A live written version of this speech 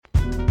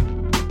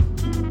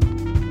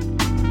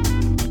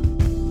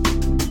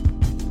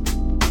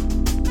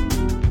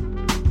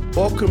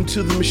Welcome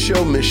to the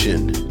Michelle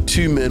Mission,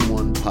 Two Men,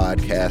 One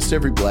Podcast,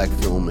 every black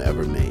film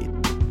ever made.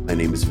 My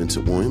name is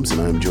Vincent Williams, and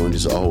I'm joined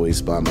as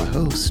always by my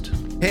host.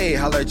 Hey,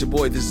 holla at your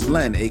boy. This is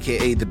Len,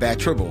 a.k.a. The Bat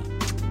Tribble.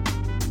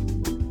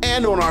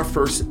 And on our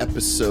first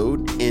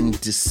episode in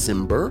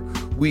December,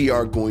 we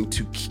are going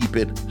to keep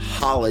it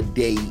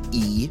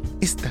holiday-y.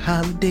 It's the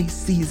holiday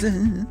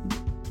season.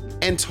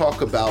 And talk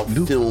about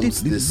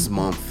films this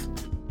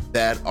month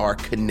that are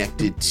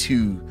connected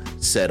to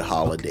said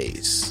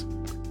holidays.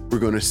 We're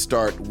going to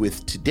start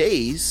with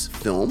today's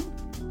film,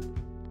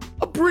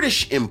 a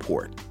British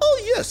import.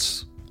 Oh,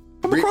 yes.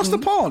 From across the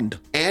pond.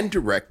 And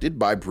directed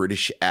by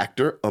British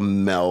actor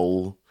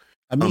Amel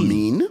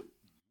Amin.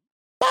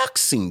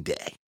 Boxing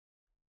Day.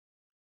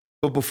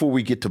 But before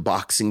we get to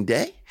Boxing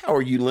Day, how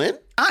are you, Len?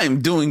 I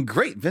am doing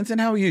great. Vincent,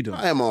 how are you doing?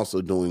 I am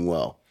also doing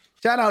well.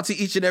 Shout out to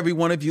each and every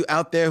one of you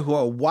out there who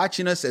are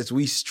watching us as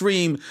we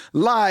stream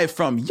live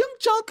from Young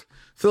Chunk,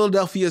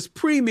 Philadelphia's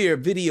premier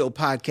video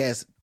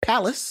podcast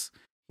palace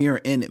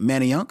here in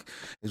Manayunk,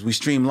 as we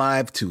stream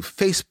live to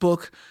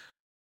Facebook,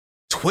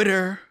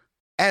 Twitter,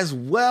 as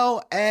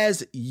well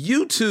as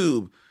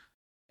YouTube.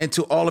 And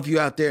to all of you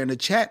out there in the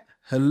chat,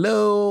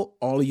 hello,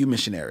 all of you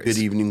missionaries. Good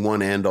evening,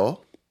 one and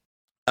all.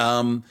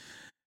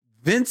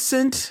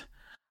 Vincent,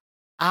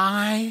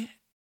 I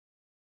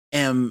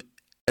am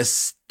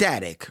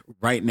ecstatic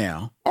right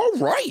now. All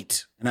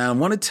right. And I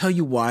want to tell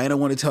you why, and I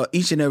want to tell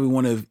each and every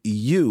one of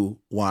you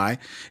why,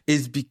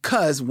 is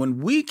because when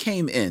we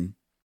came in,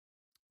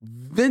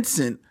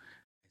 Vincent, as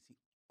he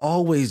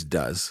always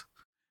does,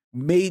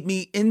 made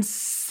me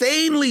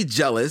insanely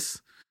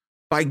jealous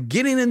by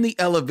getting in the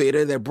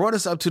elevator that brought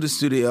us up to the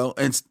studio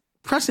and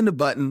pressing the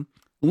button,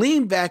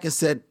 leaned back and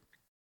said,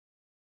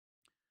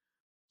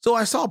 "So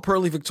I saw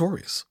Purlie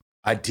Victorious."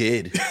 I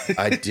did.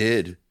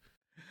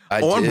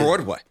 On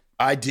Broadway.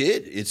 I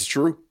did. It's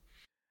true.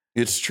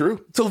 It's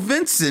true. So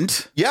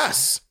Vincent.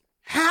 Yes.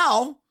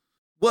 How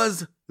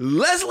was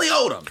Leslie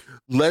Odom?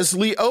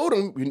 Leslie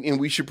Odom, and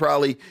we should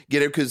probably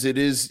get it because it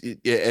is,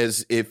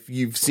 as if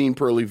you've seen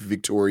Purlie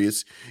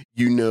Victorious,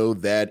 you know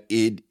that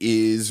it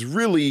is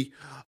really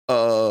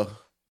a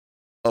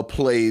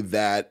play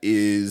that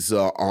is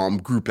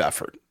group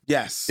effort.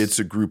 Yes. It's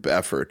a group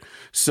effort.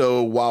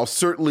 So while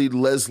certainly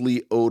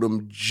Leslie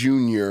Odom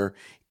Jr.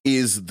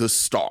 is the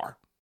star,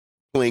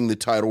 playing the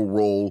title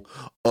role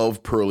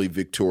of Purlie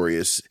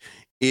Victorious,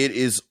 it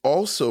is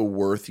also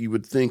worth, you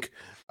would think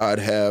I'd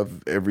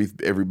have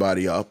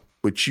everybody up,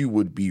 but you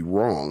would be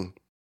wrong.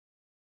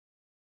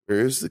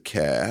 Where's the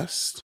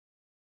cast?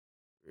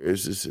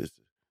 Where's this?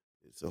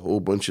 It's a whole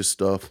bunch of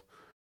stuff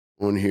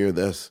on here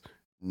that's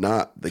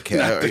not the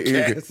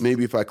cast.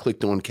 Maybe if I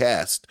clicked on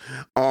cast.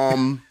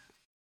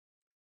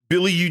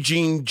 Billy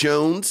Eugene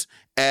Jones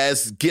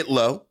as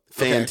Gitlow.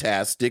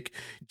 Fantastic. Okay.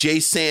 Jay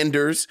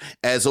Sanders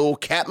as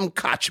old Captain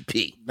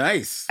Kochapee.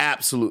 Nice.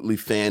 Absolutely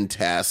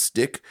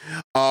fantastic.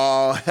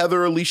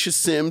 Heather Alicia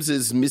Sims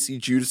as Missy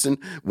Judison.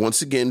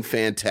 Once again,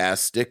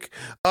 fantastic.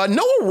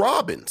 Noah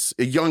Robbins,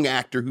 a young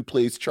actor who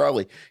plays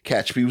Charlie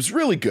Kochapee, was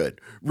really good.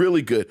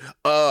 Really good.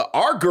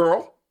 Our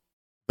girl,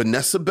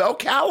 Vanessa Bell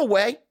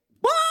Calloway,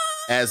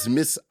 as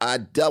Miss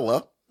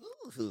Idella.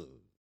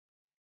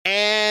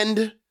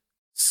 And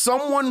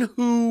someone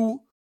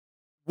who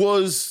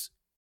was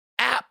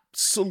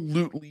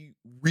absolutely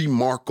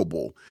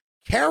remarkable,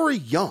 Cara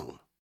Young,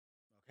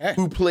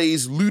 who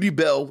plays Ludi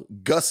Bell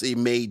Gussie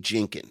Mae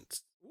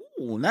Jenkins.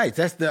 Oh, nice!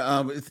 That's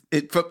the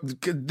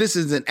this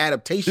is an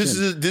adaptation.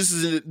 This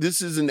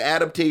is an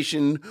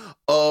adaptation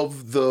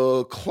of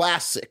the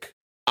classic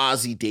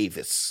Ossie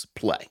Davis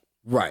play,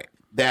 right?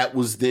 That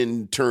was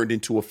then turned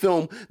into a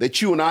film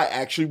that you and I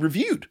actually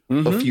reviewed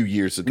a few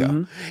years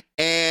ago.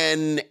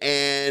 And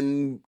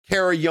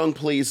Cara Young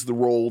plays the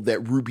role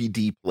that Ruby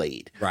Dee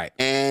played. Right.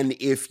 And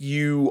if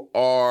you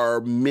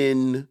are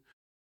men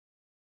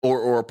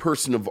or a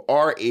person of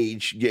our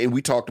age, and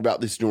we talked about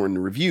this during the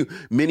review,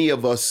 many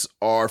of us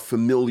are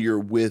familiar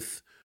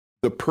with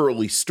the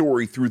Purlie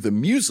story through the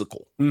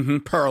musical.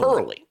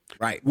 Purlie.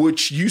 Right.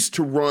 Which used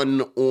to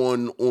run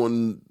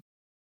on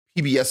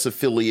PBS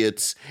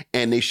affiliates,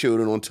 and they showed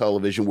it on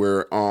television,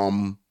 where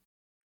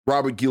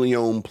Robert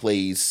Guillaume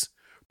plays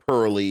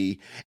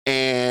Purlie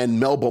and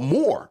Melba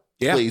Moore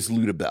plays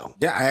Ludabelle.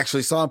 Yeah, I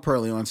actually saw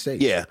Purlie on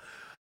stage. Yeah.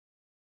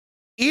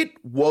 It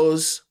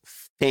was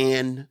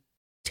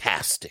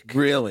fantastic.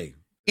 Really?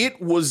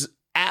 It was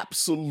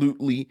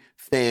absolutely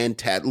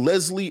fantastic.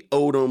 Leslie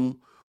Odom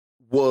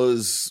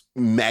was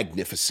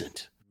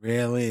magnificent.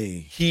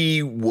 Really?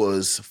 He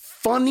was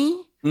funny.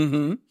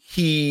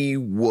 He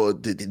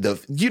would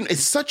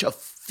it's such a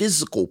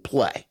physical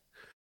play.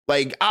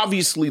 Like,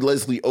 obviously,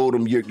 Leslie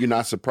Odom, you're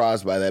not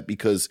surprised by that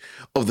because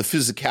of the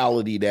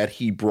physicality that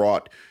he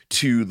brought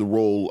to the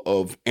role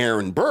of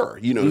Aaron Burr,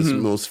 his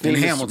most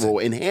famous role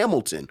in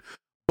Hamilton.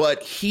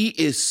 But he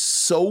is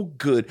so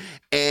good.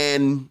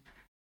 And,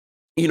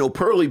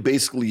 Purlie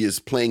basically is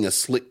playing a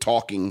slick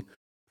talking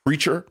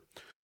preacher.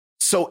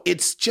 So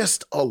it's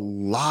just a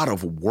lot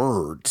of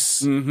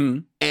words.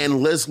 And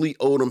Leslie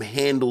Odom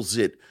handles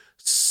it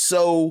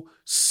so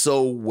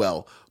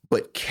well.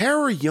 But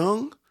Kara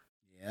Young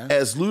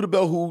as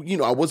Ludabelle, who, you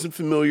know, I wasn't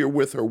familiar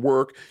with her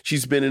work.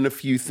 She's been in a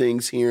few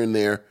things here and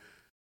there.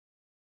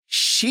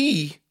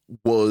 She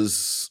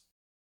was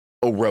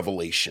a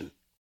revelation.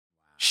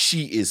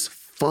 She is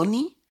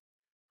funny.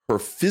 Her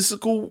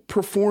physical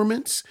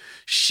performance,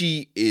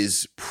 she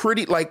is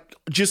pretty, like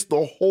just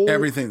the whole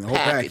everything, the whole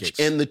package.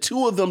 And the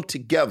two of them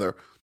together,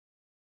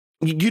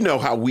 you know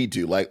how we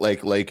do, like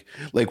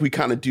we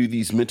kind of do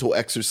these mental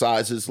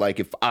exercises. Like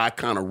if I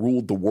kind of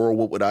ruled the world,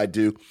 what would I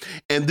do?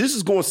 And this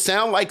is going to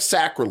sound like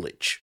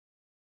sacrilege,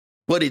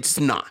 but it's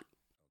not.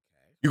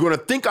 You're going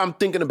to think I'm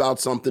thinking about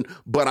something,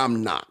 but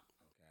I'm not.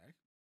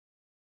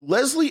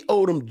 Leslie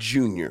Odom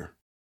Jr.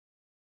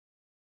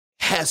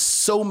 has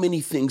so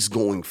many things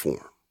going for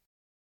him.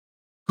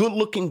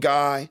 Good-looking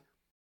guy,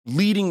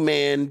 leading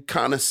man,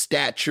 kind of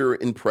stature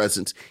and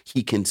presence.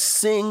 He can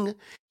sing.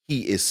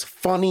 He is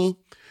funny.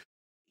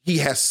 He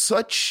has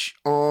such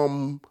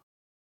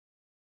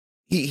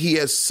he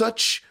has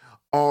such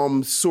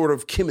sort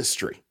of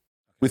chemistry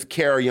with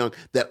Kara Young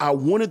that I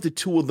wanted the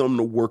two of them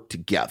to work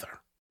together.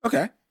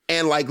 Okay.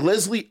 And like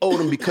Leslie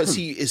Odom, because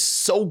he is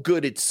so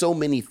good at so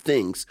many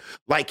things,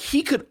 like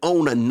he could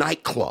own a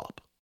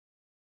nightclub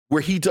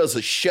where he does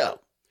a show.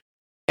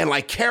 And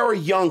like Kara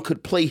Young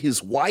could play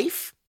his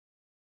wife,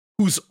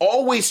 who's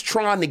always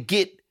trying to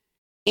get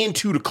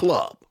into the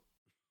club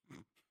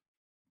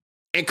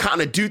and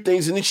kind of do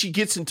things. And then she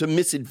gets into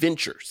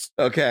misadventures.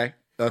 Okay.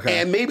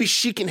 And maybe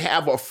she can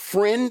have a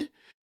friend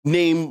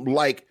named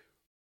like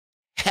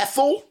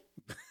Hethel.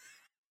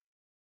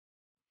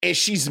 And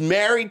she's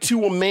married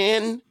to a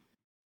man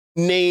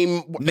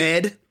named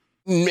Ned.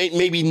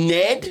 Maybe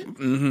Ned.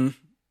 Mm-hmm.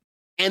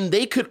 And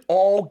they could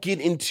all get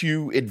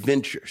into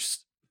adventures.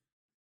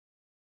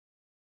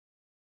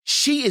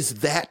 She is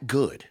that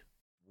good.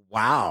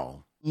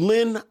 Wow.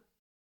 Lynn,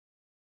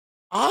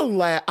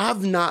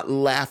 I've not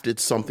laughed at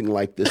something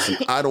like this in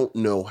I don't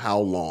know how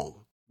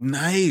long.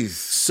 Nice.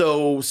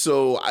 So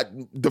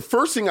the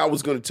first thing I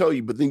was going to tell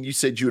you, but then you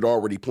said you had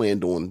already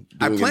planned on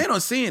doing I plan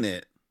on seeing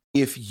it.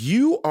 If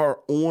you are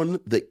on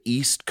the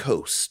East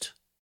Coast,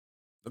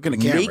 look in the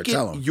camera, make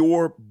it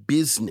your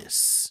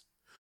business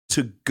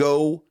to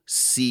go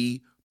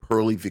see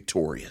Pearly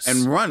Victorious.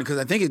 And run, because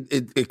I think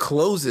it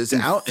closes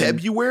in out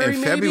February.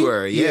 In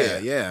February,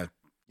 yeah.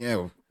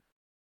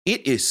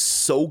 It is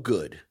so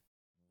good.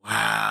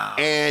 Wow.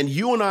 And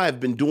you and I have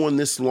been doing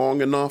this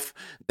long enough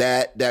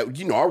that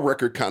you know, our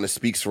record kind of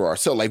speaks for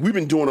ourselves. Like we've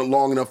been doing it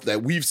long enough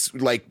that we've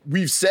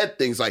said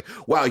things like,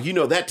 wow, you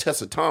know, that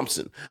Tessa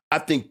Thompson, I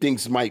think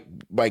things might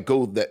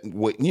go that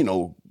way, you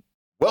know,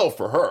 well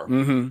for her.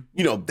 Mm-hmm.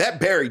 You know, that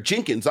Barry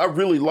Jenkins, I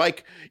really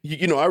like,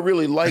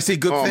 I see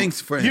good things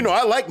for him. You know,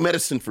 I like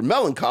Medicine for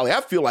Melancholy. I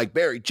feel like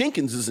Barry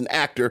Jenkins is an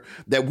actor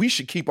that we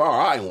should keep our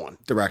eye on.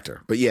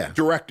 Director.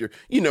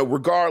 You know,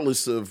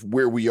 regardless of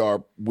where we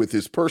are with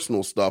his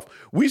personal stuff,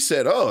 we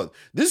said, oh,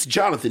 this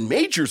Jonathan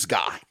Majors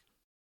guy,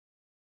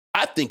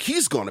 I think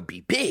he's going to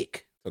be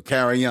big. So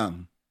Kara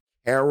Young.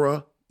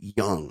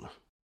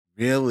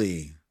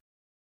 Really?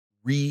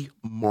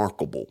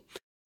 Remarkable.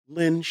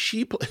 Lynn,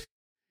 she played.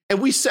 And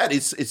we said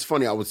it's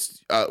funny. I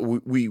was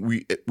we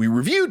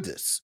reviewed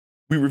this.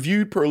 We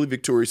reviewed Pearly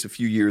Victorious a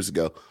few years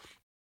ago,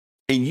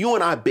 and you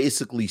and I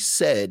basically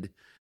said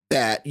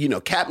that, you know,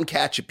 Captain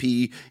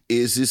Catchapee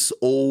is this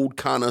old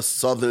kind of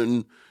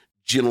Southern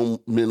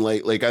gentleman.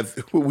 Like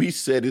what we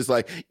said is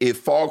like if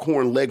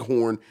Foghorn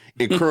Leghorn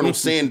and Colonel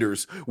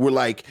Sanders were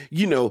like,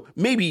 you know,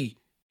 maybe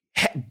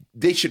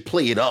they should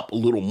play it up a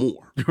little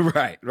more.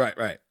 Right.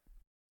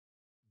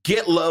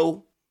 Get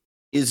Low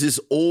is this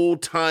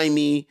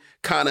old-timey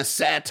kind of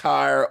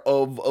satire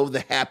of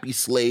the happy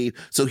slave.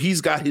 So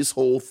he's got his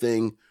whole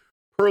thing.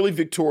 Pearly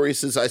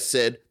Victorious, as I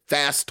said,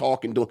 fast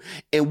talking.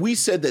 And we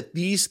said that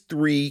these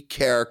three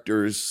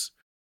characters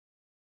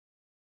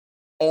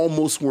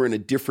almost were in a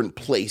different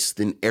place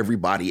than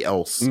everybody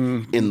else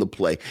in the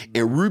play.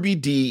 And Ruby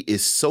Dee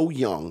is so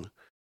young.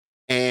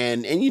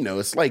 And you know,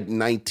 it's like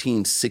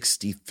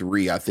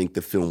 1963, I think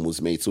the film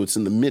was made. So it's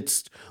in the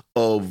midst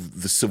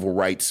of the civil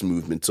rights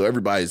movement. So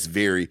everybody's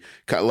very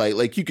kind of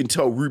like you can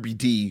tell Ruby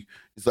Dee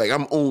is like,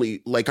 I'm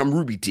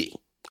Ruby Dee.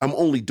 I'm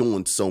only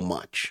doing so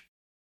much.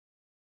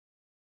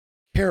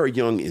 Kara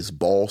Young is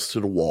balls to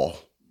the wall.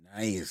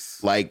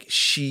 Nice. Like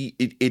she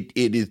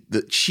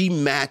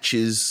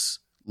matches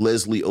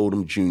Leslie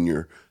Odom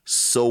Jr.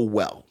 so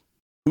well,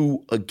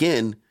 who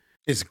again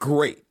is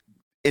great.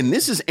 And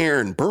this is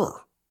Aaron Burr.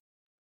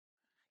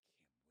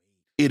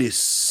 It is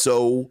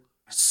so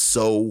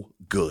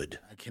good.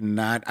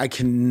 I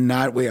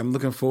cannot wait. I'm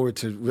looking forward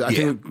to. I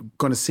think we're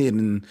going to see it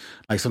in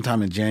like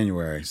sometime in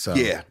January. So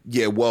yeah.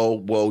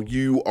 Well,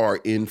 you are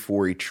in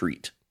for a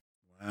treat.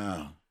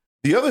 Wow.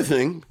 The other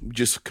thing,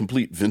 just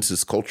complete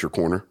Vince's culture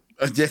corner.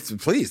 Yes,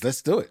 please,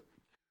 let's do it.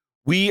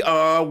 We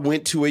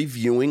went to a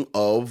viewing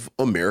of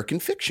American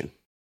Fiction.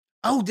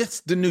 Oh,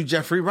 that's the new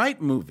Jeffrey Wright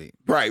movie.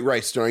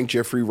 Right, starring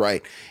Jeffrey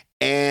Wright.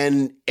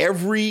 And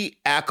every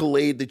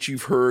accolade that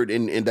you've heard,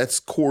 and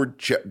that's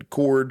Cord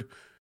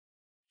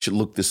should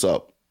look this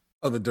up.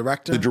 Oh, the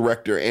director? The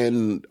director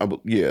and,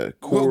 Go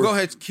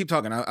ahead. Keep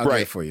talking. I'll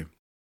get it for you.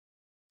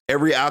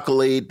 Every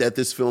accolade that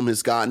this film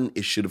has gotten,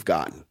 it should have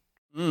gotten.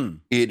 Mm.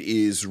 It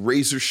is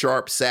razor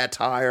sharp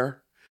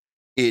satire.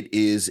 It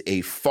is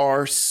a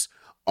farce.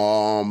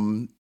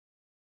 Going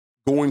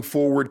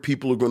forward,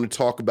 people are going to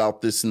talk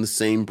about this in the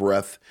same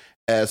breath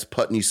as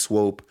Putney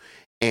Swope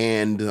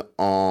and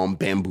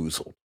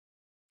Bamboozled.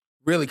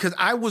 Really? Because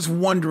I was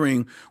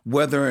wondering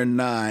whether or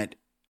not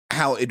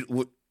how it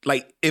would,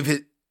 like,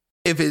 if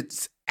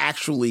it's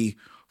actually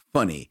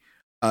funny.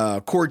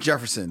 Cord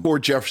Jefferson,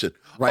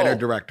 writer,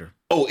 director.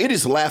 Oh, it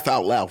is laugh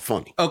out loud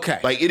funny. Okay.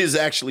 Like, it is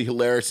actually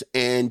hilarious.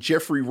 And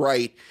Jeffrey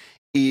Wright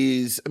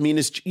is, I mean,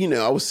 it's,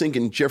 I was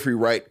thinking Jeffrey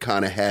Wright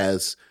kind of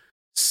has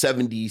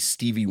 70s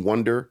Stevie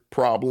Wonder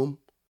problem.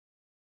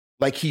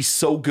 Like, he's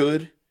so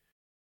good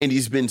and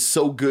he's been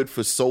so good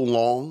for so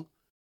long.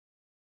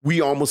 We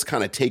almost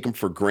kind of take him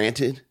for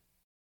granted.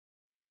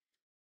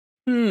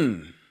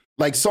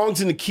 Like,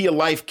 Songs in the Key of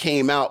Life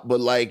came out,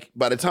 but like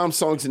by the time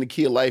Songs in the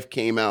Key of Life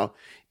came out,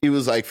 it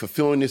was like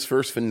fulfilling his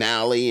first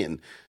finale and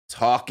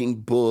Talking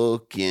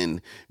Book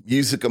and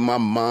Music of My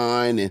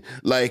Mind and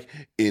like,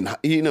 and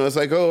it's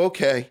like, oh,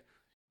 okay,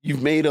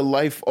 you've made a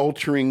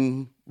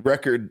life-altering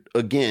record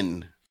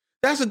again.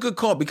 That's a good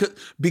call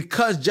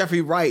because Jeffrey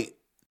Wright,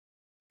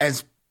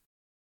 as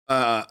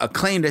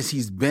acclaimed as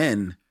he's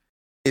been,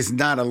 is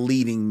not a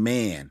leading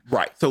man.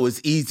 Right. So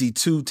it's easy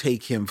to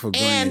take him for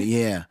granted.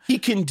 Yeah. He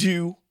can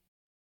do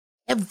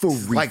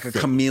everything. Like a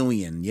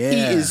chameleon. Yeah.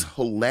 He is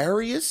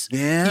hilarious.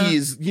 Yeah. He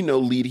is,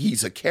 lead.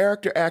 He's a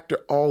character actor,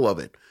 all of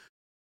it.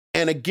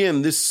 And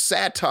again, this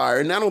satire,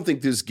 and I don't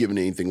think this is giving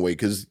anything away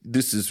because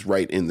this is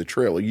right in the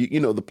trailer.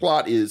 The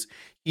plot is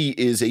he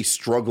is a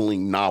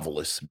struggling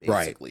novelist,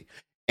 basically. Right.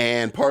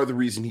 And part of the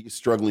reason he's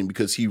struggling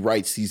because he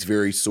writes these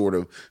very sort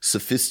of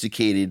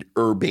sophisticated,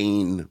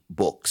 urbane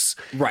books.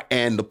 Right.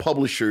 And the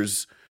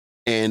publishers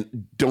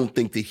don't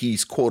think that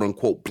he's, quote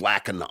unquote,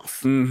 black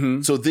enough.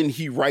 Mm-hmm. So then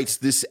he writes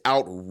this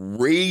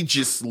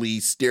outrageously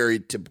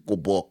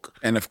stereotypical book.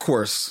 And of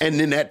course. And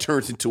then that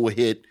turns into a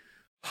hit.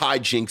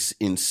 Hijinks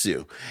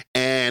ensue.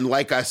 And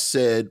like I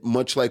said,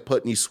 much like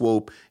Putney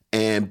Swope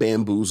and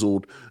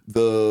Bamboozled,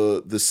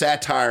 the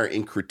satire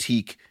and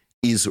critique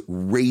is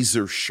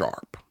razor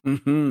sharp.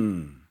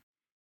 Mm-hmm.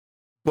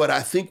 But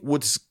I think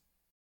what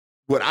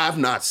I've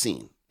not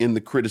seen in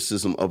the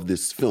criticism of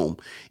this film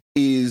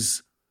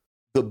is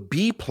the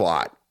B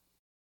plot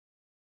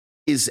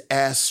is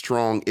as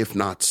strong, if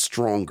not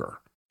stronger.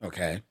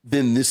 Okay.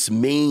 Than this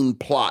main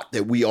plot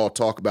that we all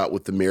talk about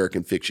with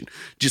American Fiction.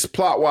 Just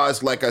plot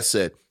wise, like I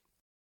said,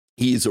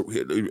 he's a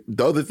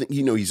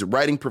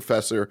writing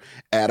professor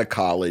at a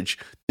college.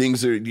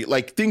 Things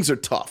are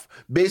tough.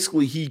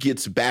 Basically, he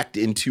gets backed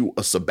into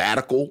a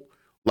sabbatical.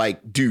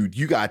 Like, dude,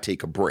 you gotta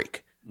take a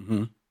break.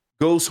 Mm-hmm.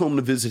 Goes home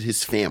to visit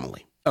his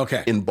family.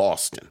 Okay. In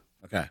Boston.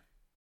 Okay.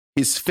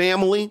 His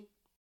family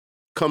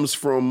comes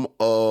from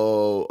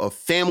a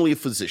family of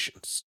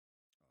physicians.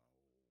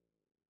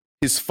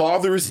 His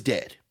father is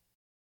dead.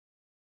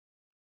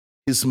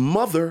 His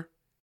mother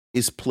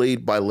is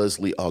played by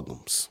Leslie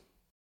Uggams.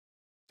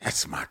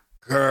 That's my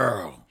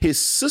girl. His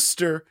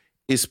sister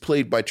is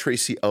played by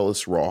Tracy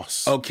Ellis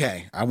Ross.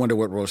 Okay. I wonder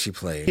what role she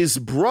played. His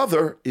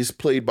brother is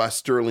played by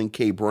Sterling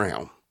K.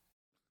 Brown.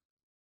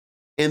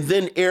 And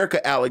then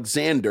Erica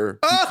Alexander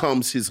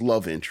becomes his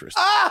love interest.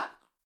 Stop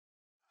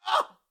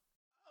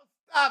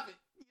it.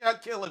 You're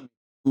killing me.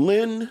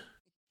 Lynn.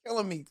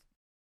 Killing me.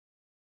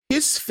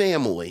 His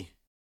family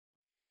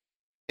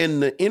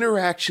and the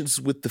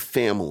interactions with the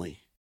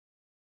family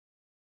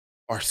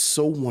are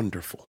so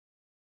wonderful.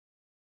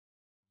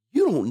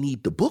 You don't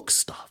need the book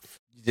stuff.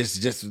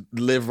 Just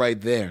live right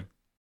there.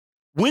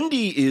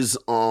 Wendy is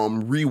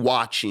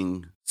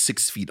rewatching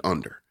 6 Feet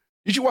Under.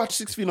 Did you watch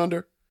 6 Feet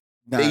Under?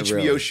 The HBO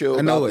really. show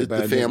about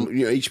the family,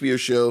 HBO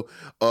show,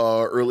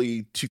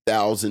 early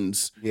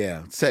 2000s.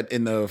 Yeah, set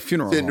in the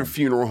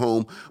funeral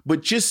home.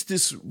 But just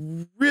this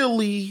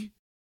really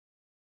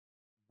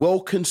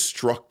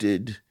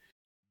well-constructed,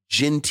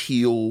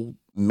 genteel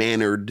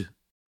mannered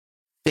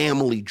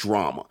family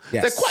drama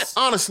that quite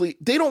honestly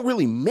they don't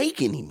really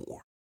make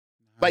anymore.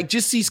 Like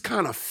just these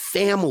kind of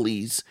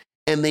families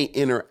and they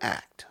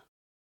interact.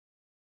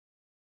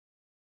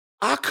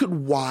 I could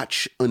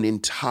watch an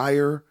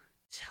entire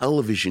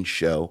television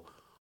show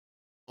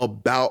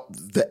about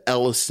the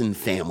Ellison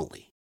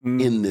family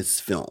in this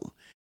film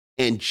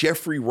and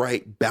Jeffrey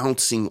Wright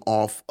bouncing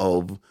off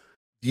of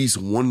these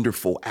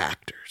wonderful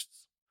actors.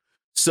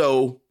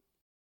 So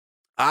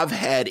I've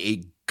had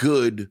a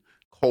good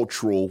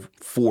cultural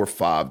 4 or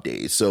 5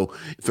 days. So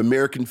if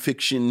American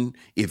Fiction,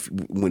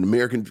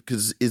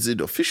 because is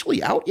it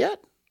officially out yet?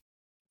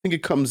 I think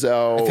it comes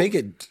out. I think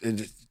it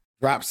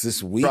drops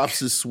this week. I'm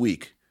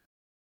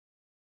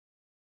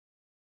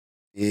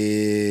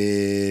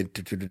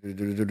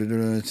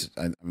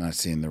not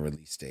seeing the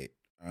release date.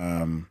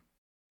 I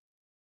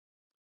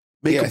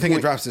think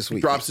it drops this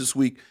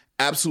week.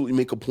 Absolutely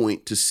make a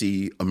point to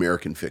see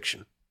American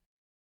Fiction.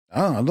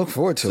 Oh, I look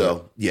forward to it.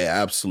 So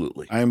yeah,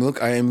 absolutely. I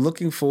am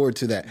looking forward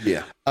to that.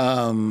 Yeah.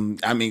 I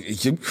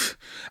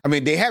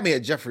mean, they had me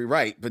at Jeffrey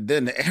Wright, but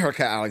then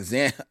Erica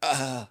Alexander.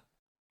 I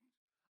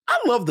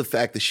love the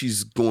fact that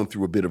she's going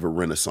through a bit of a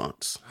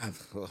renaissance.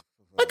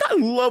 Like, I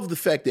love the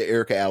fact that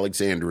Erica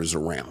Alexander is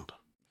around.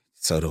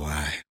 So do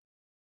I.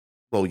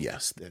 Well,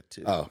 yes, that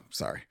too. Oh,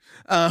 sorry.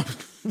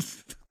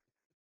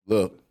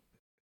 Look.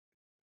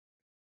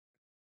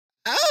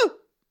 Oh.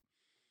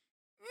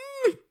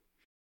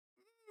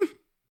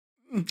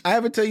 I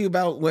ever tell you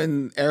about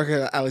when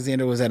Erica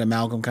Alexander was at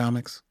Amalgam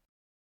Comics?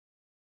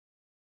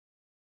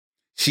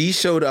 She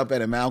showed up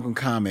at Amalgam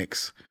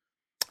Comics.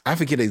 I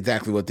forget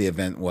exactly what the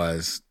event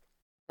was.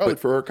 Probably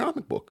for her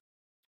comic book.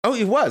 Oh,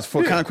 it was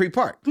for Concrete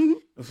Park.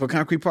 Mm-hmm. For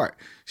Concrete Park.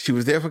 She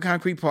was there for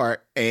Concrete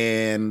Park,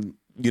 and,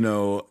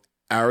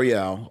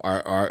 Ariel,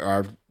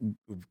 our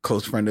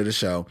close friend of the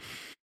show,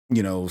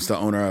 was the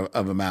owner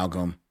of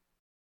Amalgam,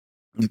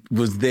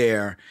 was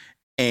there.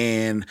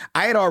 And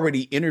I had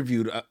already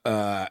interviewed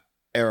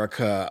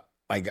Erica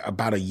like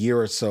about a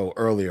year or so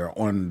earlier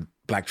on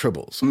Black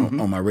Tribbles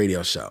on my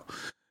radio show.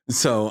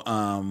 So,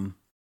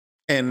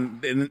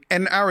 and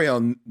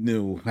Ariel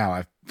knew how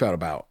I felt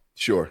about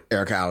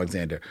Erica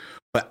Alexander,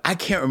 but I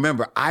can't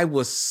remember. I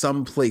was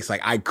someplace,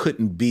 like I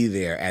couldn't be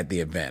there at the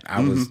event.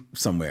 I was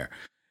somewhere.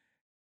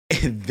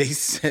 And they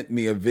sent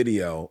me a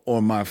video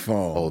on my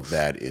phone. Oh,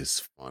 that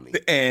is funny.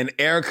 And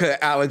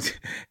Erica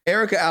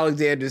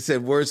Alexander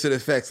said words to the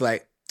effects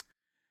like,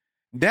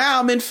 "Now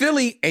I'm in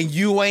Philly and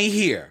you ain't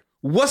here.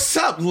 What's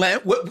up,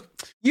 Len?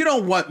 You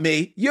don't want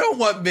me. You don't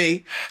want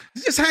me.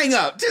 Just hang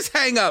up. Just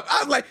hang up." I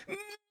was like,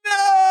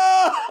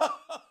 no.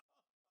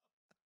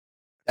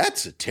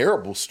 That's a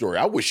terrible story.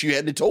 I wish you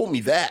hadn't told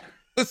me that.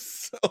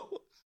 So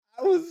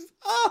I was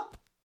up.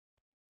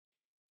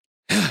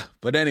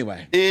 But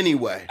anyway,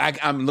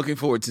 I'm looking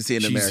forward to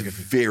seeing America. She's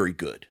very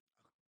good.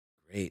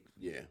 Great.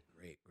 Yeah.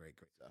 Great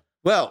stuff.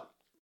 Well,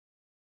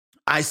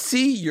 I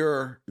see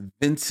your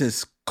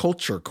Vince's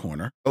Culture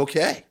Corner.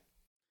 Okay.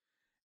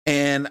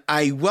 And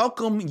I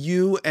welcome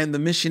you and the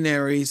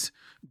missionaries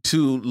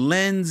to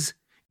Len's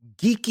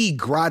Geeky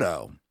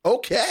Grotto.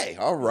 Okay.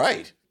 All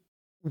right.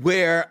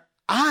 Where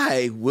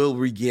I will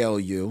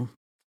regale you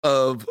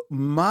of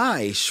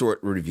my short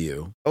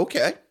review.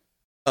 Okay.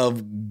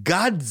 Of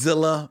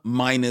Godzilla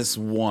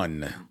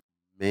 -1.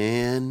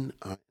 Man,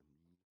 I'm looking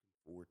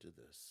forward to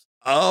this.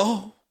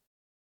 Oh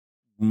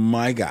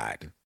my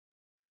God.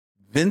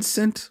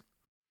 Vincent,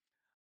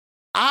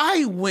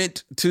 I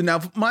went to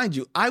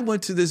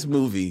this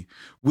movie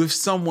with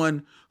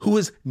someone who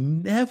has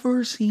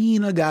never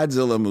seen a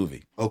Godzilla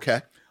movie.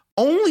 Okay.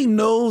 Only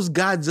knows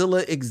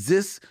Godzilla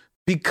exists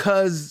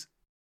because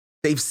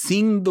they've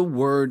seen the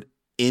word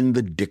in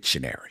the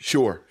dictionary.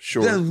 Sure.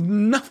 There's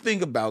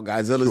nothing about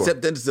Godzilla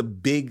except that it's a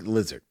big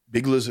lizard.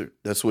 Big lizard.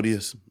 That's what he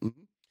is.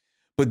 Mm-hmm.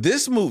 But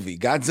this movie,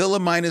 Godzilla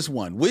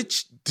 -1,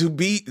 which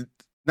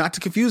not to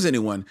confuse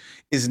anyone,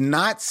 is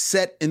not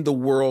set in the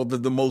world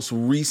of the most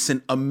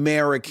recent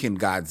American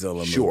Godzilla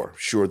movie.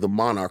 Sure. The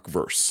Monarch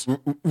verse.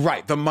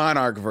 Right. The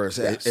Monarch verse,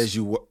 yes.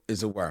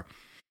 as it were.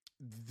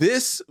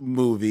 This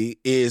movie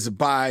is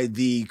by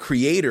the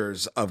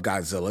creators of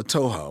Godzilla,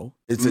 Toho.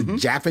 It's a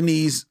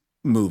Japanese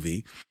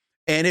movie.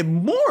 And it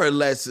more or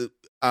less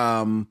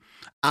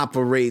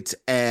operates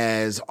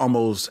as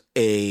almost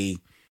a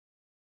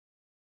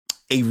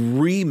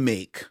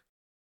remake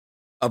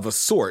of a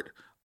sort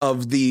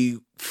of the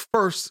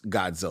first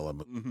Godzilla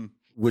movie,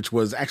 which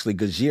was actually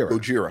Gojira.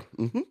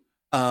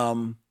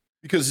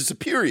 Because it's a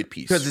period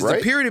piece. A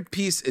period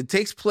piece. It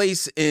takes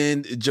place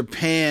in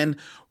Japan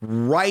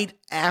right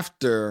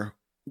after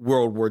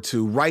World War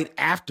II, right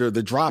after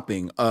the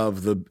dropping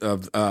of the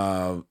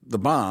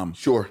bomb.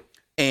 Sure.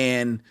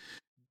 And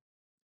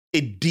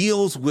it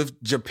deals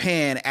with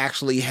Japan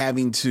actually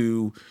having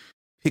to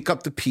pick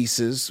up the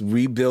pieces,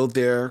 rebuild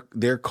their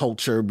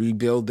culture,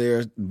 rebuild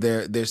the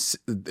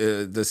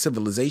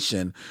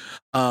civilization.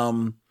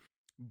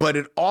 But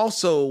it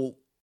also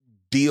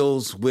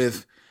deals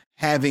with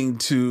having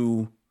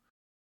to,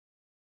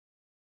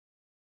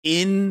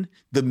 in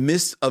the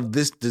midst of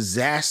this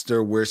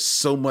disaster where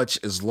so much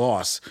is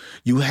lost,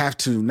 you have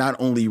to not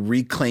only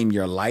reclaim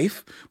your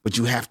life, but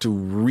you have to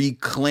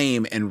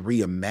reclaim and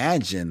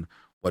reimagine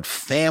what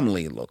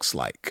family looks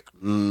like.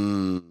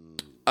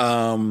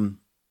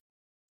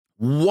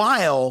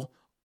 While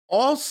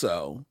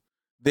also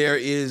there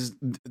is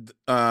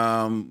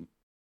a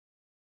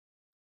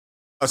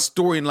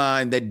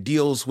storyline that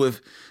deals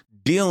with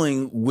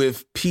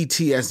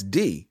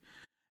PTSD,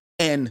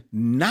 and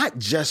not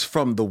just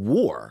from the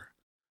war,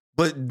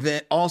 but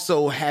then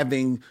also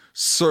having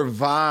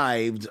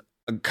survived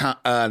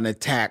an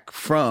attack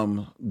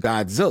from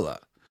Godzilla.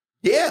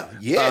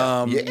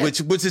 Yeah.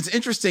 Which is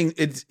interesting.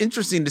 It's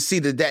interesting to see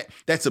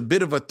that's a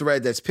bit of a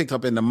thread that's picked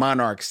up in the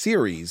Monarch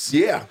series.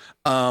 Yeah.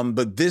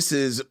 But this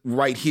is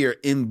right here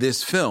in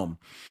this film.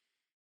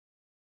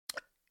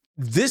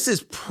 This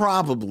is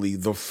probably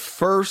the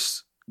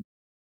first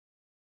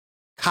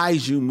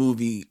kaiju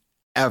movie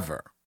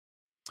ever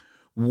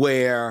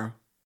where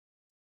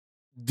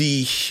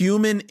the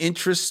human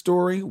interest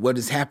story, what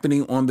is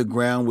happening on the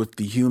ground with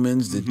the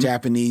humans, the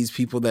Japanese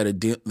people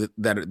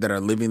that are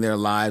living their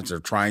lives or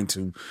trying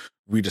to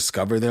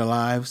rediscover their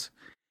lives,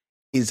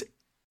 is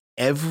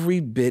every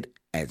bit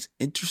as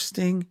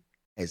interesting,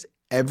 as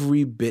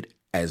every bit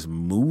as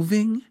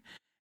moving,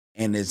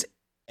 and as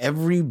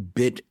every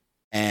bit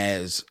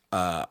as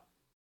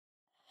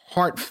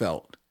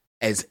heartfelt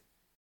as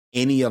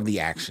any of the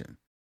action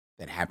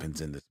that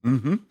happens in this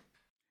movie.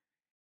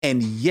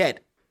 And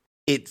yet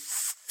it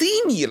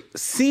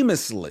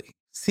seamlessly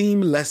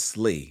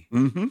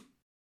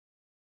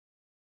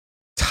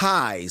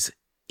ties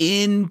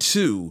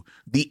into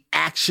the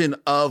action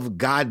of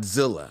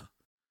Godzilla,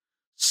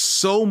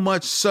 so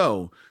much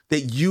so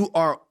that you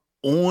are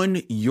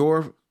on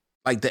your,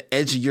 like, the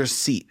edge of your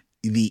seat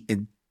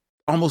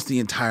almost the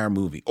entire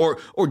movie, or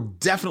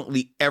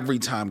definitely every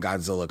time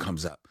Godzilla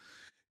comes up.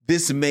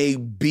 This may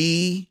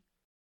be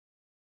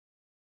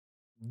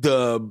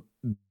the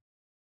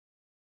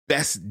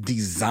best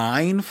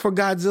design for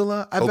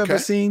Godzilla I've ever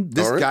seen.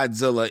 This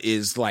Godzilla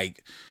is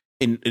like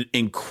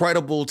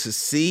incredible to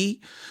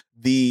see.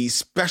 The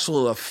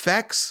special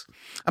effects,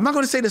 I'm not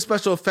going to say the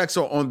special effects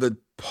are on the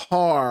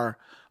par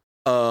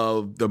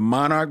of the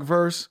Monarch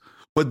verse,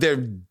 but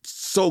they're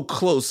so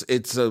close.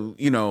 It's and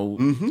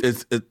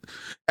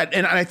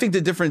I think the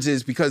difference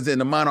is because in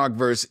the Monarch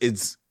verse,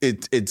 it's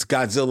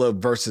Godzilla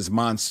versus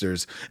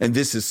monsters, and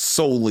this is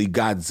solely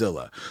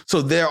Godzilla.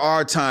 So there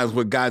are times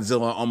where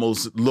Godzilla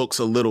almost looks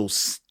a little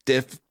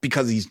stiff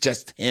because he's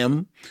just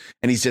him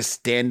and he's just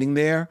standing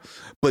there,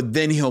 but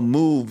then he'll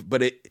move.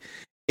 But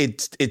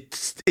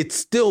it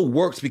still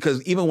works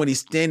because even when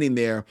he's standing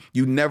there,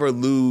 you never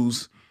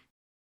lose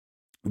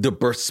the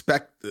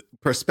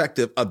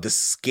perspective of the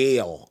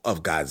scale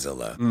of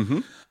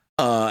Godzilla,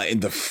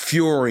 and the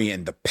fury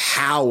and the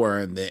power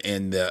and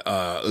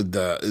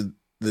the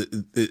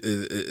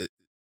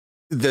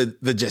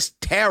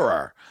just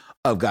terror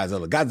of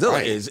Godzilla.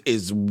 Godzilla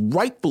is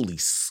rightfully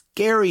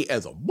scary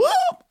as a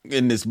whoop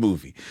in this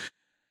movie.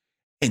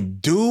 And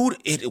dude,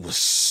 it was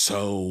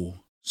so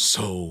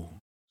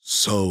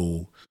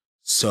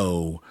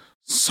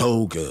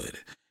good.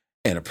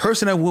 And a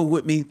person that went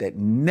with me that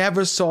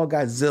never saw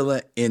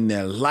Godzilla in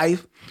their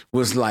life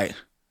was like,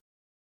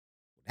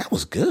 that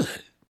was good.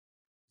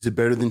 Is it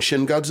better than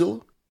Shin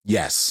Godzilla?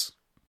 Yes.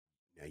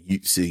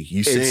 You saying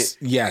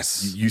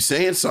yes. You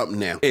saying something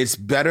now. It's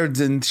better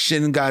than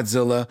Shin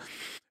Godzilla.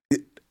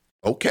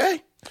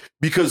 Okay.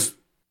 Because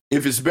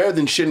if it's better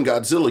than Shin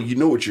Godzilla, you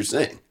know what you're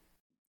saying.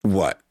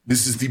 What?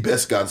 This is the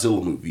best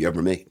Godzilla movie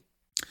ever made.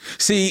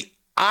 See,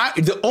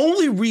 the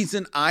only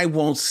reason I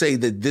won't say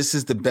that this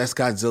is the best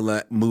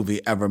Godzilla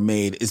movie ever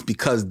made is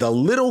because the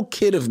little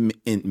kid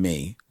in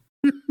me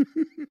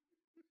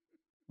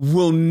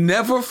will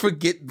never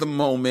forget the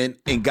moment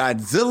in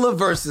Godzilla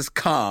versus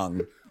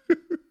Kong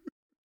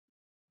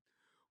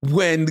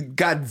when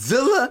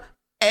Godzilla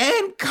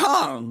and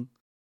Kong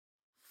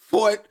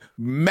fought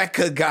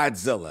Mecha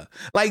Godzilla.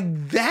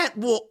 Like, that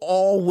will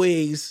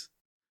always,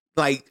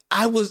 like,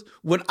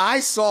 when I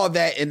saw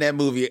that in that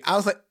movie, I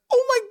was like,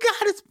 oh my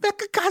God, it's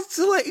Mecha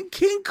Godzilla and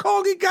King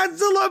Kong and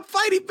Godzilla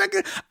fighting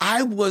Mecha.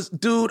 I was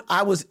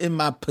in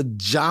my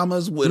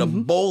pajamas with a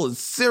bowl of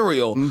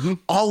cereal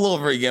all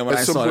over again when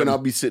I saw it. At some point, I'll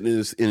be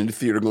sitting in the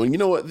theater going, you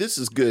know what? This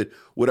is good.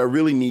 What I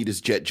really need is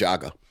Jet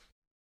Jaga.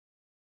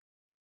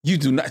 You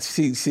do not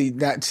see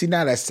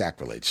now that's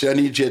sacrilege. I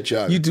need Jet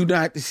Jaga. You do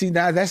not see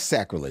now that's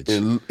sacrilege.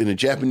 In a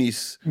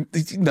Japanese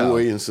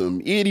boy in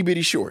some itty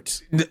bitty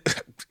shorts.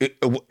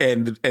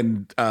 And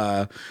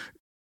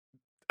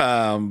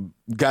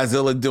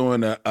Godzilla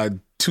doing a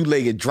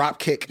two-legged drop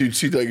kick.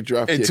 Two-legged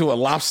drop kick. Into a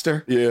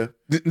lobster. Yeah.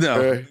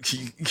 No.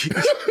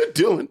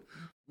 Dylan,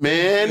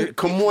 man,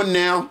 come on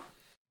now.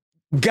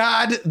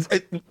 God.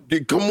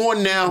 Come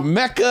on now.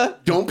 Mecha.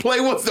 Don't play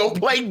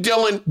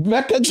Dylan.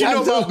 Mecha Godzilla. You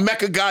know about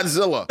Mecha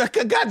Godzilla.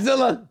 Mecha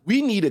Godzilla.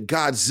 We need a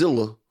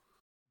Godzilla,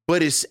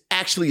 but it's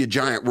actually a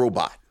giant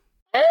robot.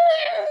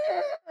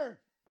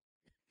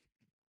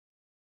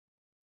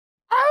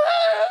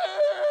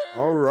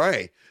 All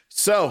right.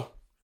 So,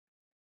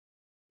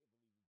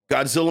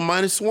 Godzilla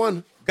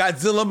 -1.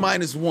 Godzilla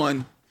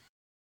 -1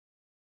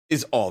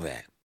 is all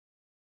that.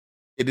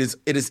 It is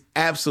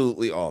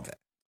absolutely all that.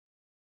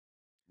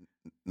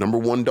 Number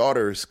one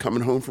daughter is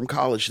coming home from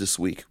college this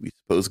week. We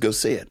supposed to go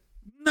see it.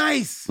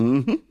 Nice.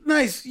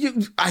 Nice.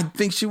 I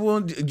think she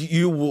will.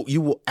 You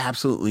will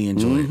absolutely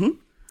enjoy it.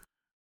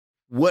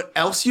 What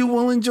else you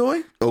will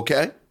enjoy?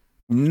 Okay.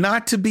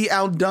 Not to be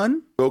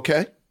outdone.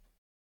 Okay.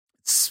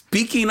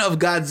 Speaking of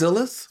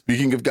Godzillas.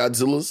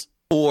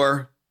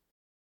 Or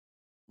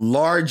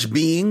large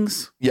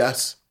beings.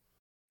 Yes.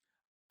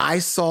 I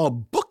saw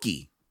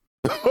Bookie.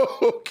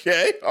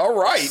 Okay. All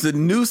right. It's the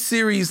new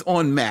series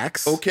on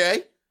Max.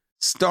 Okay.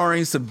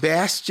 Starring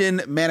Sebastian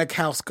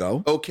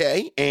Maniscalco.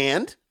 Okay.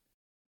 And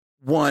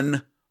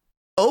one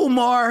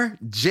Omar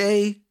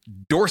J.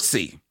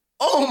 Dorsey.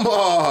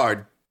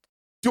 Omar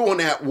doing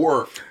that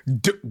work.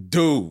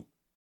 Dude.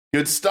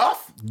 Good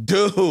stuff.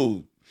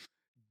 Dude.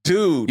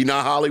 Dude. He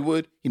not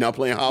Hollywood? He not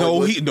playing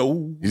Hollywood? He's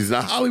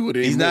not Hollywood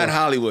anymore. He's not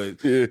Hollywood.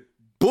 Yeah.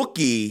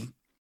 Bookie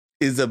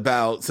is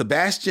about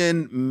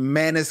Sebastian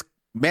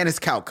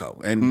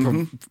Maniscalco.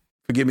 And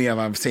forgive me if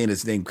I'm saying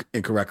his name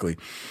incorrectly.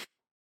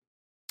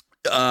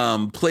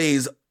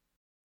 Plays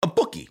a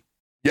bookie.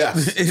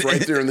 Yes, it's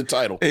right there in the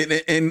title.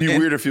 It'd be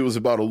weird if it was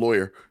about a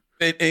lawyer.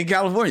 In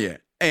California.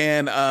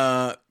 And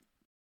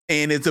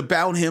it's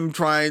about him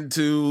trying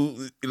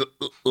to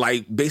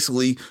like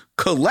basically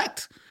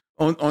collect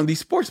on these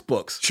sports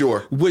books.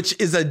 Sure. Which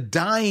is a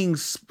dying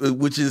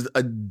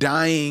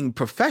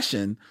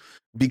profession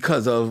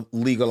because of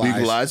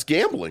legalized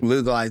gambling.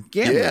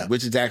 Yeah.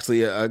 Which is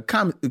actually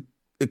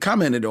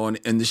commented on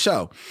in the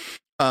show.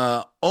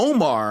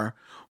 Omar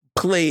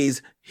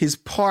plays his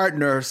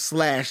partner /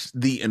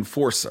 the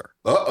enforcer.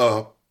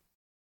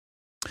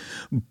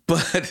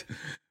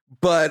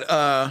 But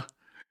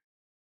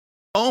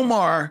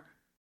Omar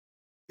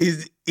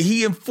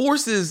he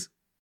enforces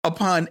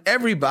upon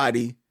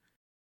everybody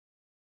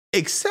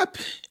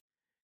except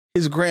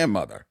his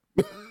grandmother.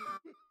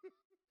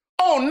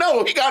 Oh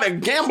no, he got a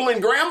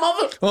gambling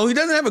grandmother? Well, he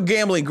doesn't have a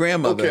gambling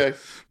grandmother. Okay.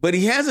 But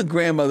he has a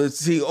grandmother.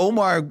 See,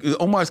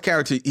 Omar's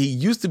character, he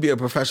used to be a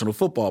professional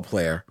football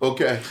player.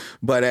 Okay.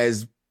 But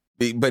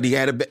he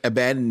had a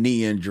bad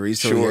knee injury,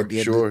 so he had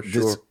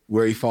this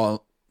where he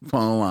fall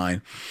in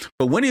line.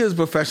 But when he was a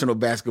professional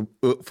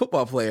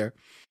football player,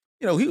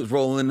 he was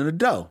rolling in the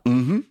dough.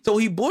 Mm-hmm. So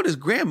he bought his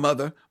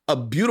grandmother a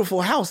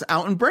beautiful house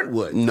out in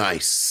Brentwood.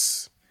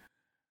 Nice.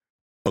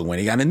 But when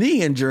he got a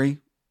knee injury,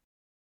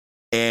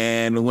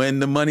 and when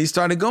the money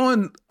started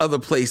going other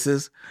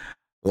places,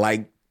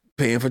 like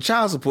paying for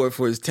child support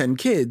for his 10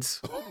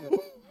 kids.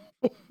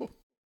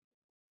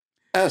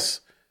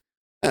 That's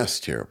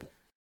terrible.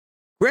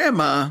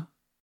 Grandma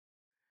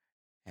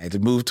had to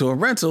move to a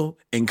rental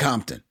in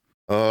Compton.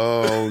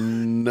 Oh,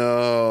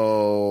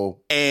 no.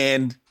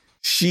 And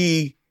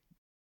she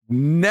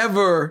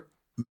never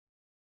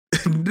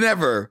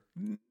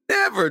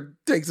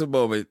takes a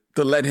moment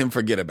to let him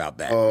forget about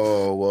that.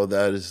 Oh, well,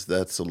 that's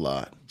a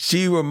lot.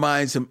 She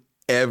reminds him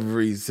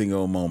every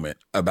single moment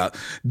about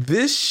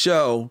this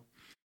show.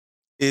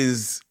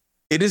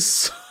 It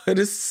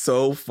is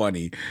so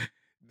funny.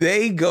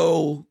 They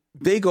go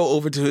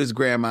over to his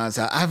grandma's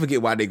house. I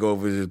forget why they go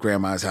over to his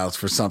grandma's house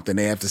for something.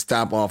 They have to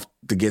stop off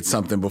to get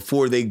something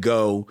before they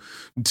go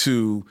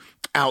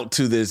out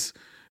to this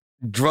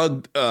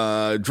drug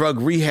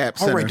rehab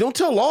center. All right, don't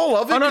tell all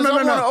of it. Oh,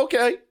 no.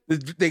 Okay.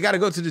 They got to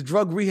go to the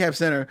drug rehab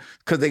center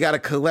because they got to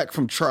collect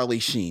from Charlie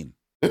Sheen.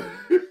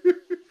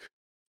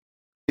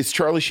 Is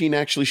Charlie Sheen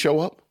actually show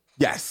up?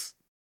 Yes.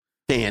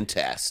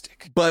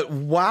 Fantastic. But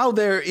while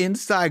they're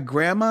inside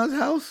grandma's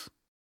house,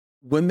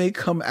 when they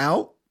come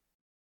out,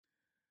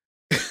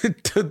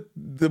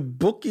 the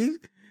bookie,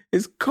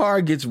 his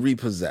car gets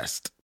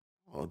repossessed.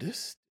 Oh,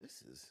 this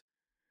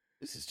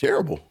is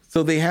terrible.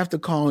 So they have to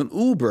call an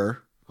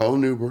Uber. Call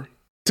an Uber.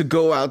 To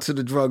go out to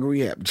the drug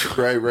rehab.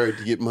 Right,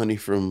 to get money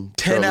from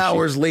 10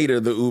 hours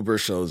later, the Uber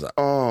shows up.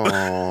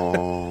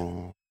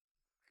 Oh,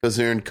 because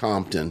they're in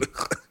Compton.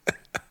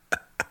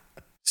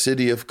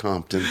 City of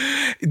Compton.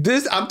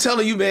 I'm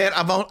telling you, man,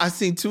 I've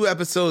seen 2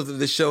 episodes of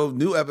the show,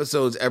 new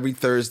episodes every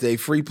Thursday,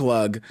 free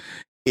plug.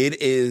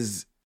 It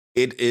is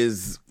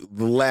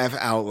laugh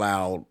out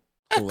loud.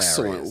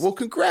 Excellent. Hilarious. Well,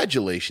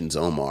 congratulations,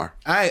 Omar.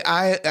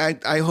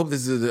 I hope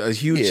this is a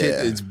huge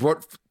hit. It's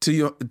brought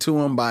to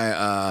him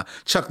by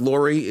Chuck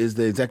Lorre is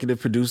the executive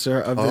producer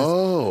of this.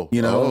 Oh,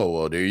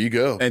 well, there you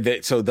go.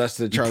 And so that's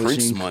the Charlie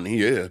Prince Sheen money,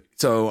 yeah.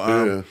 So,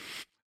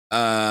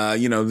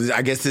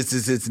 I guess this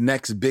is its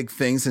next big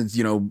thing since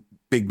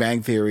Big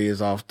Bang Theory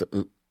is off.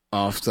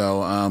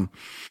 So,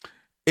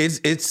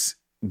 it's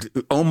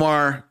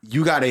Omar.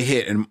 You got a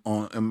hit in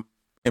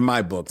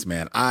my books,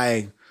 man.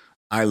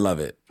 I love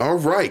it. All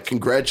right.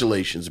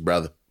 Congratulations,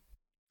 brother.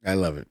 I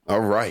love it.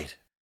 All right.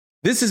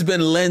 This has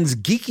been Len's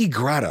Geeky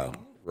Grotto.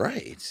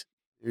 Right.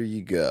 There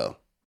you go.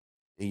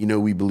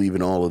 And we believe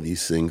in all of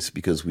these things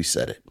because we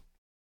said it.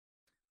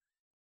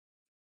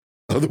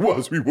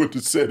 Otherwise, we wouldn't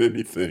have said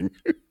anything.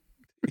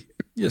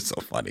 You're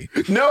so funny.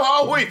 No, I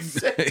always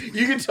say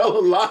you can tell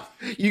a lot.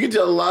 You can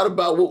tell a lot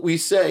about what we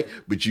say,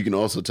 but you can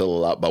also tell a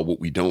lot about what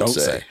we don't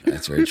say.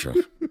 That's very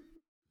true.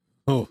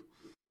 Oh.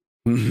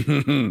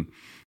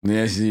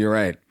 Yes, you're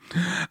right.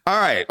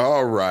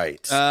 All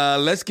right.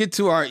 Let's get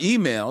to our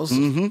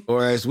emails,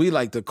 or as we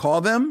like to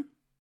call them,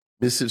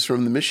 missives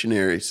from the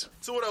missionaries.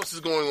 So what else is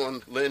going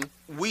on, Lynn?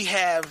 We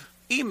have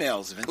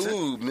emails, Vincent.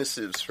 Ooh,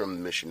 missives from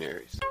the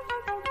missionaries.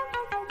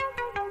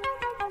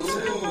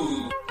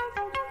 Ooh.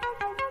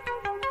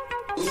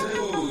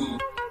 Ooh.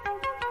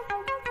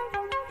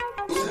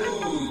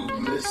 Ooh,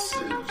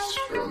 missives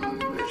from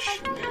the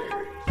missionaries.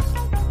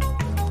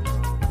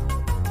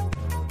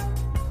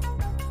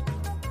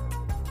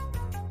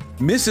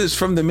 Mrs.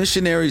 from the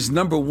Missionaries,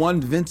 number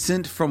 1,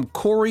 Vincent, from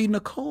Corey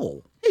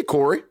Nicole. Hey,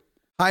 Corey.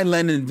 Hi,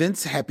 Len and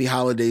Vince. Happy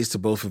holidays to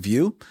both of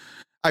you.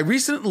 I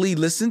recently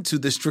listened to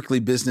the Strictly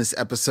Business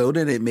episode,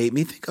 and it made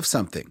me think of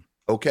something.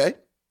 Okay.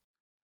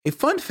 A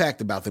fun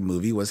fact about the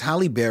movie was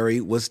Halle Berry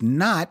was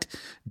not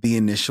the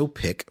initial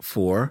pick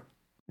for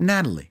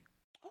Natalie.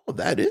 Oh,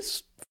 that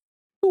is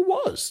who it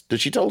was.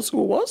 Did she tell us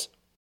who it was?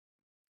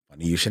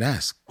 Funny you should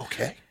ask.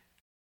 Okay.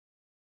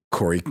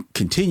 Corey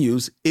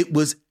continues, it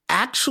was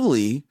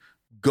actually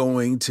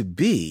going to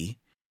be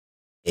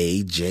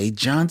A.J.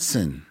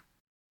 Johnson,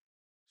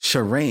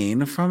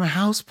 Shireen from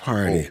House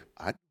Party. Oh,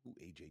 I know who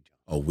A.J. Johnson.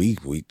 Oh, we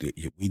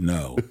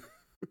know.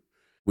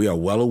 We are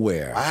well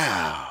aware.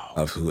 Wow.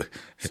 Of who.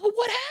 So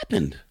what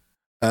happened?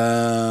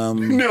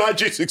 No, I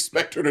just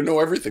expect her to know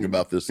everything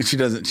about this. She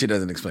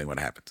doesn't explain what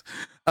happens.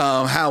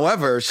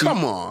 However,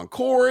 come on,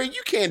 Corey,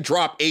 you can't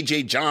drop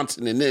A.J.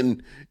 Johnson and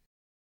then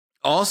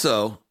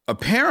also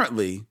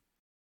apparently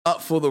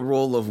up for the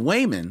role of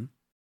Wayman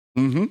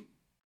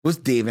was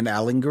David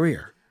Alan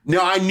Grier.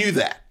 No, I knew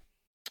that.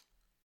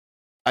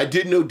 I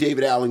didn't know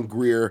David Alan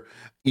Grier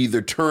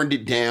either turned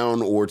it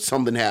down or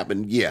something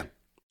happened. Yeah.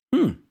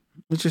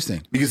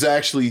 Interesting. Because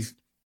actually,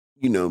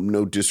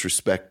 no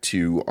disrespect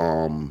to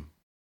I'm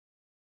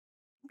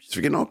just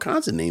forgetting all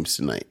kinds of names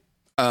tonight.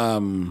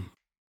 I'm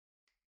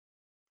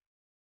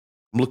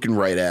looking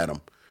right at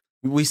him.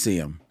 We see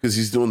him. Because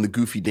he's doing the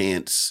goofy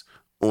dance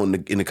in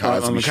the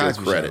Cosby Show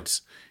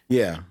credits.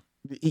 Yeah.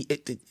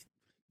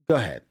 Go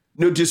ahead.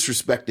 No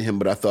disrespect to him,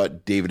 but I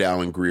thought David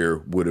Alan Grier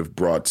would have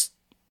brought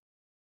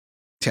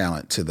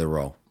talent to the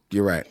role.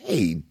 You're right.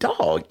 Hey,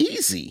 dog,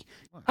 easy.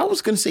 I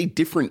was going to say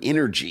different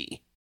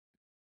energy.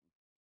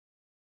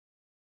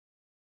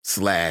 /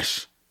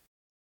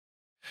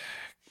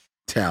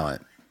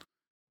 talent.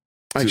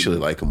 I actually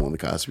like him on the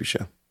Cosby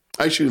Show.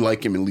 I actually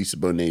like him and Lisa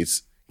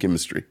Bonet's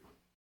chemistry.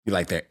 You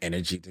like their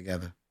energy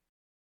together?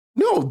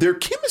 No, their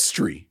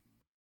chemistry.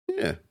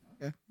 Yeah.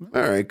 Okay.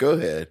 All right, go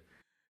ahead.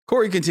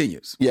 Corey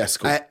continues. Yes,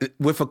 cool.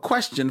 With a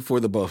question for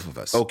the both of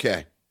us.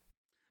 Okay.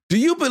 Do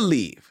you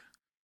believe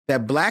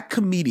that Black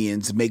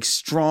comedians make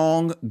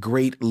strong,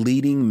 great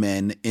leading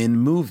men in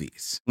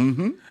movies?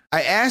 Mm-hmm.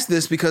 I ask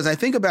this because I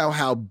think about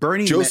how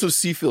Joseph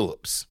C.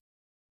 Phillips.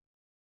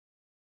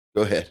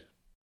 Go ahead.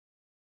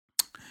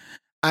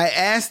 I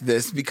ask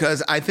this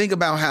because I think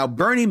about how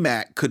Bernie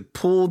Mac could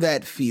pull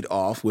that feat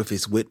off with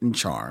his wit and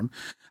charm.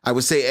 I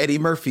would say Eddie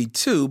Murphy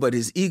too, but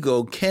his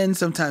ego can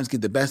sometimes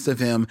get the best of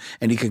him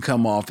and he can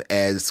come off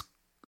as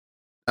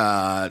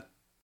not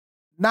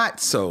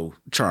so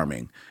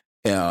charming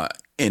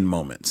in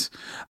moments.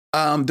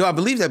 Do I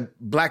believe that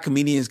Black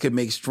comedians could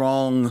make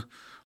strong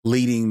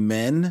leading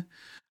men?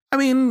 I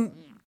mean,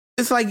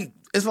 it's like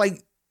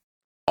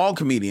all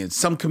comedians.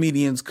 Some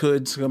comedians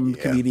could, some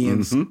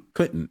comedians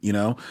couldn't,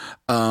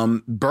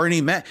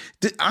 Bernie Mac,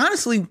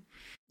 honestly,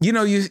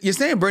 you're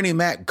saying Bernie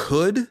Mac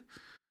could,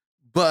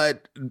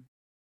 but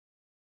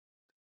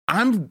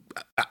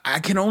I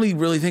can only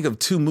really think of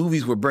 2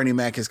 movies where Bernie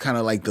Mac is kind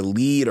of like the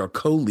lead or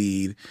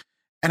co-lead,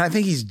 and I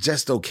think he's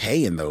just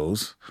okay in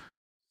those.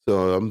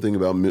 So I'm thinking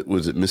about,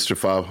 was it Mr.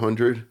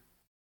 500?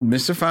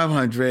 Mr.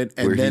 500,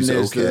 and then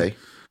there's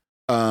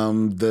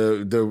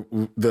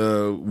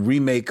the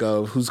remake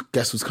of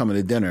Guess Who's Coming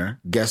to Dinner?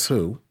 Guess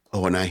Who?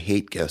 Oh, and I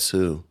hate Guess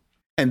Who.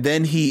 And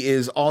then he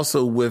is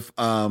also with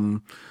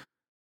Samuel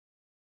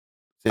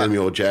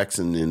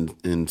Jackson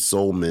in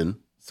Soul Men.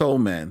 Soul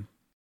Men.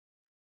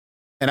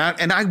 And I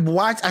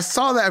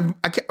saw that.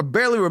 I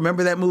barely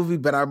remember that movie,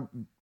 but I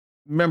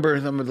remember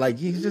him like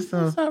he's just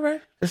all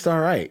right. Just all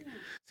right.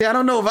 See, I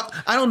don't know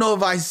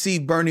if I see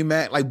Bernie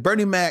Mac like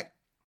Bernie Mac.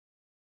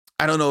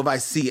 I don't know if I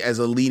see as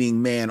a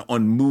leading man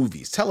on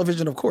movies,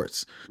 television, of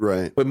course,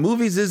 right? But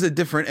movies is a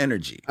different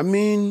energy. I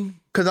mean,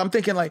 because I'm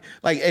thinking like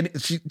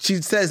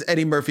she says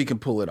Eddie Murphy can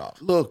pull it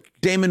off. Look,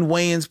 Damon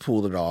Wayans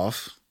pulled it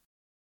off.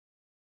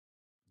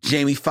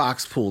 Jamie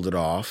Foxx pulled it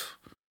off.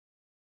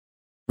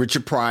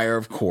 Richard Pryor,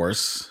 of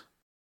course.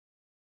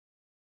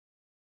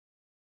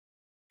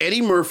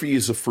 Eddie Murphy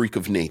is a freak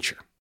of nature.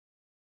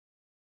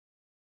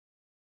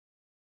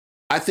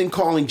 I think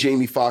calling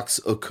Jamie Foxx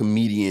a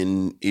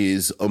comedian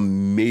is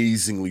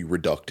amazingly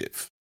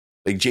reductive.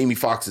 Like Jamie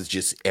Foxx is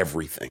just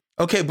everything.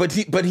 Okay, but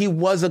he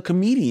was a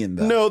comedian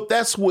though. No,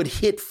 that's what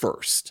hit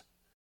first.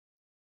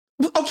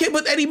 Okay,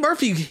 but Eddie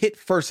Murphy hit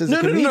first as a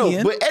comedian.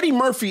 No. But Eddie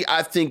Murphy,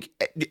 I think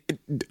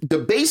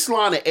the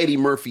baseline of Eddie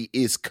Murphy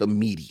is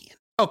comedian.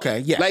 Okay,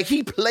 yeah. Like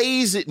he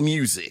plays at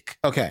music.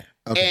 Okay.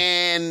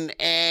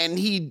 And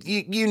he,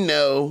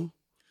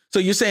 So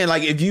you're saying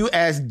like if you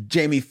ask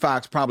Jamie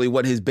Foxx probably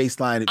what his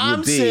baseline would be.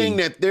 I'm saying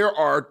that there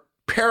are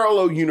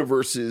parallel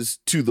universes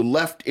to the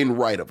left and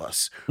right of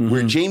us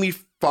where Jamie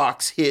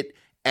Foxx hit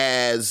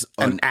as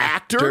an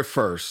actor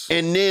first.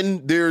 And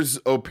then there's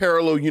a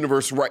parallel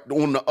universe right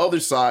on the other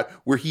side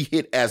where he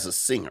hit as a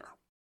singer.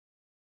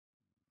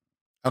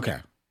 Okay.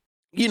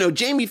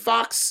 Jamie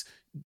Foxx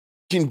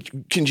can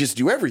just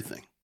do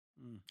everything.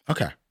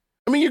 Okay.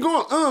 I mean, you're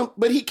going,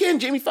 but he can.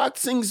 Jamie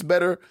Foxx sings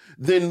better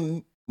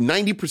than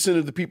 90%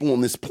 of the people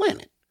on this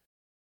planet.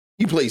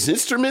 He plays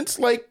instruments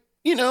like,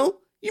 you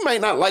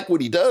might not like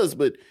what he does,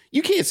 but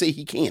you can't say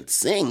he can't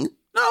sing.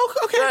 No,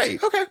 okay.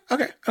 Right.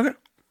 Okay.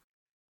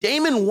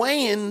 Damon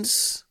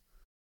Wayans,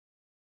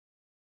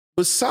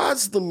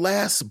 besides The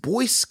Last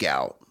Boy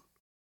Scout,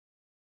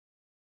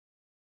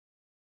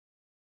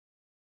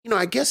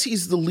 I guess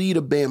he's the lead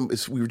of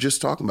we were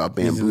just talking about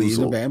He's the lead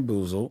of Bamboozled.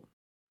 Bamboozled.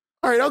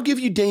 All right, I'll give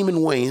you Damon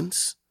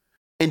Wayans.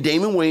 And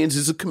Damon Wayans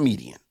is a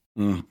comedian.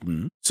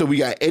 Mm-hmm. So we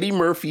got Eddie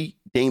Murphy,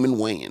 Damon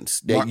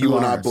Wayans, that Martin you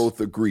and I Lawrence. both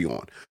agree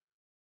on.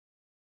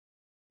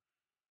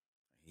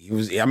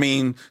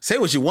 Say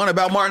what you want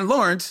about Martin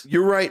Lawrence.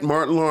 You're right,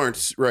 Martin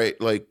Lawrence, right?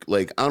 Like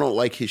I don't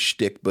like his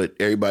shtick, but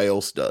everybody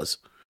else does.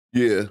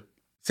 Yeah.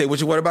 Say what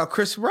you want about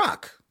Chris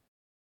Rock.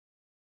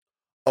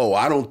 Oh,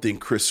 I don't think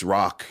Chris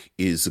Rock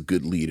is a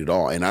good lead at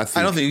all. And I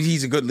don't think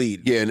he's a good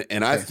lead. Yeah,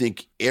 and I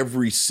think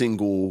every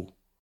single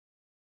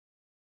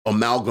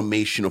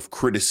amalgamation of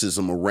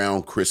criticism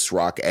around Chris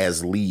Rock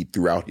as lead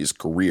throughout his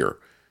career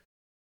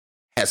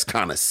has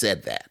kind of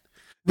said that.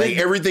 Like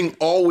everything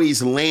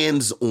always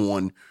lands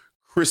on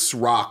Chris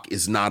Rock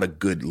is not a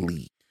good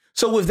lead.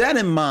 So with that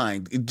in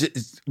mind,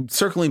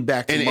 circling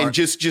back to And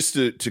just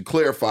to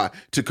clarify,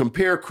 to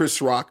compare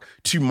Chris Rock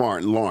to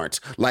Martin Lawrence,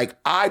 like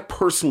I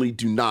personally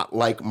do not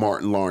like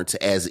Martin Lawrence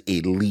as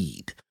a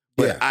lead,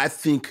 but I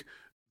think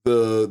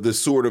the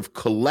sort of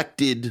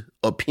collected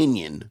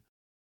opinion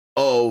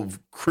of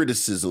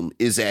criticism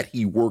is that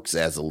he works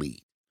as a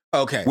lead.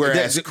 Okay.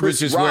 Whereas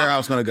which is Rock, where I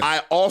was going to go.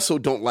 I also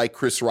don't like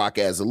Chris Rock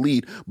as a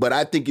lead, but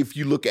I think if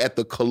you look at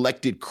the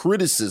collected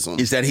criticism,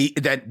 is that he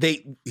that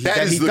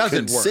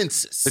doesn't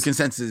consensus. work. The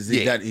consensus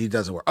is that he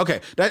doesn't work.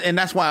 Okay.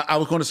 That's why I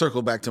was going to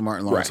circle back to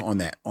Martin Lawrence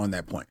Right. on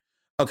that point.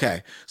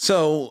 Okay.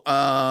 So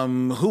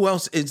who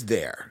else is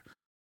there?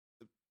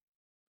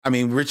 I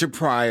mean, Richard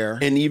Pryor.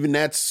 And even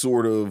that's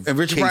sort of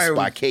Richard case Pryor,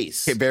 by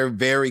case. Very,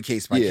 very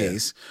case by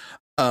case.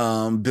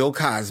 Bill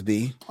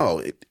Cosby.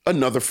 Oh,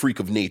 another freak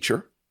of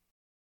nature.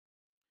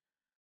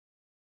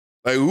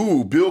 Like,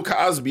 ooh, Bill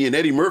Cosby and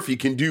Eddie Murphy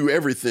can do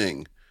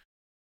everything.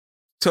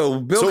 So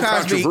Bill Cosby,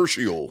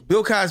 controversial.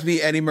 Bill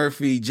Cosby, Eddie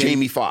Murphy,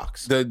 Jamie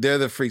Foxx. They're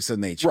the freaks of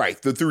nature.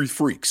 Right, the three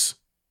freaks.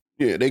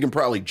 Yeah, they can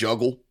probably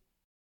juggle,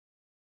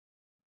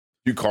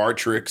 do card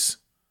tricks.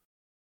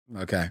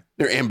 Okay.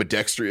 They're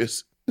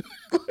ambidextrous.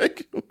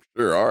 Like,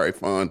 sure, all right,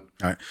 fine.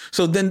 All right.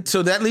 So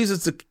that leaves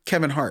us to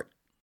Kevin Hart.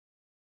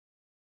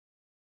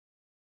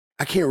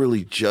 I can't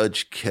really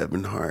judge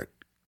Kevin Hart.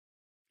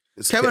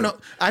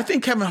 I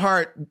think Kevin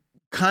Hart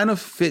kind of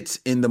fits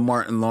in the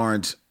Martin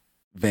Lawrence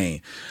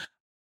vein.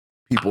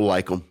 People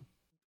like him.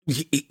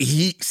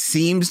 He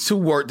seems to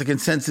work. The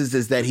consensus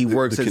is that he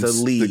works as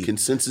a lead. The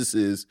consensus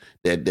is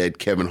that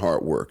Kevin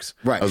Hart works.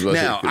 Right.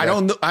 Now, I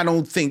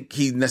don't think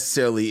he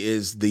necessarily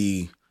is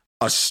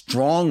a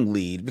strong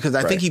lead, because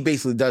I think he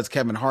basically does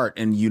Kevin Hart,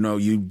 and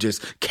you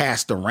just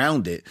cast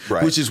around it,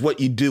 which is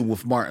what you do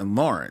with Martin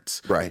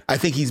Lawrence. Right. I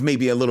think he's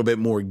maybe a little bit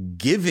more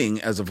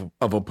giving of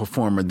a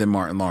performer than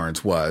Martin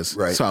Lawrence was.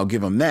 Right. So I'll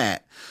give him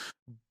that.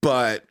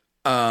 But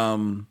I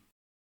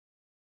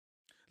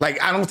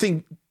don't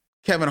think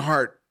Kevin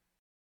Hart,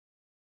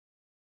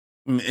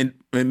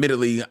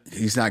 admittedly,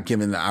 he's not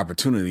given the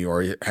opportunity,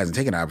 or he hasn't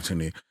taken the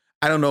opportunity.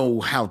 I don't know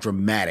how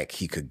dramatic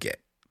he could get.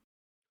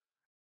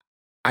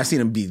 I've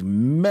seen him be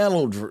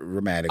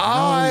melodramatic.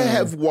 I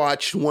have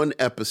watched one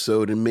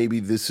episode, and maybe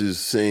this is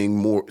saying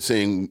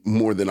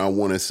more than I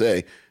want to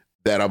say,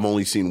 that I've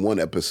only seen one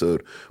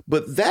episode.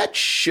 But that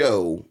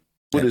show,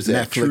 what is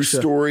that? Netflix True show?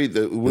 Story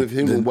with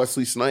him and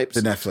Wesley Snipes?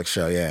 The Netflix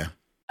show, yeah.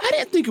 I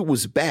didn't think it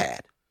was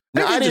bad.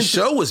 I think the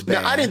show was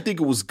bad. Now, I didn't think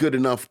it was good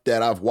enough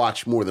that I've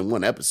watched more than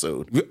one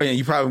episode. And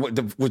you probably,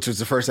 which was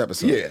the first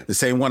episode. Yeah. The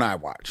same one I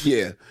watched.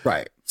 Yeah.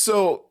 Right.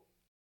 So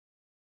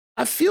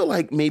I feel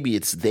like maybe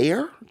it's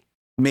there.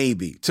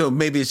 Maybe. So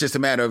maybe it's just a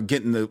matter of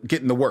getting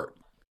the work,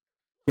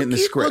 getting the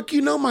script.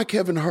 Look, my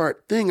Kevin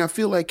Hart thing. I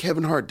feel like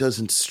Kevin Hart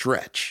doesn't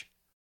stretch.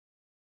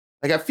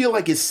 Like, I feel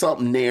like it's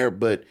something there,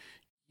 but,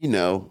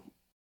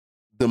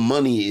 the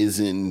money is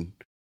in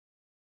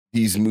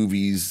these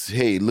movies.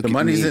 Hey, look at me. The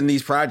money's in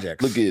these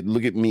projects. Look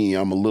at me.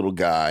 I'm a little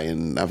guy,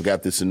 and I've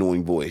got this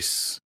annoying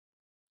voice.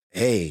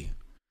 Hey.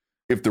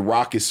 If The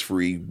Rock is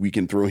free, we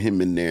can throw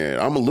him in there.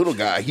 I'm a little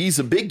guy. He's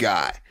a big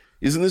guy.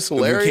 Isn't this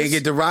hilarious? If you can't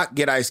get The Rock,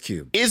 get Ice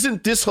Cube.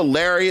 Isn't this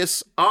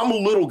hilarious? I'm a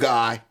little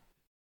guy.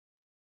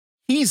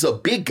 He's a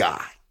big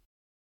guy.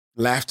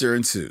 Laughter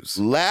ensues.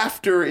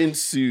 Laughter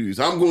ensues.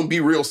 I'm going to be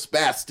real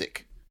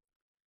spastic.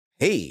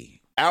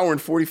 Hey. Hour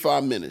and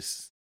 45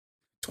 minutes.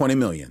 20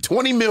 million.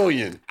 20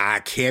 million. I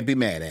can't be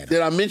mad at it. Did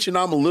I mention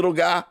I'm a little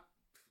guy?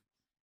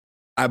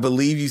 I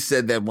believe you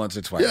said that once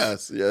or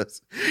twice.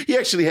 Yes. He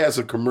actually has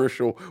a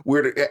commercial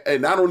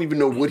and I don't even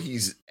know what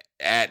he's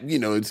at,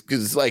 it's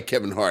because it's like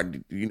Kevin Hart,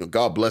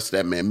 God bless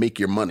that man, make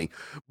your money.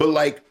 But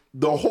like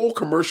the whole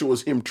commercial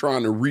was him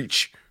trying to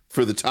reach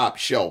for the top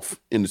shelf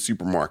in the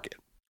supermarket.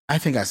 I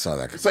think I saw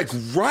that. It's like,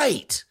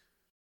 right.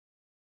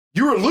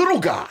 You're a little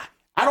guy.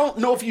 I don't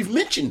know if you've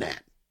mentioned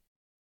that.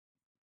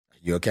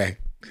 You okay?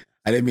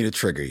 I didn't mean to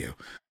trigger you.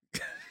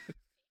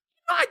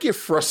 I get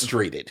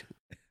frustrated.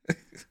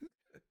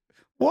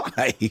 Why?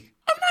 I'm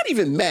not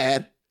even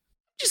mad. I'm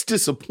just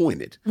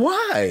disappointed.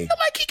 Why? I feel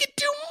like he could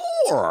do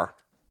more.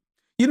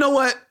 You know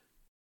what?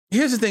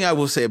 Here's the thing I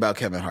will say about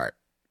Kevin Hart.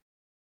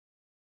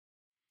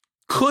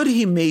 Could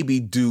he maybe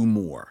do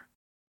more?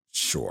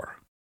 Sure.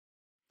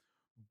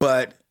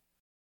 But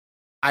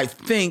I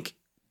think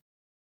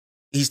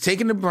he's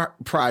taking the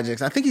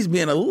projects. I think he's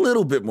being a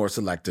little bit more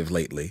selective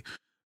lately,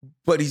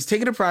 but he's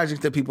taking the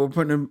projects that people are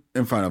putting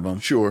in front of him.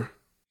 Sure.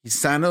 He's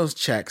signing those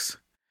checks.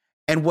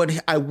 And what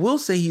I will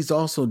say he's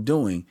also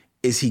doing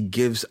is he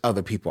gives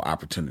other people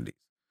opportunities.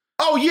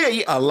 Oh,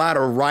 yeah. A lot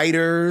of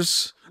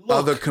writers,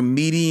 other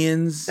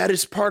comedians. That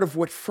is part of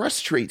what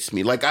frustrates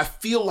me. Like, I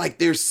feel like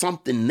there's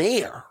something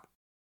there.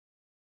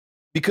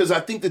 Because I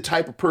think the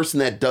type of person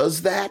that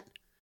does that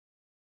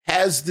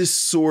has this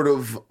sort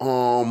of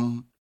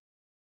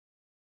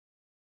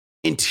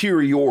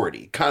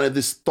interiority, kind of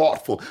this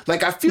thoughtful.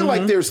 Like, I feel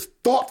like there's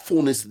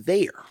thoughtfulness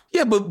there.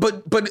 Yeah,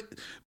 but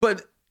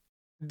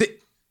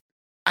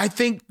I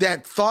think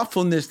that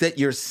thoughtfulness that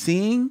you're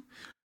seeing,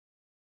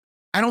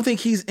 I don't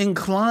think he's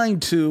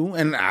inclined to,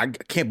 and I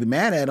can't be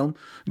mad at him,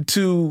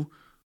 to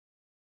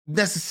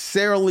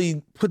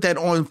necessarily put that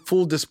on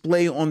full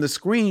display on the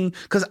screen,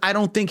 because I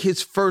don't think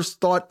his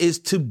first thought is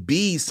to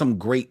be some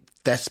great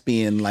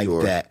thespian like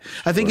that.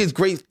 I think his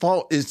greatest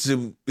fault is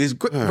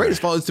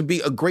to be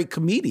a great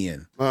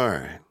comedian. All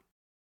right.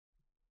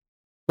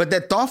 But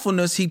that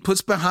thoughtfulness he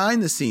puts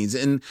behind the scenes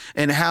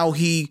and how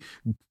he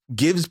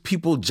gives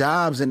people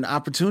jobs and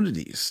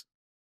opportunities.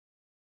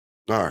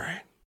 All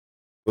right.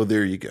 Well,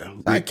 there you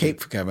go. I cape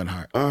for Kevin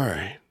Hart. All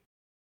right.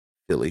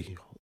 Philly.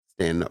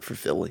 Standing up for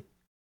Philly.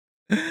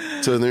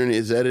 So then,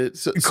 is that it?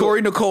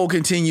 Corey Nicole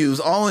continues.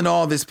 All in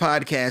all, this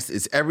podcast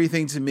is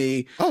everything to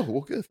me. Oh,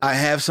 well, good. I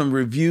have some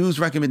reviews,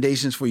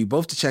 recommendations for you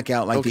both to check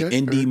out, like the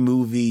indie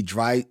movie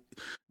Dry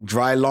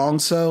Long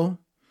So.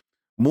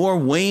 More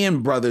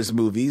Wayans Brothers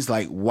movies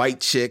like White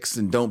Chicks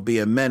and Don't Be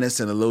a Menace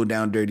and A Low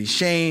Down Dirty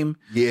Shame.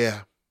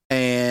 Yeah.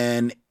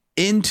 And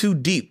In Too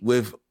Deep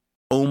with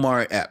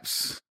Omar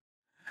Epps.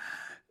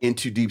 In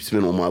Too Deep's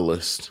been on my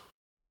list.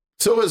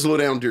 So has Low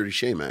Down Dirty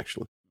Shame,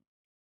 actually.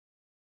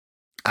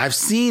 I've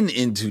seen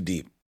In Too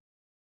Deep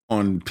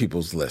on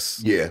people's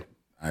lists. Yeah.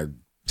 I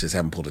just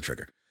haven't pulled the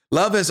trigger.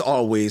 Love as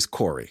always,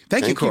 Corey.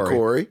 Thank you,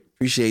 Corey.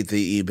 Appreciate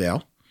the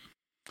email.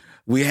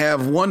 We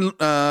have one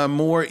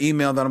more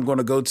email that I'm going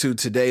to go to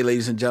today,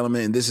 ladies and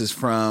gentlemen, and this is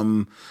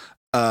from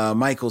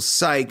Michael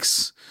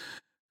Sykes.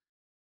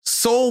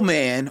 Soul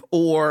Man,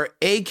 or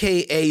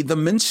AKA the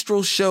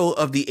minstrel show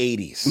of the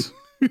 80s.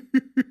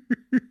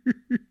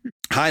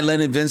 Hi,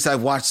 Len and Vince.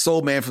 I've watched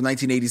Soul Man from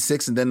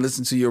 1986 and then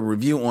listened to your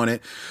review on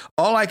it.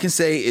 All I can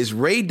say is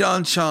Rae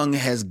Dawn Chong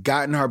has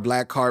gotten her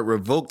black card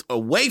revoked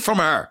away from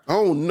her.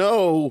 Oh,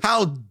 no.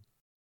 How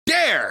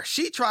dare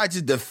she tried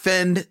to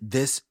defend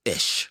this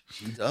ish.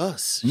 She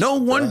does. No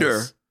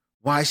wonder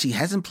why she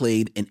hasn't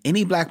played in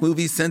any black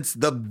movie since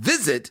The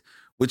Visit,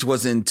 which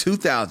was in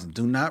 2000.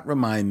 Do not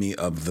remind me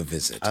of The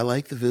Visit. I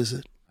like The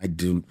Visit. I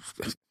do.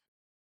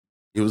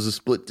 It was a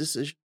split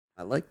decision.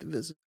 I like The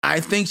Visit. I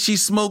think she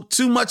smoked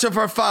too much of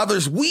her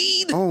father's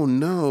weed. Oh,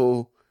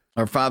 no.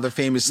 Her father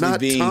famously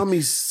being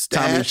Tommy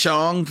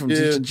Chong from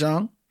Cheech and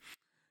Chong.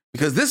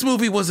 Because this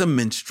movie was a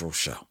minstrel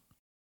show.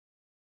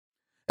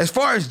 As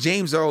far as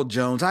James Earl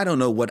Jones, I don't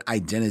know what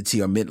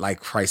identity or midlife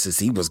crisis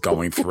he was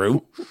going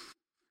through.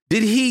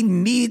 Did he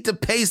need to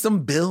pay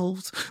some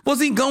bills? Was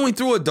he going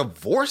through a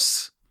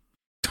divorce?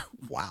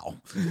 Wow.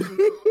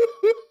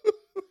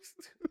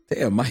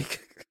 Damn,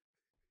 Mike.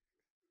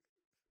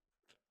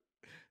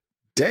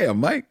 Damn,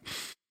 Mike.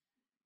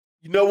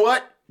 You know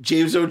what?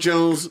 James Earl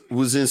Jones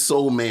was in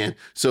Soul Man.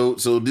 So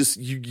this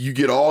you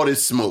get all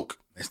this smoke.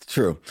 That's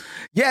true.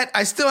 Yet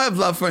I still have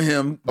love for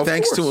him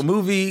thanks to a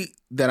movie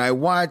that I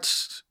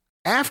watched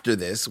after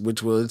this,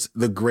 which was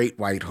The Great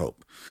White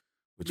Hope,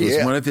 which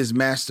was one of his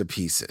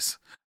masterpieces.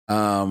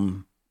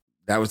 That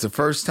was the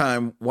first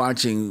time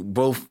watching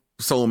both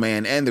Soul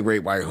Man and The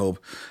Great White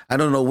Hope. I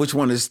don't know which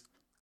one is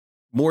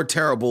more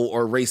terrible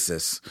or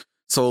racist,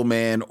 Soul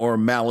Man or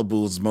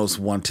Malibu's Most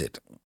Wanted.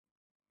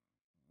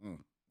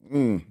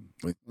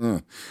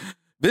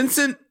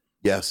 Vincent?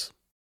 Yes.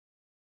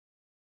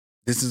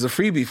 This is a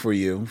freebie for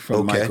you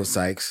from Michael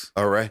Sykes.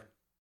 All right.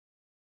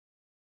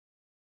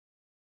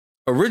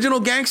 Original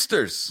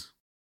Gangsters.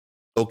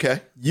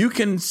 Okay. You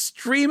can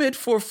stream it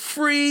for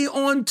free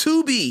on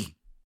Tubi. You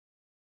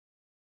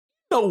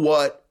know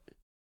what?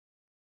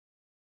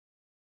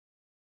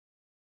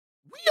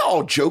 We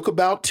all joke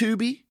about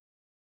Tubi,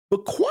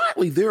 but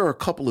quietly there are a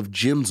couple of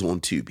gems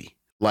on Tubi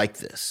like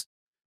this.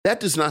 That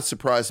does not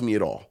surprise me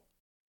at all.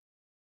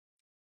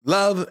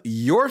 Love,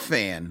 your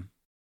fan,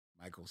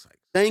 Michael Sykes.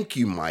 Thank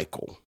you,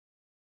 Michael.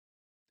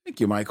 Thank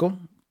you, Michael.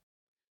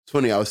 It's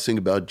funny, I was thinking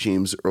about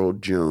James Earl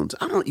Jones.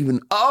 I don't even,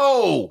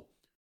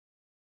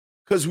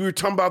 because we were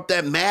talking about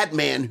that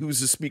madman who's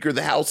the Speaker of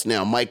the House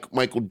now,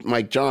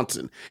 Mike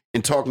Johnson,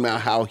 and talking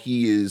about how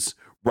he is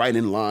right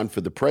in line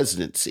for the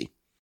presidency.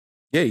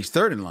 Yeah, he's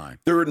third in line.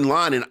 Third in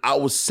line, and I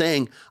was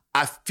saying,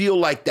 I feel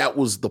like that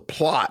was the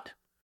plot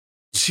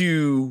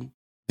to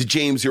the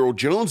James Earl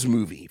Jones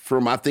movie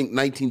from, I think,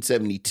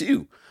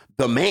 1972,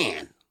 The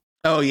Man.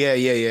 Oh,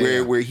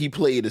 yeah. Where he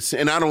played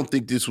and I don't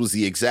think this was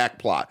the exact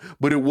plot,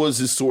 but it was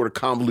this sort of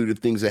convoluted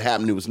things that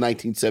happened. It was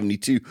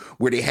 1972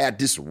 where they had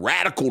this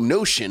radical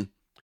notion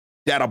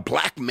that a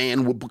black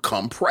man would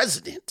become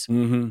president.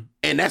 Mm-hmm.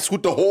 And that's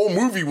what the whole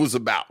movie was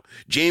about.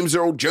 James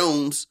Earl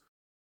Jones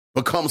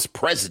becomes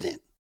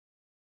president.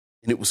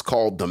 And it was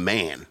called The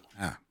Man.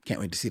 Can't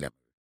wait to see that.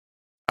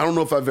 I don't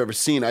know if I've ever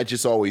seen it. I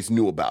just always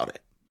knew about it.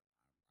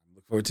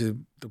 Look forward to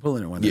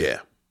pulling it one day. Yeah.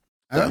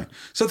 All right.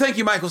 So thank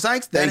you, Michael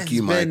Sykes. Thank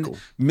you, Michael.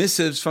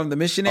 Missives from the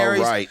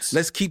Missionaries. All right.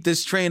 Let's keep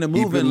this train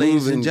moving,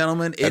 ladies and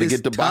gentlemen. Gotta It is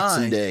get to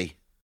Boxing time Day.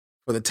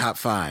 for the top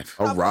 5.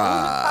 All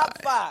right.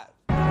 Top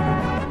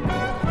 5.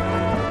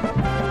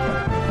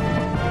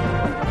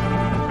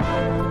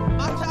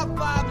 My top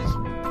 5 is.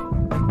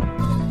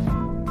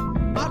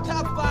 My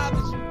top 5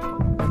 is.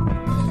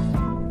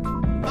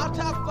 My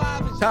top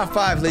 5 is. Top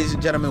 5, ladies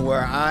and gentlemen,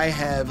 where I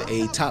have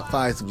a top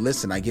 5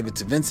 list and I give it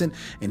to Vincent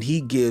and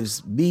he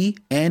gives me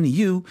and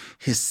you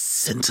his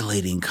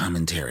scintillating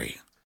commentary.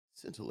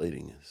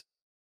 Scintillating is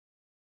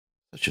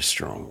such a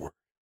strong word.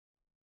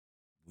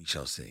 We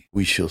shall see.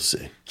 We shall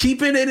see.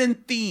 Keeping it in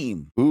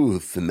theme. Ooh,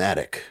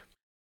 thematic.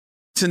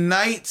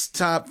 Tonight's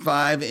top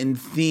 5 in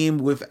theme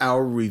with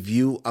our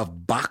review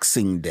of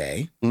Boxing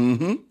Day.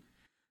 Mm-hmm.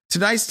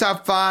 Tonight's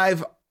top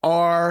 5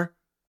 are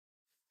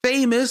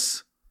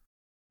famous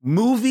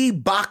movie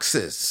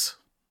boxes.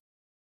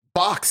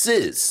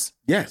 Boxes.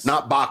 Yes.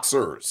 Not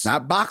boxers.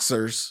 Not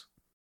boxers.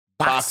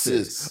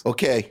 Boxes.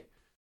 Okay.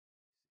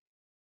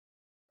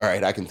 All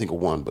right, I can think of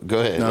one, but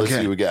go ahead. Let's see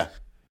what we got.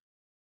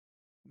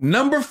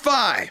 Number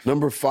 5.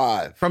 Number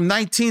 5. From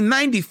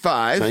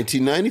 1995.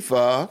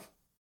 1995.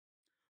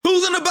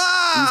 Who's in the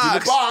box? Who's in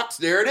the box?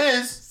 There it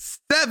is.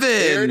 7.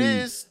 There it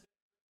is.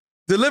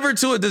 Delivered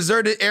to a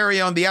deserted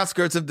area on the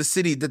outskirts of the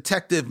city,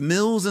 Detective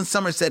Mills in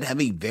Somerset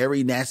have a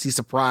very nasty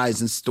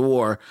surprise in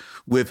store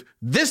with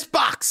this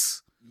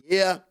box.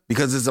 Yeah.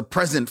 Because it's a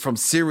present from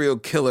serial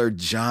killer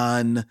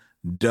John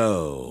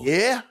Doe.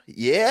 Yeah.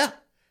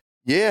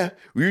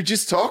 We were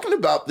just talking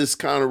about this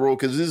kind of role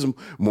because this is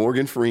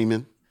Morgan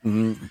Freeman.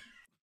 Mm-hmm.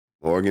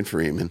 Morgan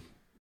Freeman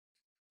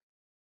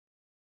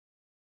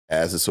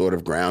as a sort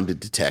of grounded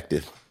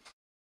detective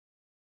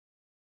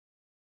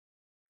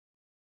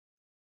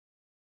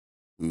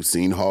who's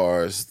seen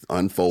horrors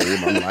unfold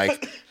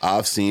unlike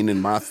I've seen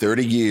in my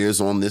 30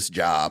 years on this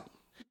job.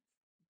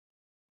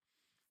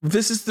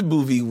 This is the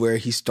movie where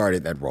he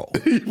started that role.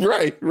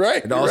 Right.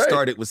 It all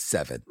started with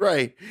 7.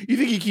 Right. You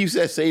think he keeps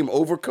that same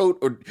overcoat?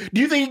 Or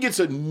do you think he gets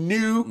a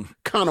new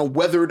kind of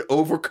weathered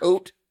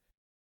overcoat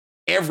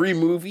every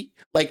movie?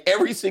 Like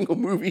every single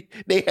movie,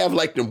 they have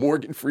like the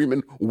Morgan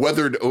Freeman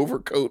weathered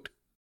overcoat.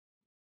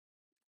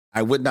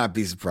 I would not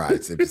be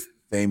surprised if it's the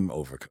same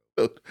overcoat.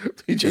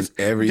 Just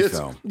in every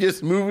film.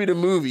 Just movie to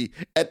movie.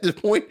 At this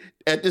point,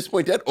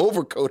 that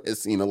overcoat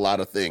has seen a lot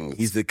of things.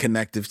 He's the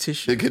connective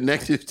tissue. The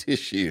connective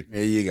tissue.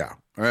 There you go.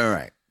 All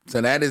right. So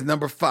that is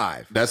number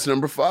 5. That's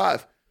number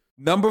 5.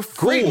 Number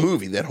 4. Great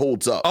movie that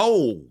holds up.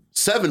 Oh.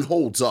 7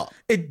 holds up.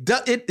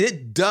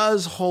 It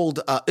does hold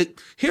up.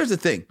 Here's the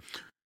thing.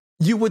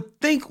 You would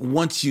think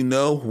once you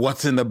know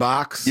what's in the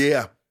box,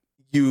 Yeah.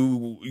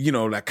 you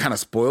know, that kind of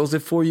spoils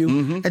it for you.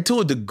 Mm-hmm. And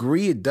to a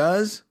degree it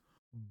does,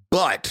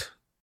 but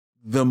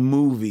the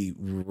movie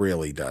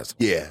really does.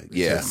 Yeah.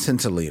 It's a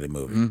scintillating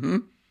movie. Mm-hmm.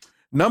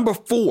 Number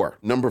 4.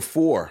 Number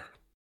 4.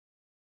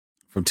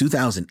 From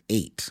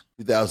 2008.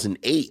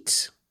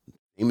 2008.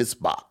 Famous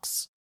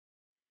box.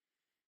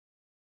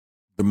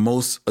 The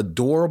most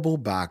adorable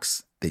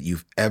box that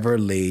you've ever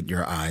laid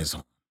your eyes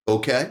on.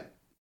 Okay.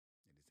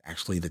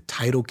 Actually, the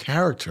title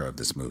character of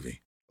this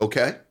movie.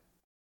 Okay.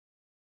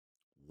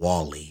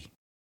 Wall-E.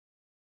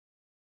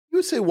 You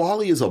would say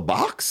Wall-E is a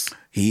box?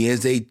 He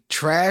is a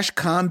trash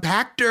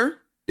compactor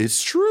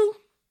It's true.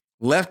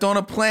 left on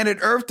a planet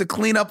Earth to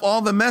clean up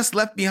all the mess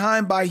left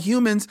behind by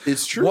humans.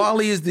 It's true.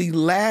 Wall-E is the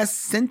last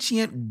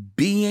sentient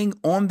being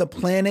on the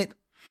planet.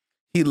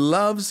 He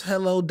loves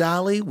Hello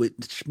Dolly,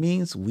 which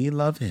means we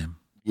love him.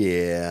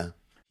 Yeah.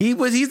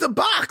 He's a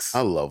box.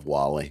 I love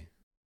Wall-E.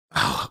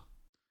 Oh,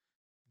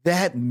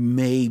 that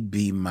may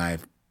be my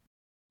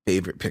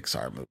favorite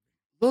Pixar movie.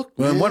 Look,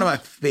 man. One of my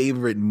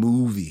favorite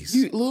movies.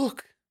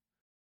 Look.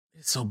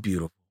 It's so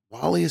beautiful.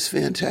 Wall-E is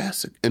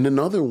fantastic. And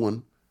another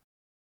one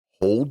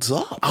holds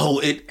up. Oh,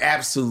 it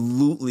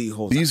absolutely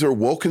holds These are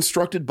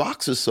well-constructed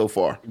boxes so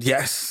far. up.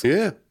 Yes.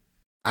 Yeah.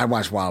 I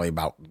watch Wall-E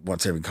about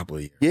once every couple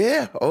of years.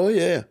 Yeah. Oh,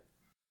 yeah.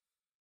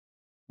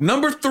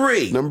 Number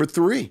 3. Number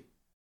 3.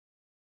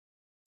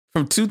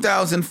 From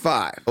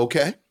 2005.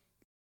 Okay.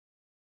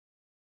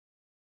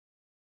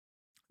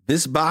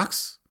 This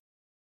box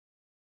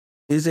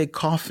is a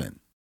coffin.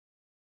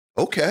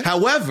 Okay.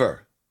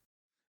 However,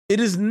 it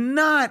is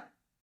not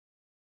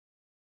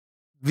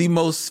the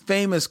most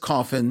famous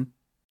coffin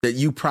that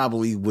you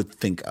probably would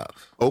think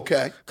of.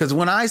 Okay. Because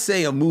when I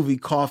say a movie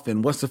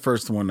coffin, what's the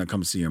first one that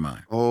comes to your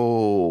mind?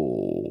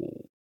 Oh.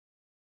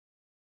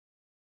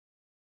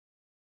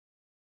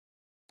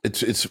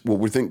 It's well,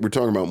 we're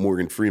talking about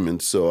Morgan Freeman,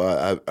 so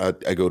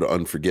I go to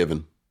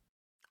Unforgiven.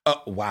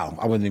 Oh, wow.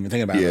 I wasn't even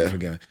thinking about Yeah.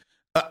 Unforgiven.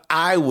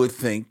 I would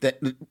think that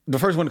the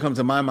first one that comes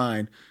to my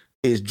mind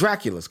is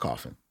Dracula's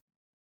coffin.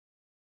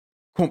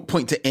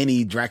 Point to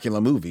any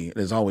Dracula movie.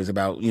 It's always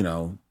about,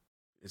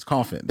 His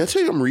coffin. Did I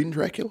tell you I'm reading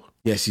Dracula?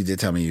 Yes, you did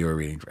tell me you were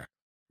reading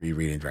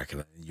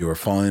Dracula. You were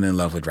falling in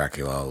love with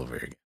Dracula all over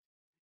again.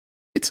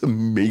 It's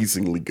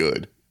amazingly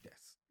good. Yes.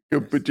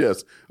 But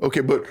yes.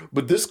 Okay,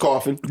 but this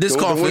coffin.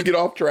 Don't want to get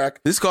off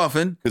track. This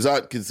coffin.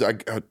 Because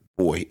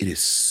boy, it is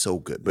so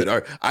good. But all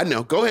right, I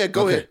know. Go ahead.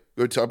 Go ahead.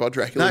 We're talking about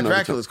Dracula. Not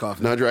Dracula's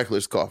coffin. Not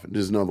Dracula's coffin.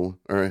 There's another one.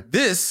 All right.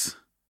 This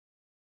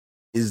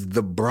is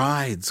the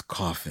bride's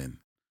coffin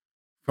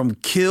from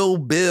Kill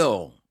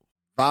Bill,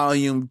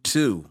 Volume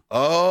 2.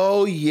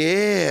 Oh,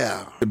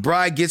 yeah. The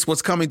bride gets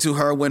what's coming to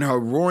her when her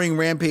roaring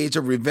rampage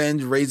of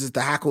revenge raises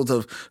the hackles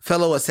of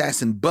fellow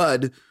assassin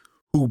Bud,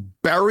 who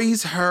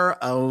buries her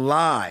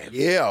alive.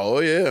 Yeah. Oh,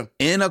 yeah.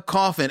 In a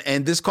coffin.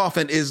 And this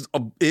coffin is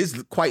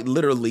quite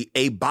literally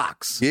a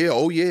box. Yeah.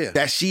 Oh, yeah.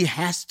 That she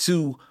has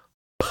to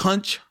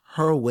punch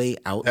her way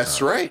out.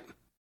 That's right.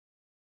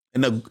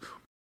 In a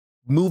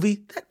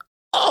movie that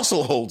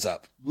also holds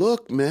up.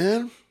 Look,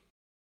 man.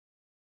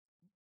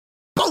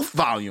 Both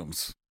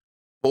volumes.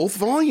 Both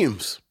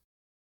volumes.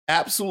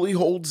 Absolutely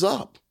holds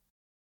up.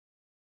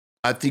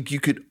 I think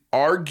you could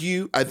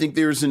argue, I think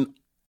there's an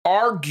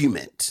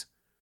argument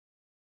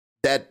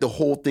that the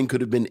whole thing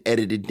could have been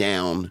edited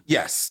down.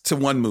 Yes, to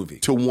one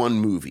movie.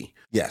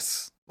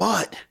 Yes.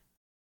 But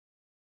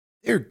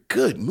they're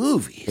good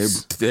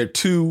movies. They're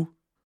two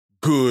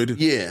good movies.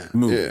 Yeah.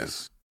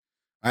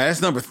 All right,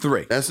 that's number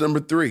 3. That's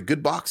number 3.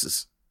 Good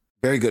boxes.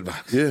 Very good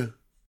box. Yeah.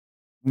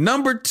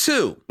 Number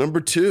 2.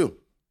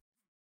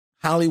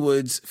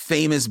 Hollywood's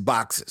famous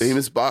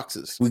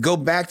boxes. We go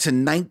back to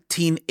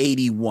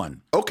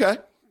 1981. Okay.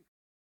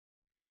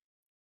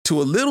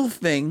 To a little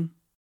thing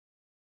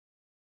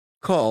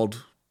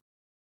called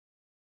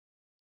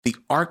the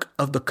Ark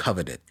of the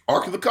Covenant.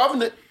 Ark of the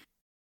Covenant.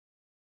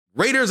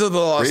 Raiders of the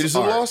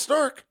Lost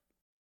Ark.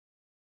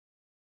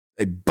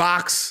 A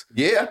box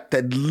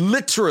that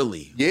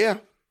literally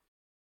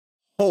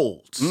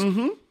holds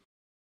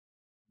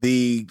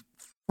the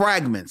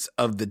fragments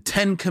of the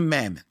 10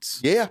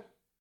 Commandments. Yeah.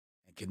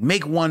 It can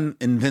make one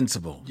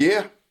invincible.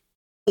 Yeah.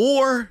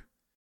 Or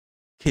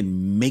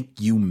can make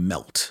you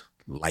melt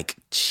like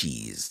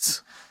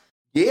cheese.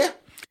 Yeah.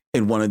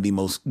 In one of the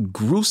most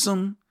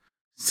gruesome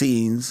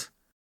scenes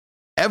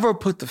ever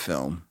put to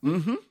film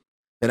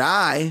that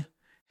I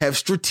have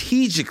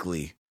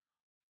strategically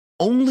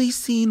only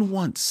seen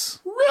once.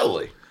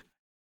 Really?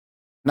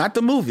 Not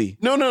the movie.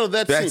 No,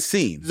 that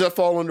scene. Does that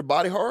fall under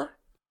body horror?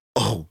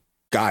 Oh,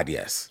 God,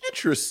 yes.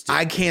 Interesting.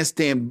 I can't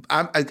stand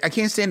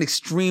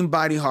extreme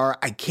body horror.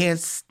 I can't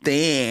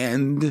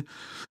stand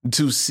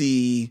to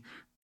see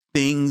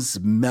things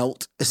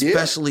melt,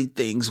 especially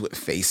things with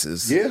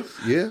faces. Yeah.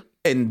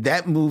 And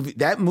that movie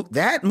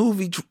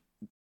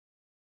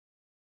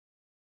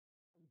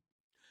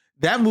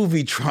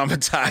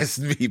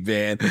traumatized me,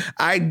 man.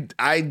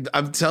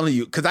 I'm telling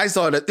you, because I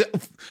saw that.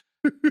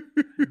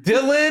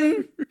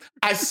 Dylan,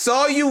 I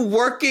saw you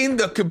working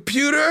the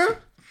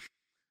computer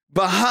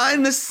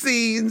behind the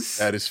scenes.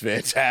 That is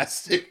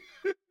fantastic.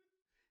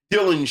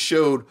 Dylan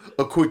showed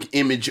a quick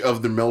image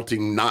of the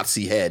melting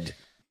Nazi head.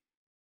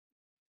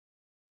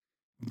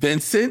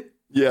 Vincent?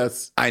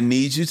 Yes. I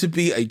need you to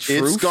be a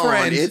true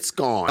friend. It's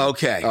gone.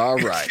 Okay. All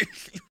right.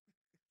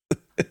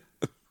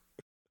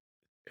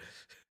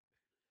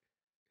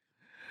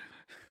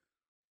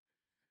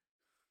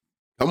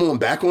 Come on,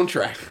 back on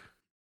track.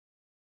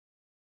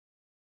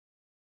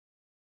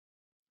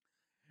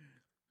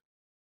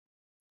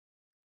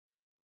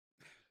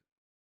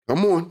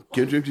 Come on.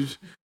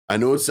 I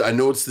know it's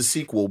the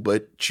sequel,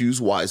 but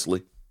choose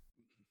wisely.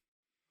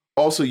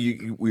 Also,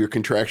 we are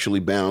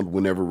contractually bound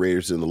whenever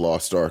Raiders in the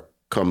Lost Ark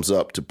comes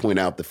up to point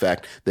out the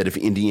fact that if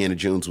Indiana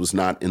Jones was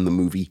not in the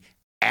movie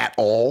at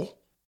all,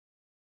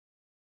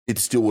 it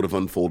still would have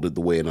unfolded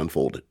the way it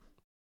unfolded.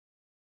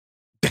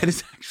 That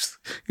is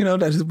actually,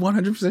 that is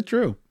 100%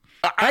 true.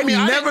 I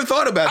never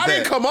thought about that. I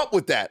didn't come up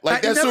with that.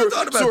 Like, that's sort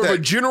of a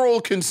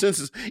general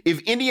consensus.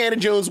 If Indiana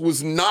Jones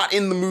was not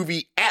in the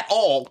movie at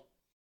all,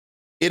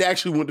 it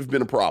actually wouldn't have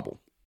been a problem.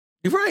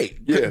 You're right.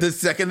 Yeah. The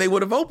second they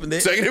would have opened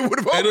it. It would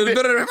have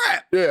been a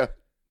wrap. Yeah.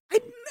 I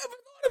never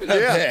thought about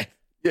that.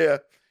 Yeah.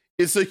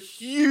 It's a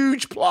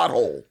huge plot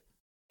hole.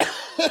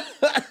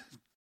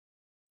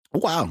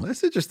 Wow,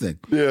 that's interesting.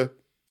 Yeah.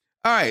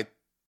 All right.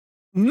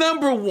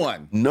 Number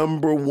one,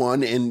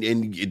 and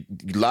a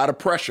lot of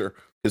pressure.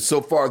 Because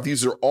so far,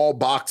 these are all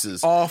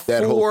boxes. All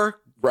four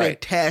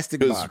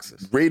fantastic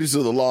boxes. Raiders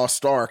of the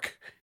Lost Ark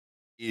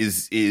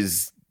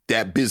is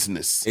that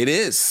business. It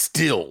is.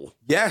 Still.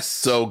 Yes.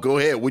 So go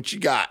ahead. What you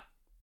got?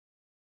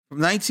 From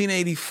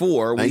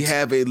 1984, we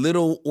have a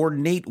little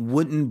ornate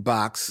wooden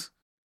box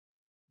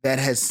that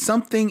has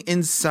something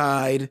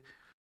inside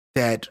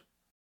that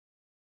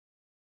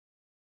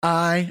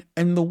I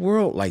and the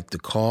world like to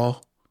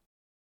call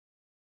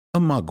a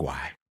mogwai.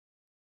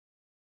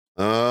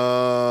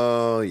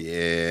 Oh,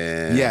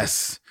 yeah.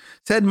 Yes.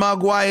 Ted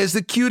Mogwai is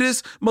the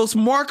cutest, most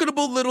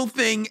marketable little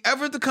thing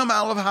ever to come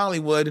out of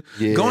Hollywood,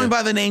 going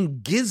by the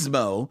name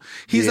Gizmo.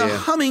 He's a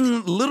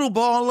humming little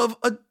ball of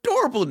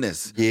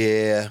adorableness.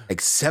 Yeah.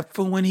 Except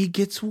for when he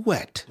gets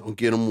wet. Don't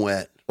get him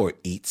wet. or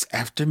eats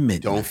after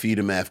midnight. Don't feed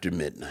him after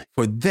midnight.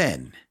 For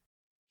then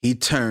he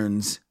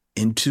turns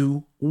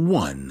into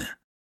one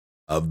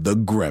of the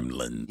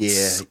gremlins.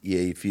 Yeah.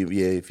 If you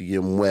get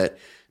him wet,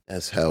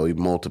 that's how he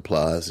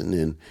multiplies. And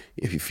then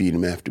if you feed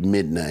him after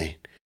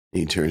midnight,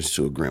 he turns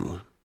to a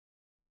gremlin.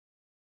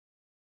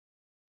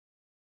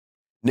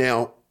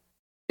 Now,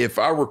 if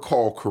I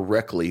recall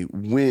correctly,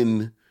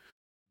 when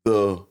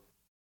the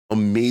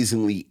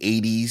amazingly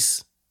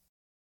 80s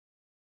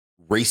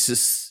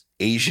racist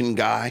Asian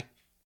guy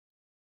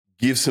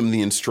gives him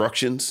the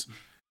instructions,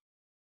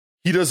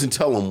 he doesn't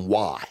tell him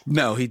why.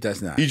 No, he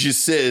does not. He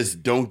just says,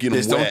 don't get him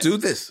Just wet. don't do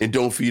this. And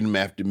don't feed him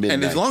after midnight.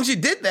 And as long as you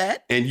did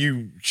that. And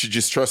you should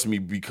just trust me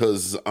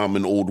because I'm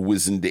an old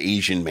wizened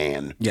Asian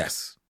man.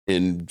 Yes.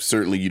 And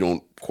certainly you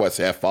don't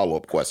have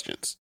follow-up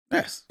questions.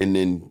 Yes. And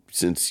then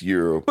since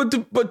you're...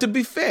 But to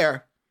be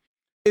fair,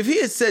 if he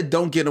had said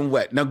don't get him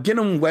wet, now get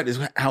him wet is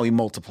how he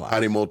multiplies.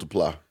 How they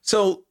multiply.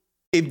 So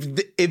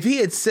if he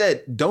had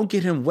said don't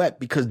get him wet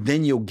because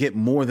then you'll get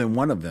more than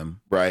one of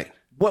them, right?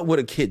 What would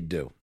a kid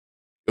do?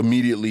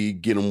 Immediately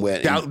get him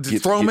wet.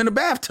 Throw him in the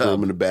bathtub. Throw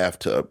him in the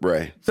bathtub,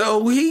 right.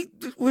 So he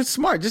was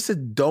smart. Just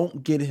said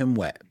don't get him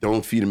wet.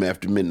 Don't feed him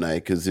after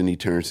midnight because then he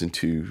turns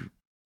into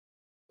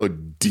a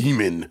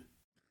demon. I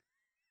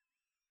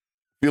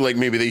feel like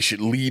maybe they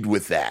should lead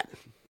with that.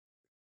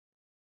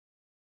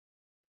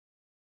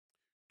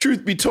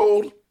 Truth be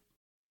told,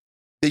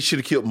 they should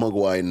have killed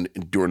Mugwai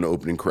during the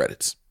opening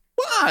credits.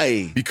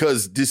 Why?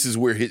 Because this is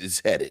where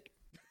it's headed.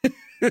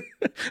 But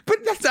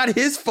that's not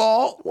his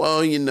fault.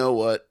 Well, you know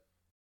what?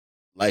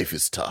 Life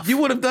is tough. You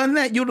would have done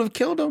that? You would have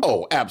killed him?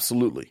 Oh,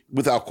 absolutely.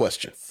 Without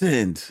question.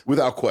 Sins.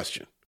 Without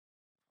question.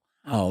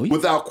 Oh.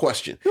 Without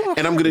question.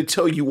 And I'm going to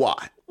tell you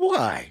why.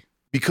 Why?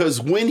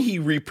 Because when he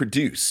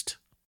reproduced,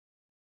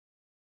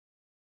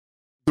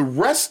 the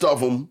rest of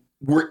them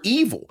were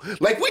evil.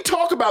 Like we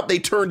talk about, they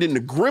turned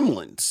into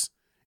gremlins.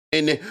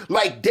 And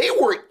they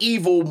were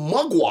evil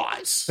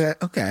Mugwais.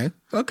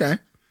 Okay.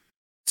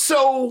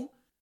 So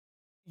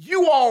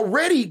you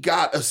already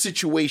got a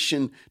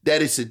situation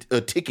that is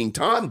a ticking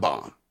time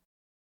bomb.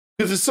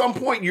 Because at some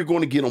point you're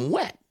going to get them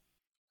wet.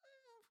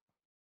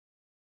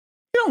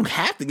 You don't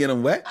have to get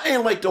them wet. I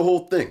ain't like the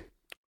whole thing.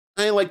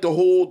 I ain't like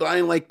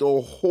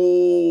the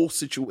whole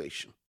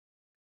situation.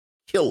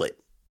 Kill it.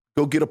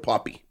 Go get a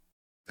puppy.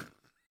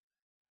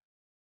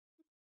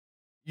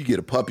 You get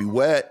a puppy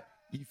wet.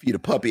 You feed a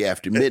puppy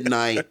after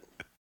midnight.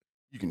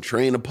 You can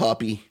train a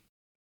puppy.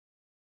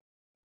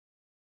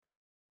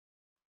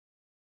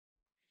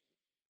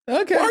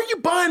 Okay. Why are you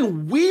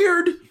buying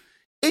weird,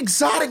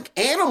 exotic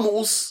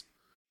animals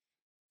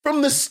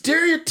from the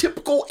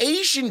stereotypical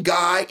Asian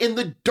guy in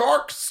the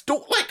dark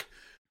store? Like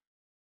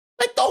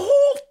the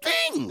whole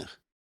thing.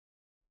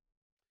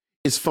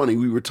 It's funny.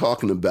 We were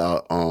talking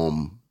about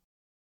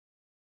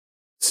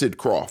Sid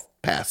Croft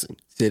passing.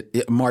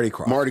 Marty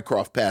Croft. Marty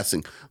Croft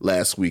passing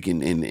last week,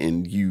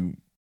 and you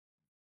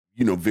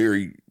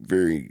very,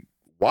 very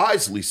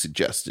wisely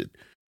suggested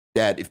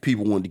that if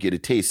people wanted to get a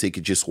taste, they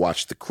could just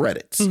watch the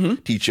credits to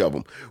each of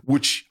them,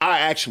 which I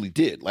actually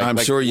did. I'm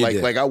sure you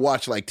did. Like I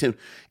watched like 10,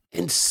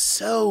 and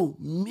so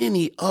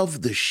many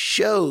of the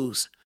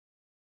shows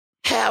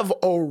have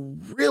a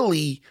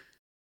really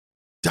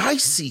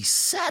dicey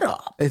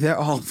setup.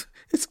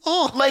 It's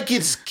all like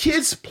it's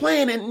kids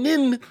playing, and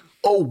then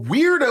a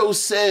weirdo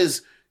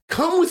says,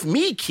 "Come with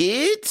me,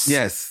 kids."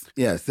 Yes.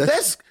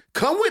 That's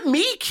come with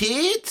me,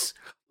 kids.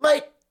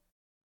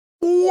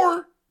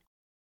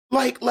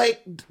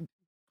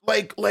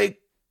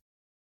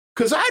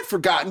 Because I'd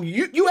forgotten.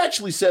 You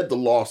actually said the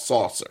Lost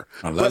Saucer.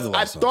 I love the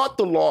Lost Saucer. I thought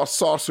the Lost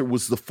Saucer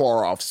was the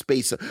Far Off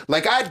Spacer.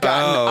 Like I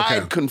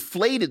had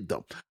conflated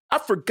them. I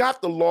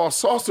forgot the Lost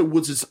Saucer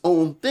was its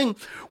own thing,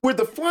 where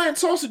the flying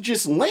saucer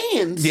just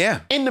lands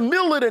in the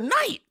middle of the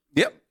night.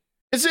 Yep.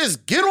 It says,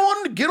 get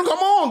on, come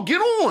on,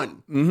 get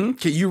on. Mm-hmm.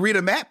 Can you read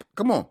a map?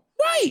 Come on.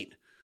 Right.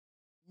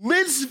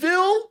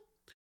 Lidsville,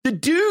 the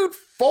dude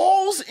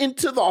falls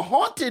into the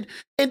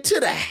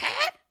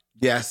hat.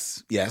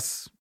 Yes.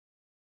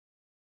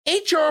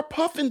 HR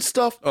Puffin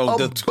stuff.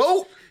 The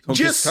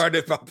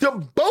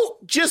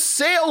boat just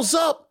sails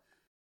up,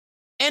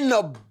 and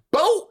the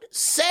boat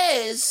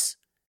says,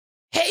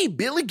 "Hey,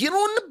 Billy, get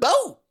on the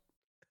boat.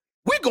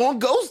 We're going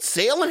to go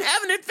sail and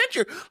have an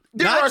adventure."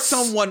 Not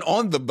someone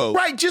on the boat.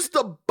 Right, just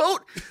the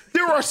boat.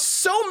 There are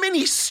so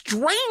many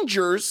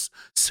strangers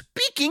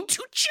speaking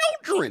to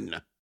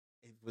children.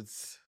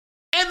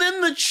 And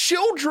then the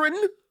children.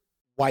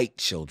 White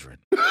children.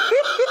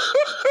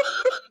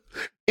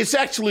 It's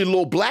actually a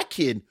little black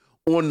kid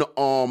on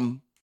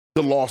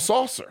the Lost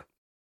Saucer.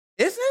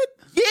 Is it?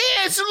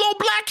 Yeah, it's a little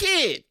black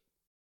kid.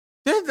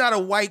 There's not a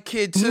white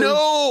kid too.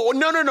 No.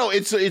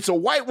 It's a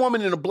white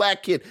woman and a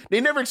black kid. They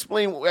never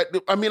explain.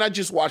 I mean, I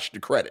just watched the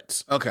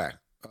credits. Okay.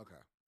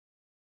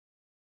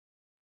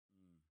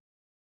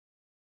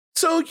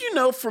 So,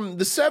 from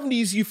the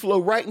 70s, you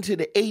flow right into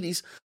the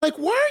 80s. Like,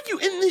 why are you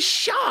in this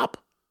shop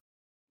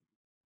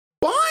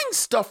buying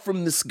stuff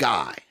from this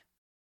guy?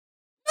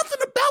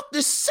 Nothing about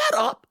this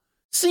setup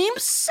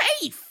seems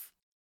safe.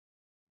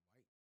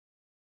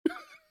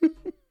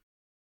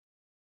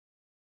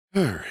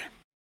 All right.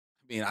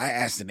 I mean, I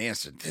asked and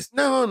answered this.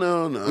 No.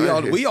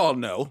 We all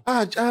know.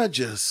 I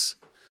just.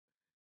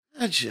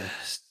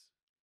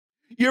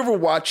 You ever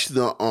watch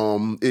the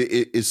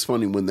it's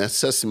funny when that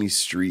Sesame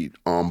Street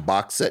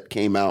box set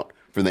came out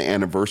for the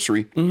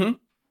anniversary, and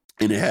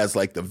it has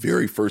like the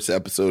very first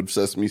episode of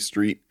Sesame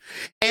Street,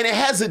 and it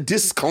has a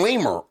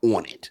disclaimer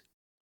on it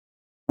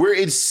where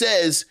it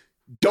says,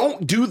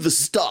 "Don't do the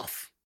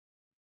stuff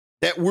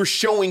that we're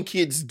showing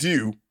kids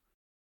do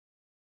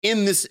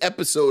in this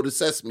episode of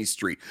Sesame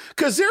Street,"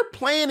 because they're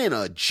playing in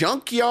a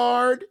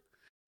junkyard.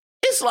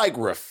 It's like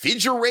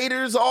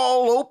refrigerators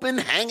all open,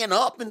 hanging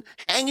up and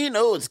hanging,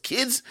 as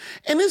kids.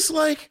 And it's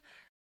like,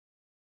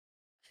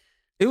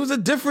 it was a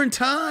different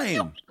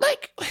time.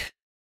 Like,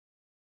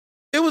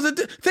 it was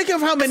think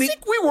of how many. I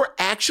think we were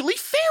actually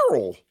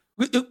feral.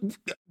 Dude,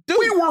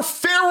 We were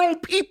feral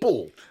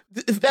people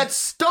that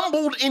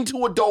stumbled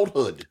into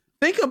adulthood.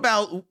 think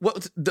about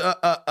what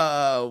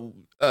the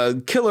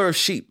Killer of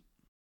Sheep.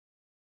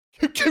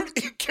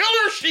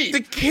 Killer Sheep. The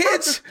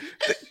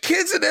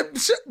kids in them,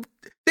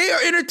 they are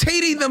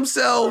entertaining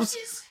themselves.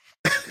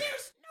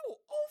 There's no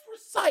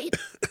oversight.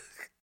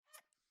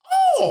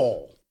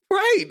 Oh,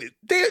 Right.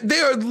 They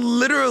are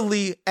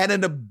literally at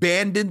an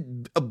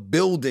abandoned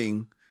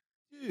building.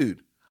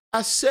 dude.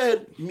 I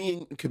said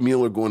me and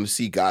Camille are going to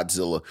see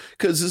Godzilla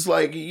because it's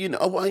like,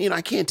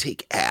 I can't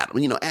take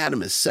Adam.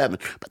 Adam is 7.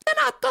 But then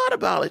I thought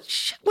about it.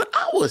 Shit, when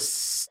I was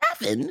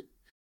 7,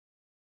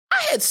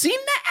 I had seen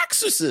The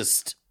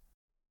Exorcist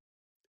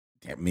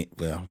Yeah, me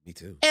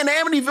too. and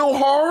Amityville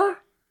Horror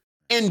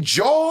and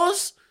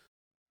Jaws.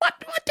 My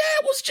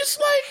dad was just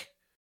like,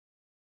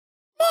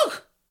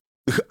 look,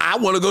 I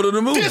want to go to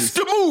the movies. this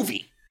the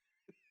movie.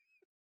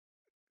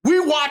 We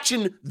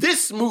watching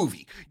this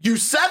movie. You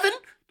 7?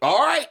 All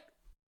right.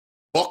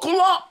 Buckle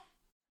up.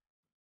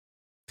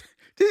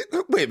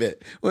 Wait a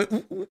minute. What?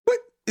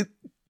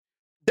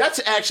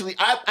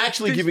 I'm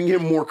actually giving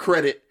him more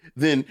credit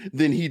than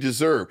he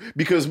deserved,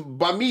 because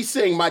by me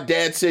saying my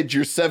dad said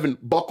you're 7,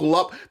 buckle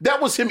up,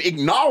 that was him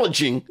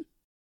acknowledging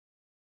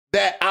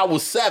that I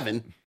was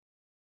 7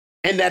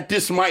 and that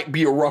this might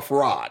be a rough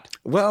ride.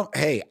 Well,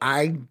 hey,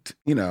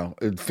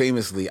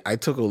 famously, I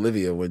took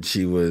Olivia when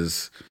she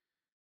was,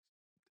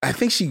 I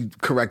think she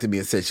corrected me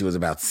and said she was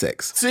about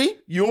 6. See,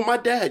 you and my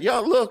dad,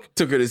 y'all look.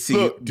 Took her to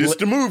see, This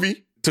the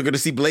movie. took her to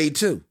see Blade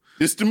 2.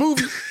 This the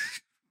movie.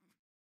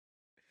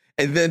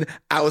 And then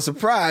I was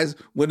surprised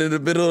when in the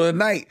middle of the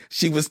night,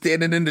 she was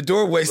standing in the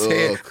doorway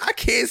saying, I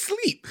can't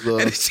sleep.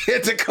 Look. And she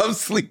had to come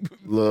sleep.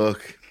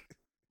 Look,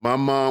 my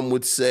mom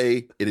would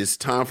say it is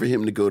time for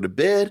him to go to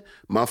bed.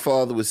 My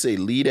father would say,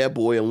 leave that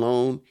boy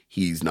alone.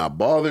 He's not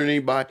bothering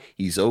anybody.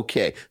 He's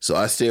okay. So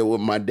I stay up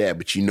with my dad.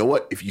 But you know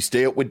what? If you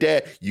stay up with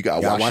dad, you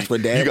got to watch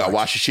what dad You got to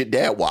watch. watch the shit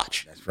dad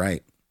watch. That's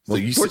right. So Well,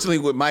 you fortunately,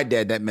 with my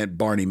dad, that meant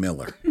Barney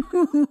Miller.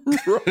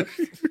 Right.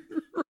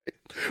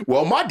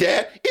 Well, my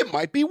dad, it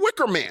might be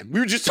Wicker Man. We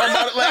were just talking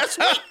about it last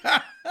week.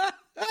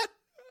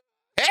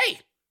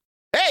 Hey,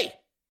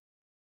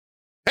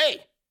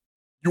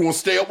 you want to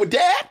stay up with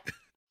dad?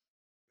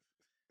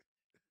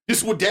 This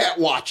is what dad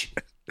watching.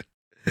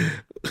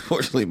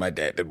 Fortunately, my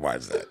dad didn't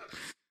watch that.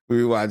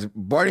 We watched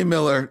Barney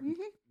Miller,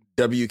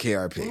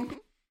 WKRP.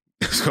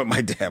 That's what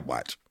my dad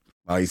watched.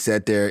 While he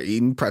sat there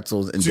eating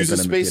pretzels and See dipping this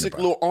them in basic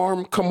peanut butter. little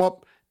arm come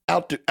up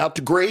out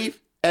the grave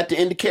at the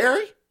end of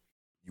Carrie?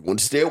 You want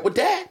to stay up with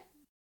dad?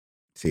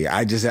 See,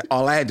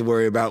 all I had to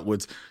worry about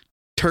was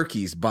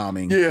turkeys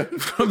bombing Yeah.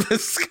 from the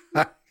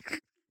sky.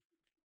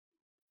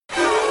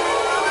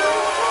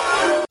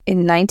 In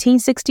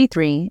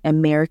 1963,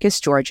 in Marcus,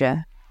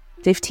 Georgia,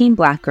 15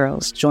 black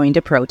girls joined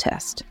a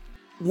protest.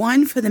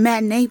 One for the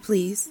matinee,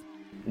 please.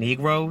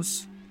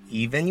 Negroes,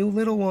 even you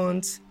little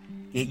ones,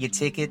 get your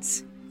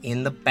tickets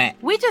in the back.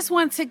 We just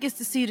want tickets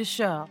to see the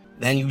show.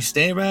 Then you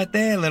stay right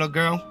there, little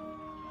girl.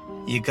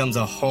 Here comes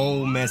a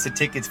whole mess of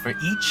tickets for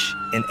each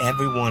and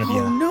every one of you.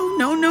 Oh,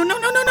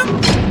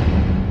 no.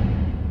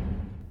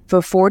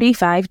 For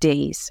 45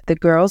 days, the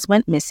girls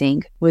went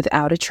missing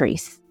without a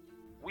trace.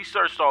 We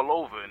searched all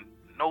over and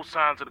no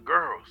signs of the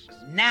girls.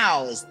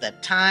 Now is the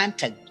time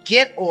to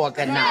get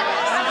organized.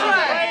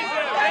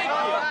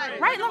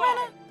 Right,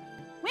 Loretta?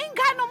 We ain't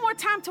got no more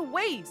time to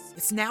waste.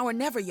 It's now or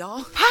never,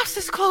 y'all. Pops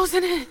is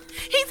closing in.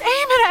 He's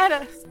aiming at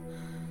us.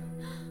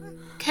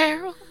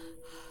 Carol,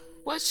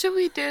 what should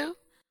we do?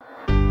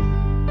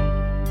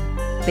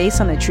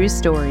 Based on a true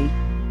story,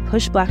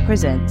 Push Black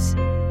presents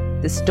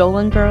The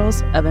Stolen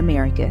Girls of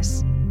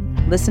Americus.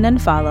 Listen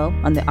and follow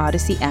on the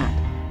Odyssey app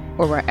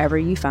or wherever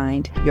you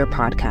find your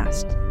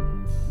podcast.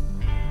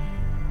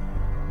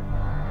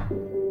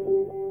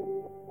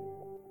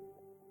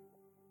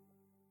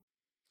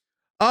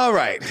 All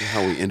right.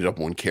 How we ended up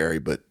on Carrie,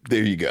 but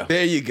there you go.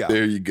 There you go.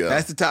 There you go.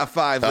 That's the top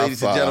 5, Top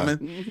ladies 5. and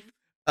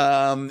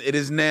gentlemen. It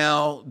is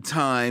now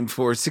time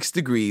for 6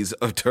 Degrees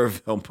of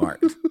Turville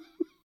Park.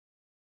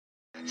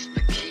 That's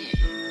the key.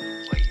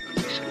 Why you would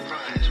be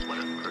surprised what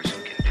a person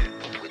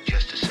can do with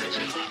just a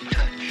sensitive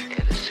touch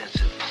and a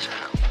sensitive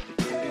sound.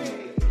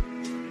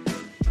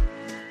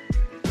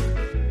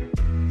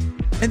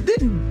 And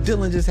didn't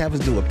Dylan just have us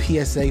do a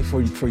PSA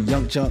for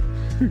Young Chunk?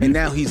 And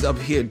now he's up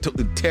here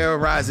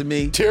terrorizing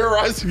me.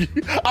 Terrorizing you?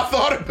 I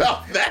thought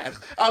about that.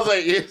 I was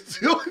like,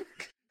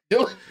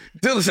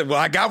 Dylan said, well,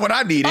 I got what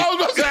I needed. I was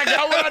going to say, I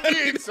got what I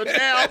need. So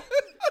now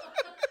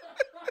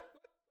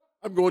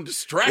I'm going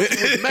distracted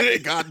with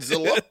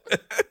Mechagodzilla.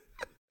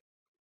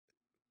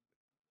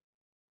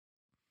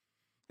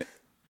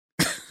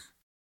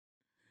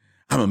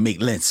 I'm going to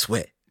make Len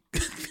sweat.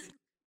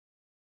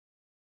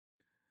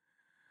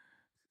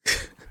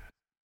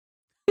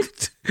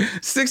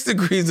 6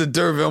 Degrees of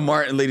D'Urville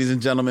Martin, ladies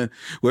and gentlemen,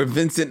 where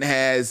Vincent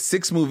has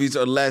 6 movies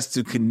or less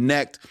to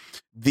connect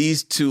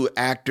these two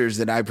actors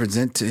that I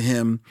present to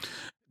him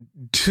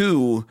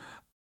to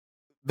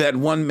that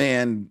one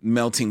man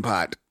melting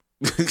pot.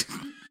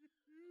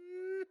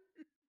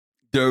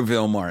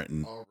 D'Urville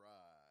Martin. All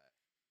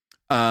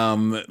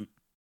right.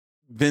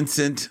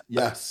 Vincent.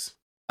 Yes.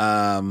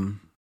 There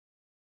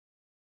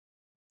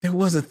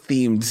was a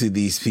theme to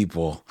these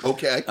people.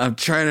 Okay. I'm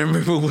trying to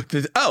remember what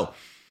the... Oh,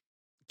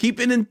 keep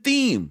it in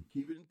theme.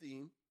 Keep it in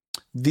theme.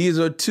 These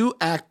are 2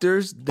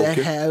 actors that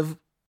have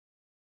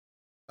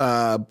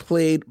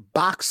played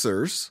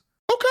boxers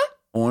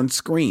on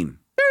screen.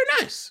 Very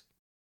nice.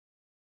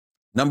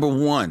 Number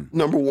 1.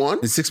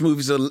 In 6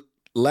 movies or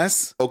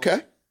less.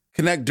 Okay.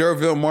 Connect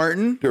D'Urville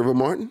Martin. D'Urville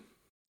Martin.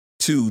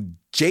 To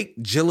Jake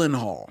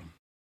Gyllenhaal.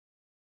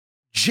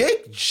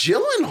 Jake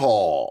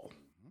Gyllenhaal.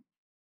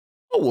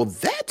 Oh, well,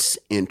 that's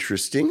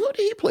interesting. Who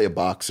did he play a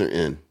boxer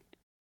in?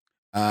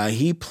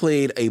 He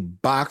played a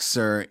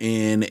boxer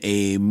in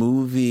a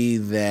movie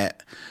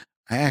that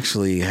I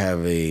actually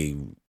have a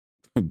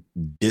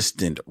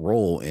distant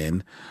role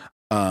in,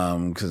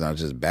 because I was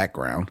just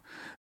background.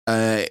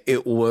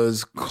 It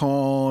was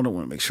called, I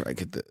want to make sure I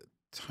get the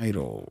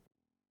title.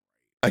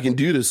 I can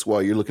do this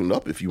while you're looking it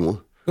up if you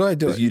want. Go ahead,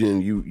 do it.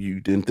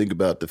 You didn't think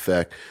about the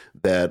fact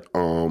that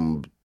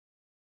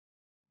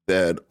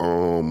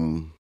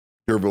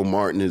D'Urville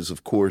Martin is,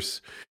 of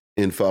course,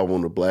 in 5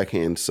 on the Black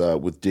Hand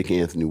Side with Dick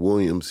Anthony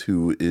Williams,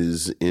 who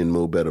is in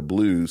Mo Better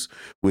Blues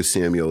with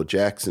Samuel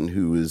Jackson,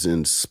 who is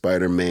in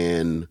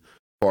Spider-Man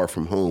Far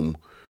From Home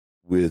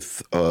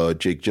with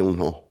Jake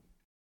Gyllenhaal.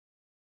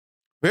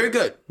 Very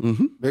good.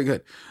 Mm-hmm. Very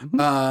good.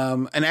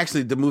 Mm-hmm. And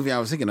actually, the movie I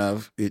was thinking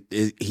of,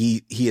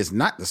 he is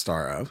not the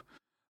star of.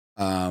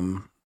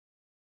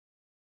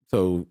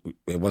 So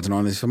it wasn't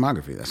on his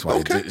filmography. That's why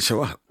it didn't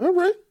show up. All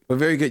right. But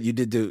very good. You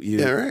did do.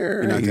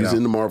 Right. He's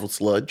in the Marvel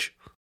Sludge.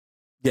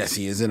 Yes,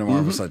 he is in the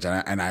Marvel Sludge,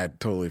 and I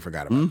totally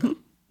forgot about that.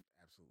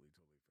 Absolutely,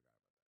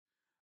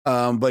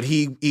 totally forgot. But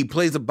he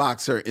plays a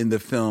boxer in the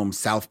film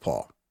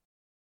Southpaw.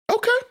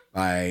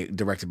 Okay.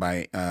 Directed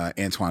by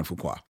Antoine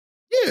Fuqua.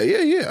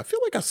 Yeah. I feel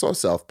like I saw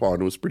Southpaw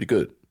and it was pretty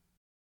good.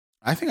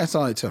 I think I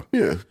saw it too.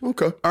 Yeah.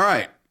 Okay. All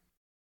right.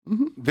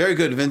 Mm-hmm. Very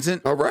good,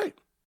 Vincent. All right.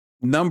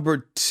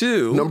 Number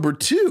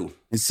two.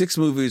 In 6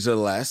 movies or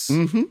less.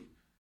 Mm-hmm.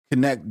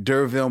 Connect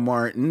D'Urville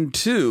Martin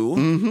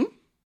to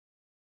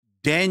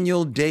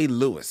Daniel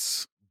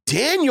Day-Lewis.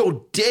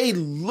 Daniel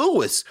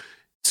Day-Lewis.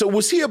 So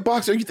was he a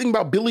boxer? Are you thinking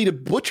about Billy the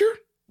Butcher?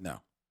 No.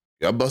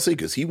 Yeah, I'm about to say,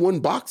 because he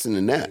wasn't boxing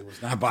in that. He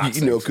was not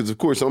boxing. Because of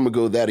course I'm going to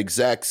go that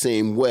exact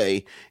same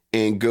way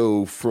and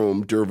go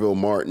from D'Urville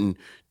Martin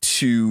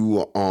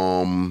to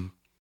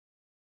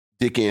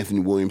Dick Anthony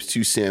Williams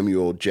to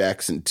Samuel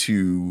Jackson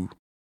to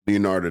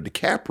Leonardo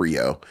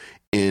DiCaprio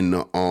in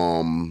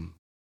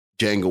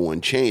Django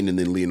Unchained, and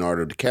then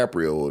Leonardo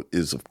DiCaprio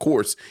is, of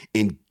course,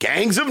 in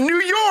Gangs of New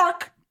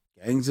York.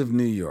 Gangs of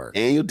New York.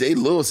 Daniel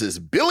Day-Lewis is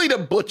Billy the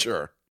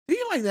Butcher. Do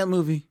you like that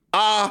movie?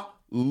 I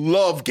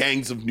love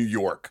Gangs of New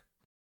York.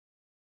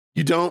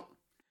 You don't?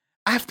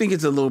 I think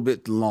it's a little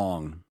bit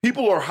long.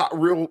 People are hot,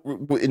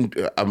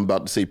 I'm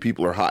about to say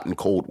people are hot and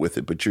cold with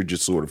it, but you're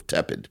just sort of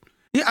tepid.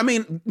 Yeah, I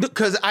mean,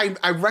 because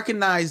I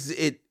recognize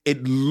it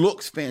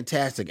looks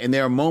fantastic, and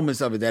there are moments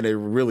of it that are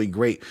really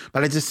great,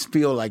 but I just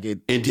feel like it...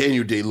 And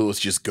Daniel Day-Lewis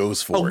just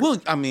goes for it. Well,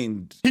 I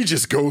mean... He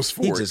just goes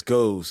for it. He just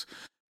goes.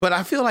 But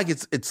I feel like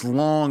it's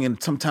long,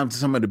 and sometimes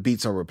some of the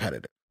beats are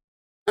repetitive.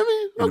 I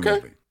mean,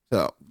 okay.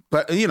 So,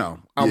 but, I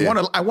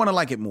want to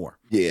like it more.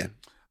 Yeah.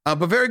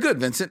 But very good,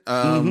 Vincent.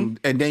 And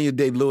Daniel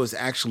Day-Lewis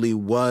actually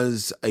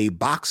was a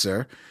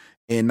boxer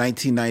in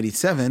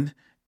 1997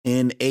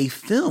 in a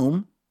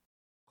film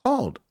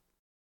called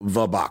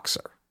The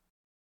Boxer,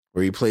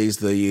 where he plays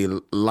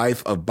the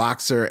life of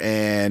boxer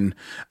and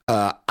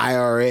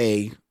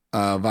IRA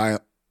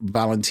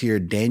volunteer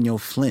Daniel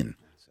Flynn.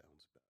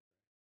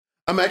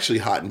 I'm actually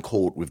hot and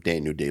cold with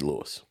Daniel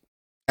Day-Lewis.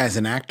 As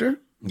an actor?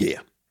 Yeah.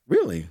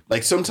 Really?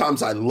 Like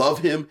sometimes I love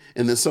him,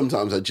 and then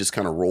sometimes I just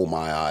kind of roll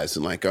my eyes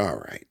and like, all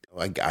right,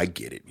 I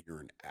get it. You're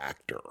an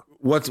actor.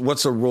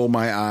 What's a roll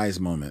my eyes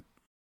moment?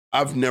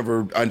 I've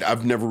never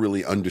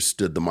really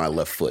understood the my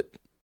left foot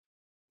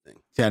thing.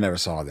 See, I never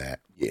saw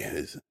that.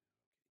 Yeah.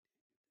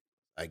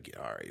 I get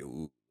all right.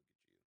 Ooh.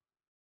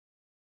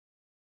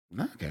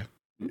 Okay.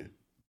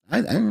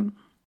 Yeah.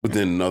 But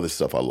then other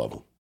stuff, I love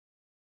him.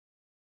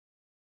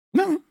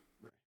 No.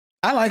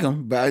 I like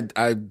him, but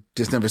I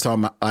just never saw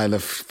my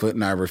left foot,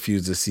 and I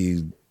refuse to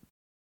see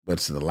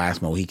what's The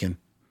Last Mohican.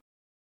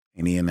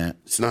 Any in that?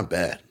 It's not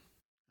bad.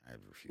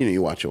 You know,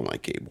 you watch it on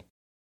like cable.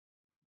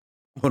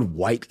 On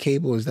white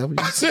cable? Is that what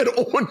you said?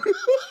 On.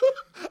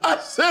 I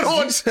said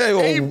on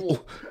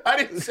cable. I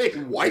didn't say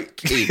white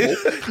cable.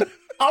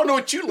 I don't know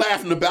what you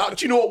laughing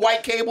about. You know what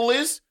white cable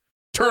is?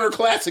 Turner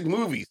Classic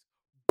Movies.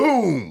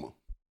 Boom.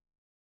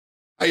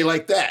 How you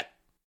like that?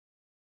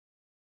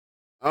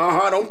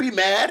 Don't be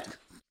mad.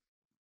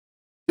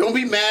 Don't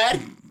be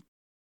mad.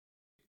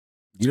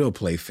 You don't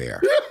play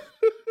fair.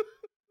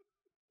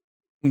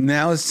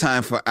 Now it's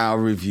time for our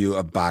review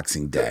of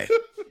Boxing Day.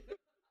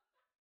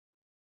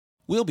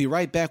 We'll be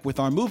right back with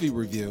our movie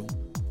review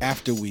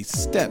after we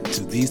step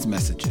to these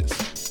messages.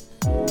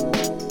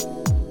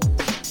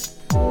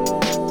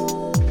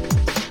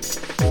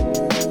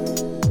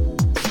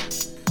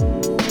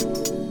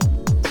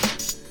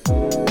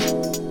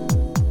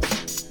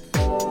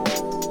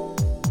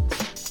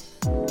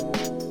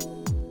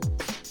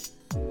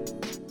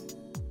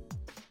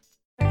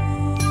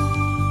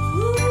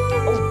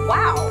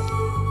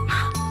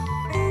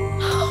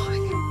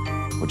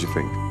 What'd you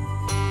think?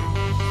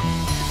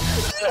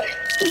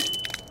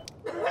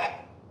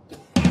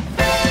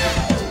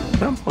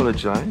 Don't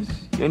apologize.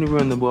 You only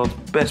ruined the world's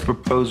best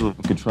proposal.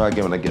 We could try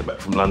again when I get back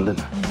from London.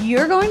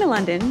 You're going to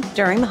London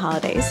during the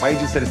holidays. My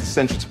agent said it's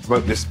essential to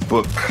promote this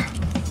book.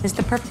 It's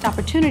the perfect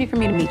opportunity for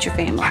me to meet your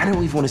family. I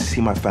don't even want to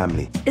see my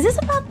family. Is this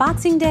about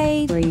Boxing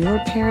Day, where your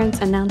parents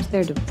announced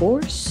their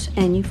divorce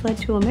and you fled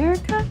to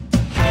America?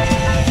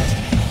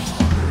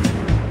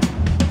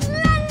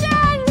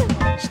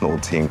 It's not all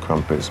tea and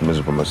crumpets.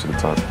 Miserable most of the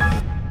time.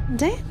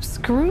 Damn,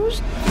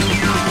 Scrooge.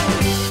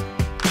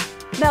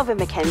 Melvin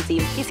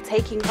McKenzie, he's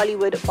taking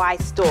Hollywood by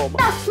storm.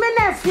 That's my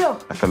nephew.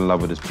 I fell in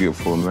love with this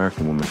beautiful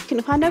American woman. Can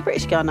you find a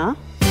British girl now?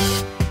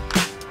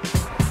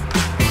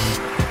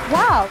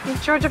 Wow,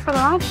 it's Georgia for the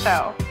Launch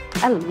Show.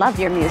 I love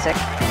your music.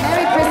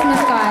 Merry Christmas,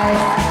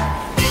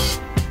 guys.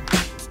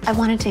 I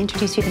wanted to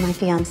introduce you to my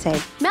fiance.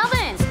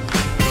 Melvin!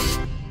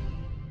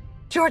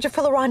 Georgia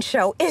for the Ron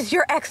Show is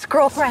your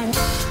ex-girlfriend.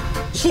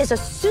 She is a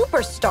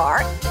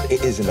superstar.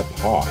 It is in the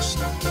past.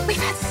 We've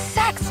had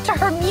sex to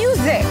her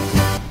music.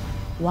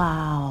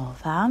 Wow,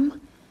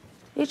 fam.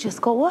 It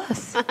just got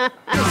worse.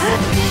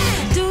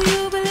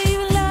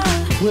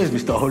 Where's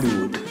Mr.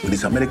 Hollywood with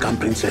his American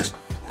princess?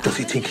 Does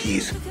he think he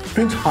is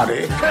Prince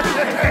Harry?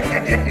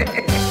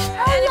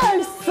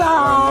 Hello,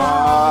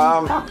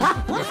 son.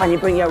 When you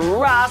bring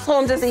your ass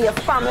home to see your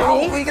family.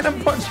 Oh, we're gonna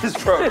punch his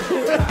throat.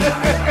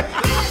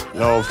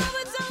 Love,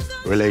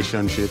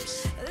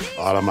 relationships,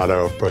 all a matter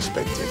of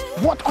perspective.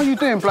 What are you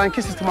doing blowing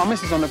kisses to my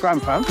missus on the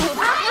gram, fam?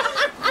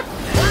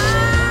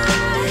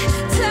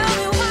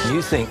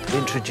 You think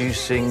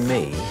introducing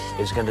me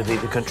is going to be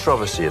the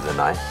controversy of the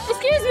night?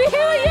 Excuse me, who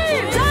are you?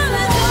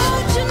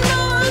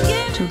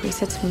 Remember you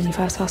said to me when you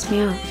first asked me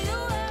out?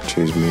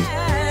 Choose me.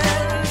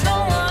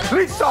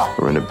 Lisa!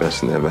 We're in the best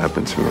thing that ever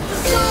happened to me.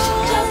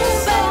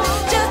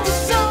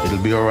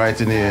 It'll be all right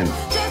in the end.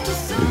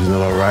 If it's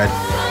not all right,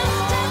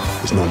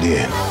 it's not the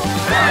end.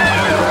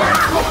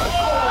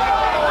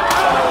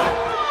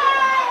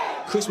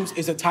 Christmas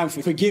is a time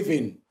for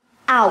forgiving.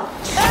 Ouch.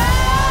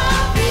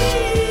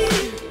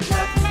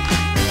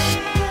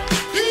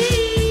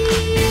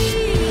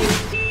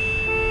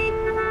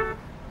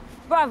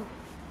 Bruv,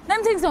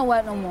 them things don't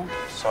work no more.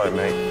 Sorry,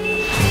 mate.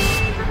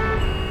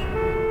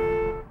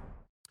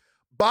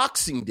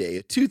 Boxing Day,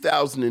 a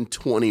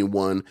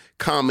 2021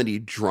 comedy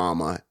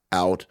drama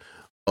out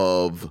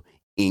of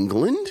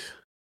England,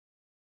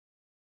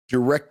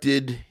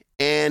 directed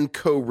and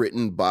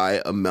co-written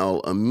by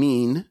Amel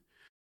Amin,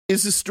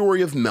 is the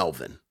story of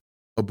Melvin,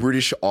 a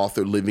British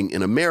author living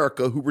in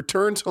America who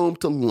returns home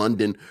to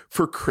London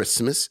for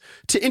Christmas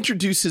to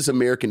introduce his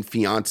American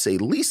fiancée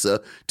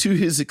Lisa to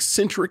his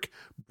eccentric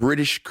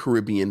British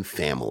Caribbean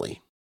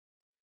family.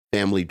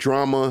 Family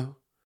drama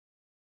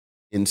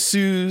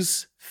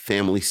ensues,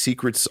 family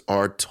secrets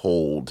are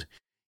told.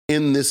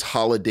 In this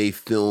holiday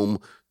film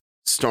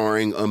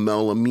starring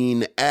Amel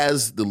Amin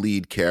as the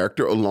lead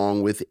character,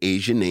 along with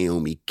Asia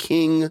Naomi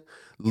King,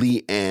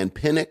 Leanne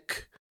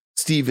Pinnock,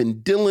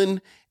 Stephen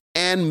Dillon,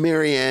 and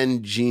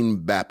Marianne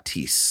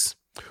Jean-Baptiste,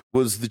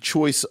 was the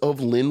choice of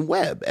Lynn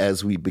Webb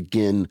as we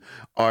begin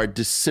our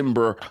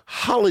December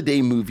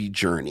holiday movie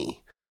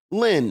journey.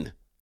 Lynn,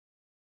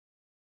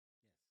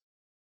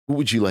 what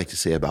would you like to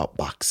say about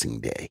Boxing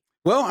Day?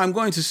 Well, I'm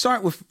going to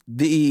start with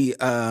the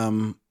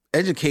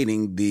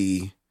educating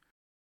the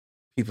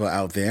people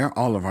out there,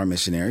 all of our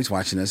missionaries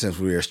watching us as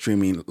we are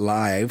streaming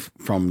live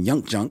from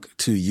Young Junk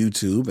to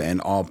YouTube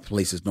and all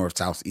places north,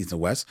 south, east, and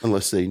west.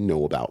 Unless they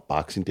know about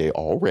Boxing Day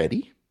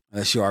already.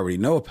 Unless you already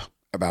know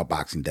about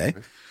Boxing Day.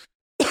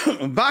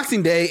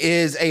 Boxing Day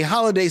is a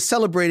holiday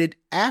celebrated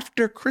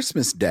after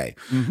Christmas Day,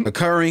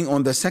 occurring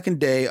on the second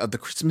day of the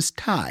Christmas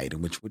tide,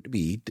 which would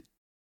be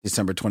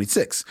December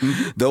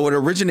 26th. Though it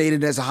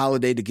originated as a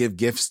holiday to give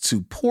gifts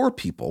to poor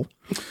people,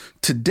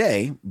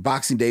 today,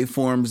 Boxing Day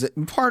forms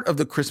part of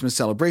the Christmas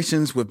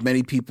celebrations, with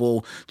many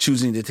people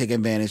choosing to take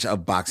advantage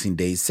of Boxing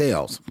Day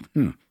sales.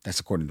 That's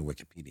according to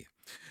Wikipedia.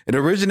 It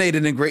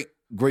originated in Great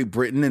Great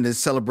Britain and is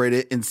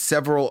celebrated in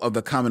several of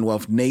the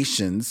Commonwealth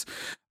nations,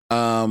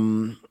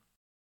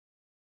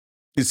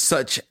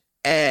 such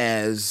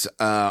as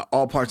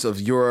all parts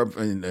of Europe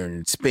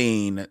and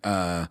Spain,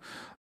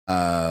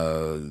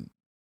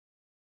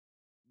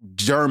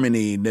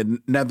 Germany, the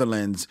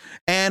Netherlands,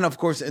 and of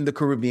course in the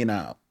Caribbean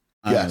islands.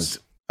 Yes.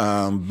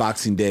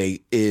 Boxing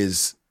Day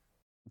is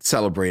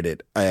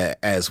celebrated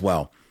as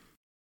well.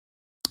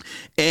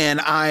 And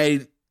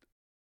I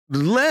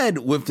led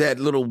with that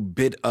little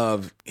bit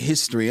of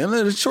history and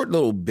a short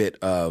little bit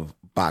of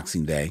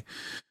Boxing Day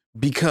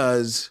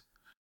because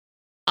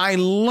I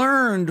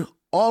learned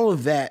all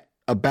of that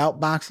about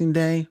Boxing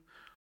Day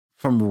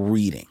from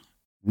reading,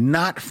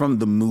 not from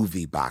the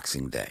movie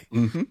Boxing Day.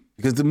 Mm-hmm.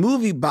 Because the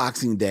movie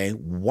Boxing Day,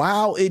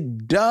 while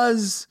it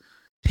does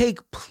take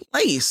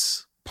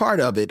place, part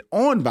of it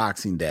on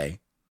Boxing Day,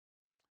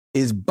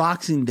 is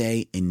Boxing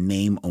Day in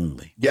name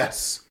only.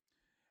 Yes.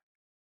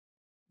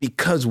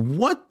 Because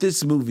what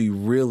this movie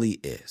really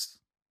is,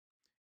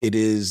 it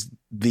is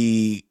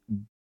the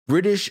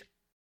British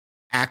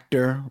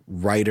actor,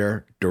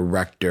 writer,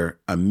 director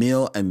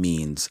Emile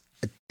Amin's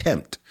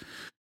attempt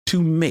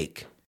to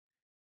make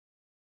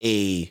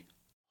a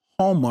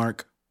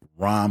Hallmark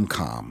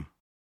rom-com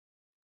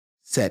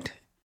set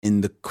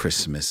in the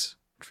Christmas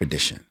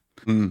tradition.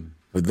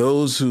 For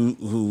those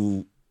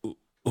who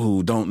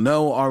don't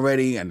know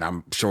already, and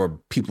I'm sure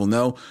people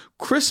know,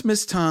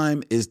 Christmas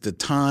time is the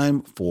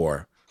time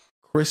for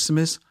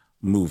Christmas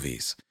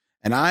movies.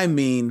 And I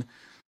mean,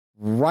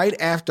 right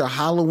after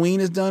Halloween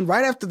is done,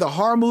 right after the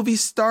horror movie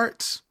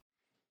starts,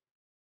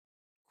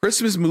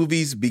 Christmas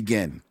movies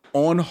begin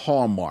on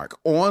Hallmark,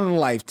 on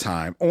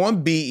Lifetime,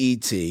 on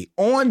BET,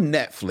 on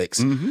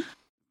Netflix,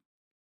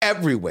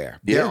 everywhere.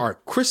 Yeah. There are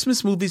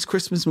Christmas movies,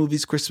 Christmas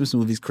movies, Christmas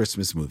movies,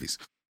 Christmas movies.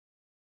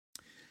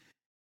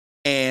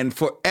 And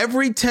for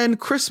every 10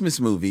 Christmas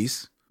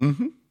movies,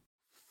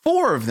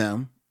 4 of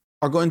them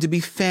are going to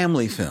be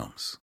family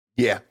films.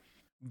 Yeah.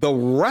 The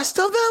rest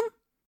of them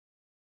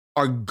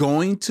are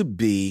going to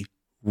be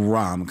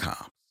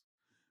rom-coms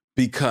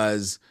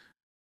because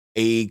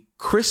a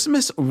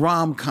Christmas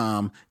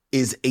rom-com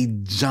is a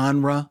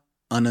genre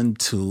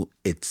unto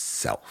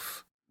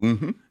itself.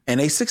 And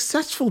a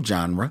successful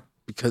genre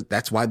because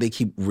that's why they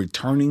keep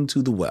returning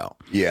to the well.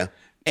 Yeah.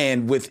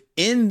 And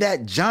within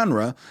that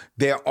genre,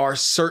 there are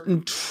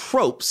certain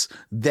tropes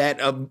that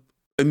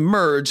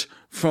emerge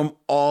from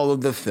all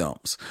of the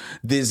films.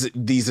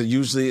 These are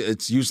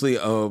usually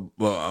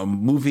a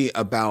movie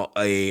about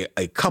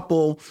a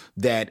couple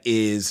that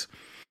is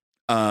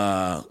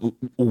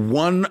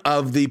one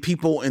of the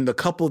people in the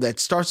couple that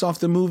starts off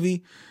the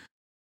movie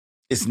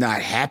is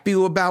not happy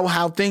about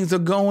how things are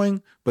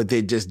going, but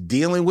they're just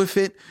dealing with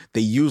it.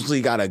 They usually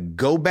got to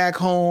go back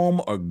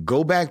home or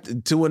go back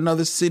to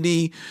another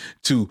city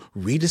to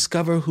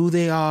rediscover who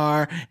they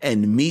are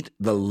and meet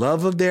the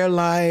love of their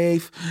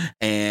life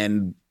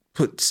and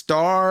put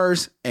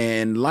stars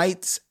and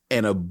lights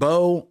and a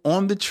bow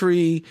on the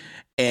tree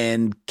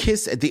and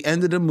kiss at the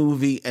end of the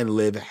movie and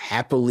live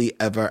happily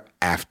ever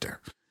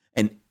after.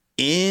 And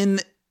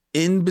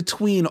in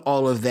between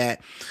all of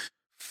that,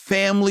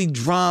 family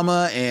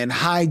drama and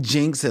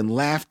hijinks and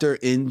laughter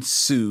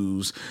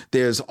ensues.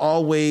 There's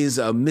always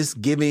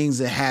misgivings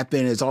that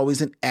happen. There's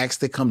always an ex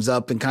that comes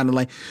up and kind of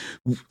like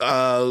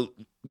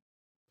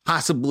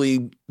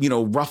possibly,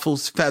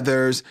 ruffles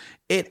feathers.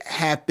 It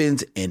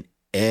happens in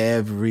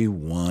every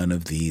one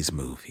of these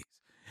movies.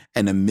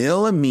 And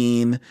Emile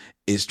Amin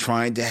is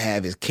trying to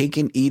have his cake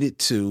and eat it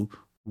too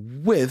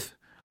with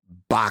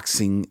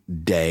Boxing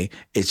Day.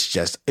 It's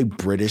just a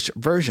British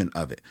version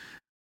of it.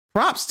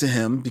 Props to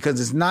him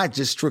because it's not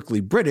just strictly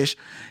British.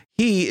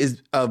 He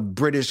is of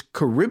British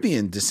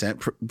Caribbean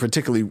descent,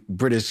 particularly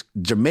British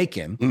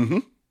Jamaican,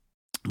 from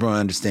what I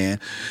understand,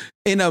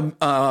 in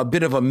a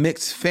bit of a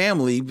mixed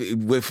family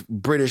with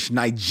British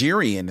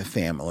Nigerian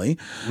family.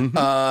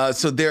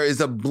 So there is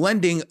a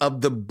blending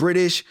of the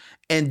British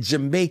and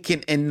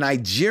Jamaican and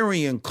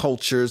Nigerian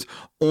cultures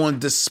on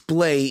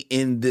display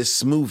in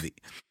this movie.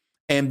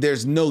 And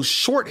there's no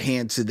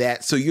shorthand to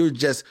that. So you're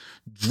just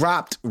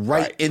dropped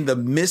right in the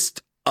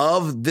midst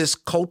of this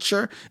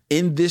culture,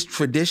 in this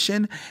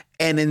tradition.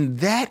 And in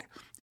that,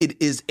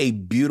 it is a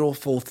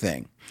beautiful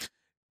thing.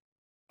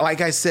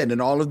 Like I said,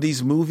 in all of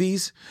these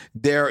movies,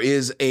 there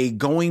is a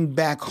going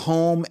back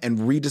home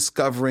and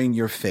rediscovering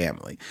your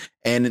family.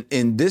 And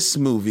in this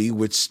movie,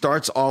 which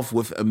starts off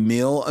with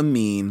Emile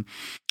Amin,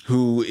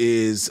 who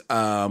is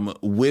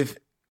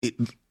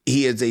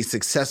he is a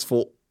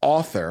successful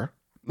author.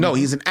 No,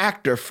 he's an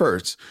actor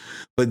first,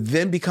 but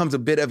then becomes a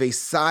bit of a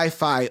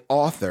sci-fi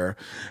author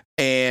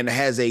and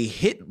has a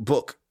hit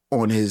book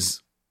on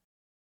his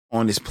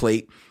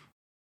plate,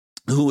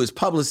 who his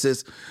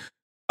publicist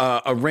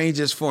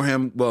arranges for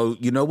him. Well,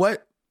 you know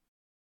what?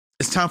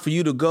 It's time for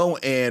you to go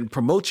and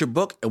promote your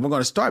book, and we're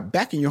going to start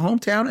back in your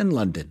hometown in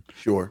London.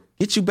 Sure.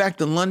 Get you back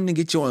to London,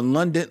 get you on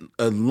London,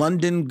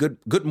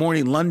 Good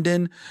Morning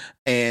London,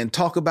 and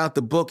talk about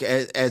the book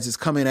as it's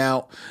coming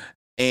out.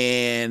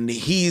 And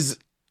he's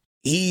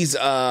he's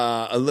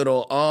a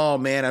little, oh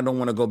man, I don't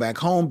want to go back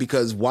home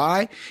because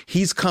why?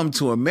 He's come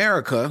to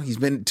America. He's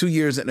been 2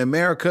 years in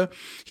America.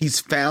 He's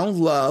found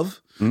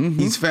love.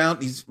 He's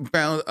found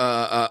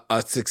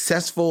a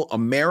successful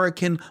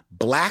American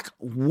Black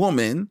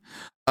woman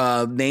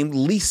named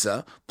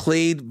Lisa,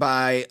 played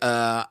by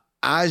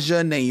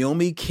Aja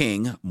Naomi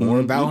King. More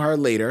about her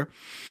later.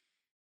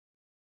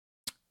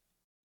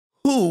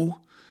 Who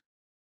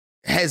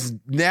has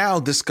now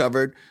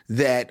discovered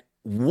that,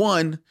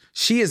 one,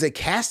 she is a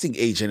casting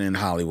agent in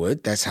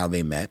Hollywood. That's how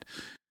they met.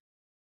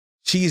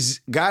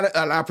 She's got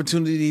an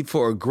opportunity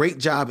for a great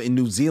job in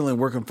New Zealand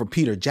working for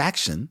Peter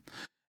Jackson,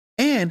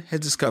 and has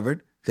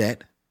discovered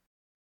that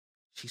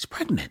she's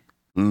pregnant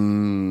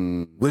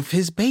with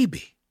his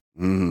baby.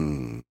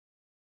 And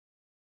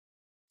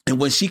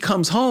when she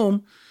comes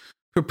home,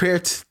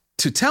 prepared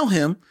to tell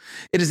him,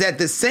 it is at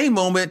the same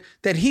moment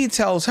that he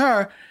tells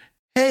her,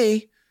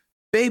 hey,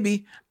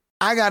 baby,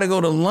 I got to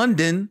go to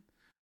London.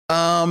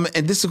 And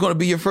this is going to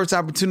be your first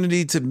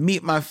opportunity to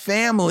meet my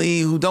family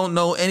who don't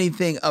know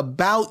anything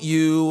about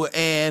you.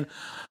 And,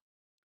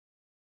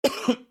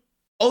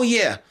 oh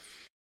yeah,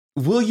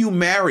 will you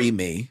marry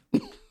me?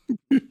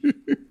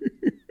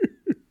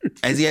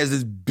 As he has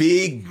this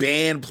big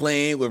band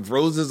playing with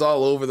roses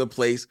all over the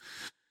place.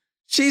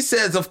 She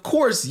says, of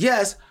course,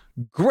 yes,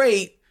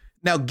 great.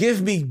 Now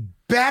give me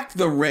back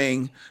the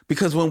ring,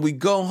 because when we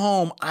go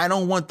home, I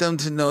don't want them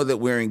to know that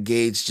we're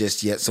engaged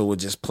just yet, so we'll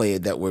just play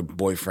it that we're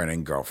boyfriend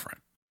and girlfriend.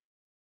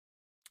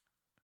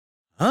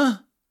 Huh?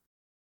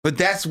 But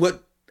that's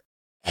what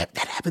that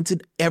happens in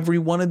every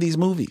one of these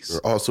movies.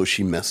 Or also,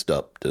 she messed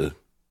up the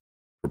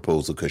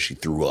proposal because she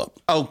threw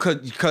up. Oh,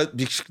 because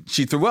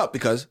she threw up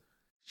because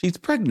she's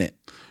pregnant,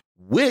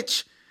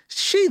 which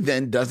she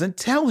then doesn't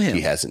tell him.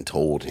 She hasn't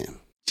told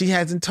him. She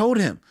hasn't told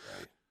him.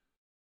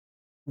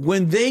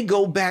 When they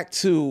go back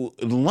to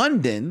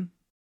London,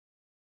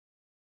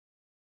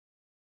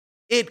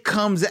 it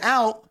comes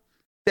out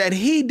that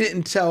he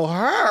didn't tell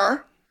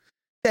her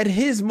that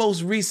his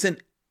most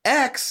recent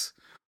ex,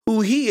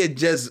 who he had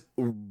just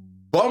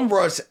bum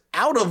rushed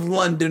out of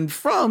London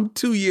from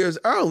 2 years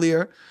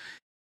earlier,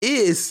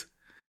 is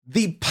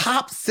the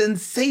pop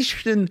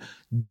sensation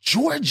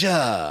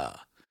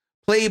Georgia,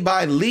 played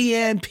by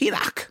Leanne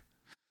Pinnock.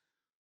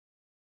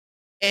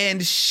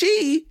 And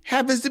she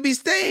happens to be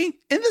staying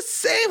in the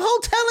same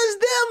hotel as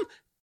them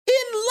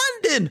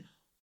in London.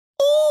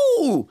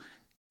 Ooh.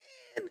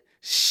 And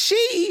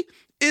she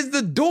is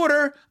the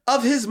daughter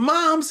of his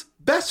mom's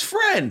best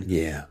friend.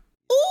 Yeah.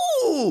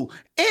 Ooh.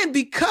 And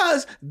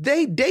because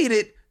they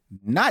dated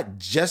not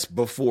just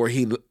before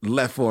he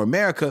left for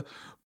America,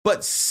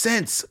 but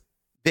since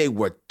they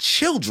were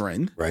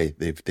children. Right.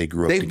 They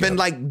grew up They've together. been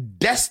like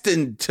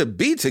destined to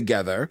be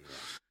together.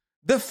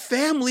 The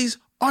families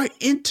are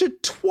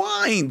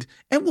intertwined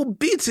and will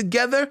be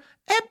together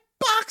at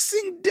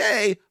Boxing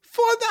Day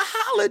for the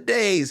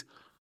holidays.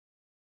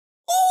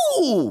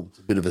 Ooh. It's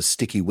a bit of a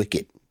sticky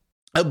wicket.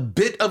 A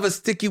bit of a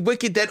sticky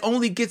wicket that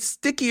only gets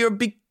stickier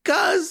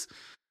because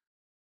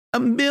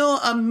Emil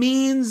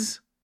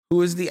Amin's,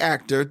 who is the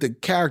actor, the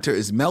character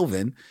is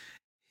Melvin,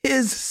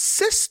 his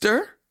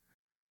sister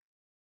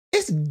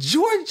is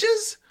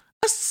George's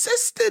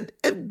assistant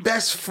and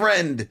best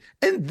friend.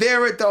 And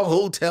they're at the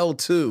hotel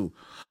too.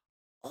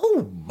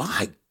 Oh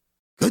my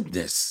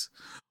goodness.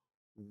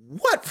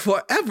 What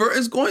forever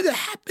is going to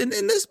happen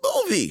in this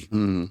movie?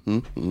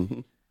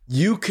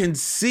 You can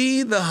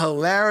see the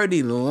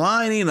hilarity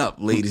lining up,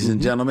 ladies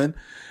and gentlemen.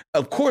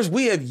 Of course,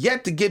 we have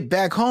yet to get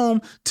back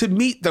home to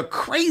meet the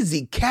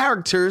crazy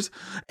characters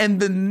and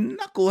the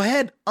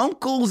knucklehead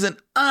uncles and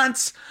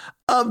aunts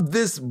of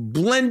this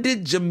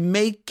blended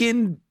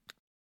Jamaican,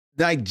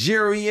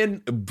 Nigerian,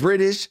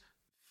 British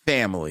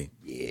family.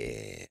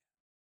 Yeah.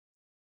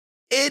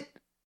 It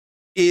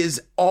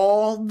is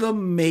all the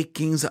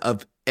makings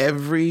of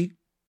every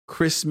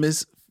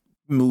Christmas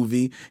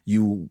movie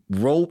you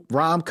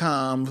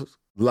rom-com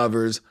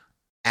lovers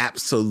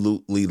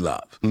absolutely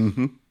love.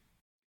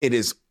 It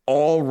is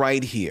all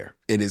right here.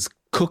 It is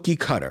cookie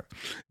cutter.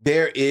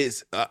 There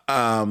is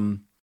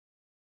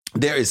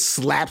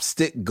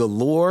slapstick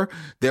galore.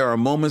 There are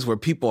moments where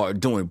people are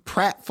doing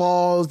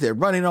pratfalls. They're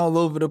running all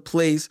over the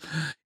place.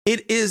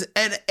 It is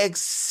an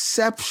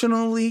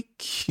exceptionally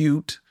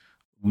cute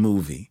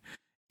movie.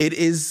 It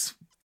is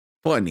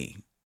funny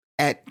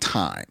at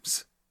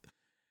times.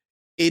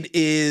 It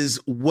is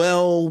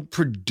well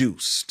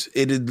produced.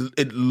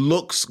 It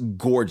looks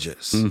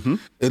gorgeous.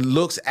 It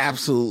looks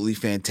absolutely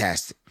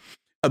fantastic.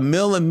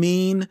 Emil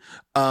Amin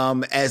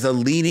as a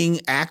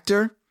leading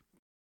actor,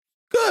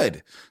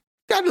 good.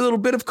 Got a little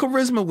bit of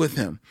charisma with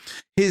him.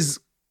 His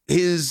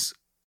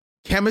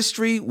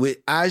chemistry with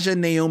Aja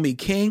Naomi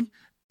King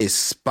is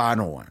spot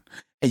on.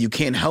 And you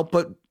can't help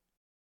but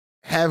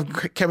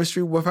have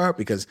chemistry with her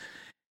because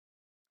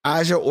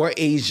Aja or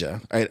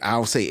Asia, right?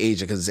 I'll say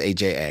Asia because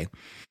it's AJA.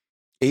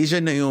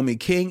 Aja Naomi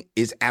King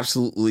is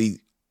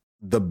absolutely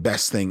the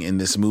best thing in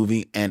this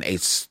movie and a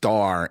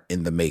star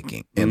in the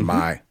making, in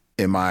my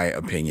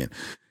opinion.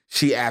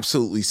 She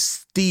absolutely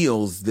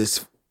steals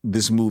this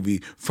movie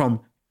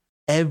from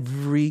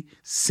every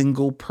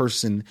single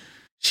person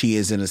she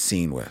is in a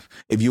scene with.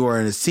 If you are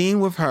in a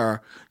scene with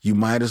her, you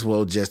might as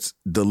well just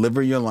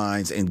deliver your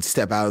lines and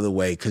step out of the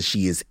way because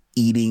she is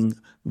eating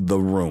the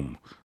room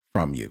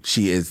from you.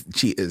 She is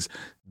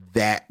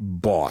that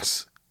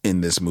boss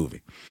in this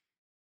movie.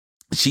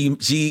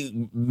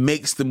 She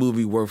makes the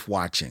movie worth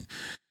watching.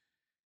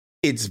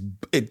 It's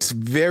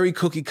very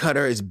cookie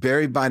cutter. It's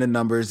buried by the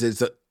numbers.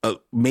 There's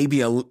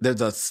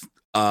there's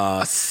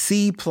a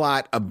C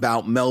plot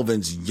about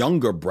Melvin's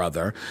younger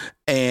brother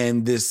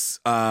and this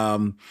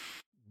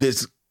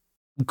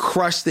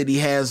crush that he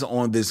has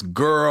on this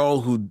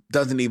girl who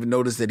doesn't even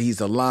notice that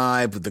he's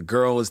alive, but the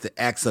girl is the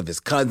ex of his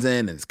cousin,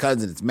 and his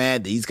cousin is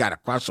mad that he's got a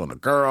crush on the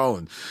girl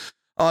and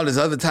all this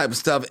other type of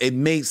stuff. It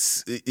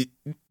makes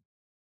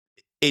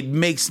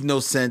no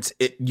sense.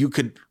 You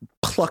could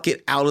pluck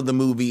it out of the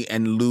movie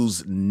and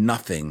lose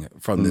nothing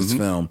from this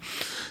film.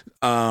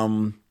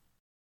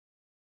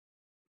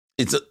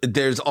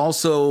 There's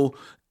also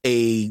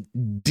a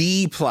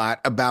D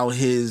plot about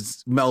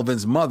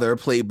Melvin's mother,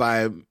 played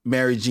by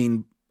Mary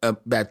Jean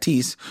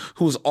Baptiste,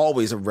 who's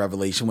always a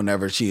revelation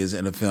whenever she is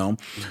in a film.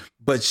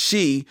 But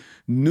she,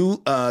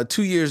 2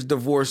 years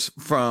divorced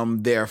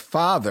from their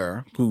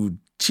father, who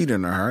cheated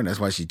on her, and that's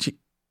why she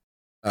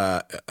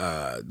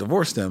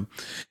divorced him,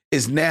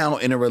 is now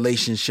in a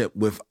relationship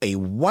with a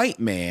white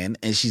man,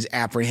 and she's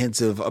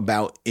apprehensive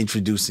about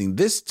introducing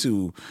this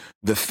to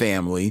the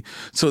family.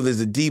 So there's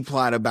a D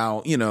plot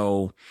about,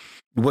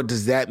 what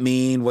does that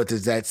mean? What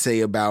does that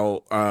say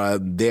about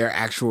their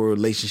actual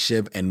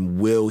relationship, and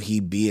will he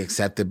be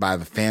accepted by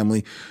the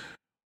family?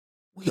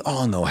 We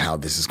all know how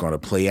this is going to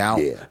play out,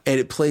 and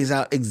it plays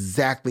out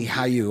exactly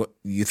how you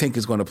think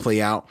it's going to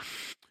play out.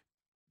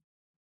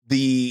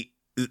 The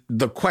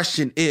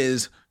question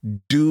is,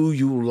 do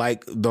you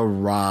like the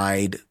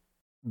road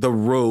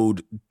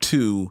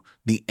to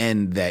the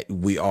end that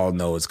we all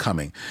know is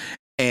coming?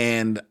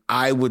 And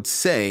I would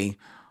say,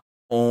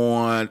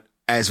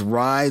 as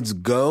rides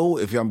go,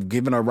 if I'm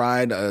giving a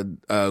ride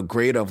a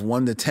grade of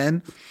 1 to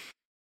 10,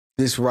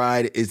 this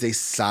ride is a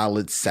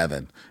solid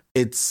 7.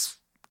 It's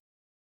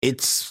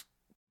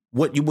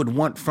what you would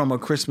want from a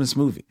Christmas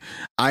movie.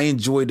 I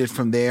enjoyed it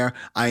from there.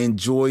 I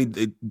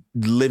enjoyed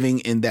living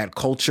in that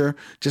culture.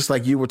 Just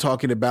like you were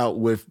talking about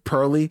with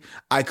Pearlie,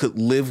 I could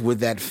live with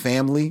that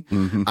family.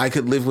 I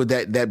could live with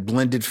that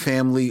blended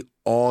family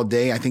all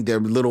day. I think they're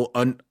a little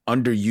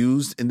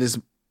underused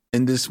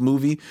in this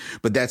movie,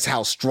 but that's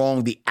how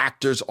strong the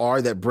actors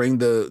are that bring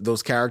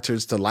those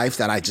characters to life,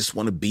 that I just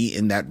want to be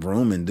in that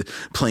room and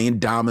playing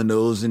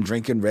dominoes and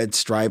drinking Red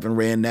Stripe and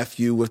Ray and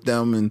Nephew with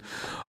them and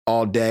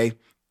all day.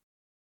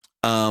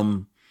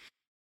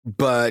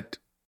 But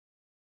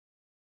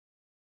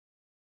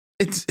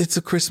it's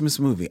a Christmas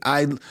movie.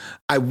 I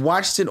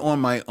watched it on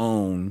my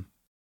own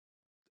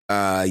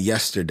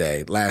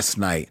last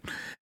night,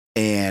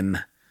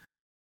 and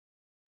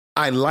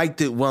I liked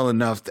it well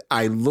enough that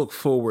I look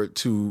forward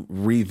to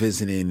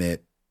revisiting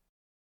it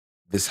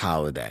this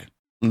holiday,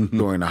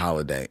 during the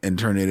holiday, and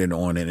turning it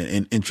on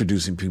and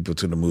introducing people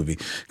to the movie,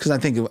 because I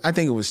think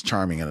it was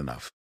charming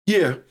enough.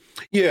 Yeah,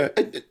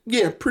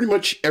 pretty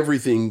much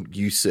everything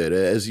you said.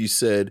 As you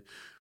said,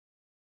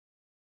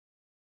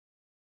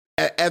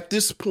 at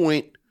this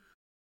point,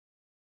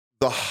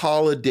 the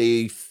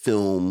holiday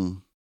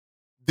film,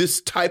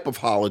 this type of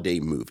holiday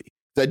movie,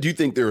 I do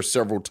think there are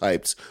several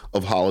types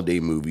of holiday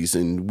movies,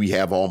 and we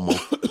have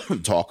almost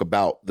talk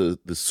about the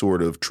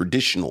sort of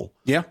traditional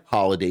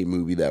holiday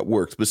movie that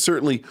works. But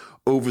certainly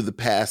over the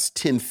past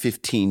 10,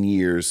 15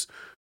 years,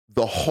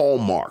 the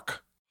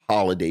Hallmark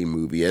holiday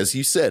movie, as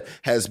you said,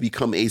 has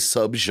become a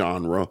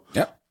subgenre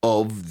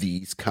of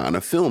these kind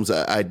of films.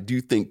 I do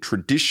think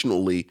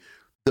traditionally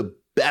the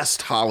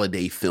best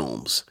holiday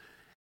films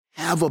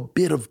have a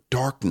bit of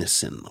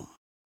darkness in them.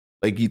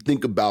 Like you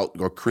think about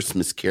A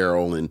Christmas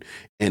Carol and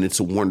It's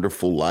a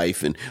Wonderful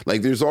Life, and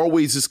like there's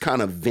always this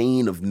kind of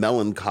vein of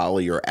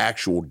melancholy or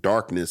actual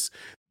darkness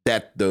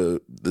that the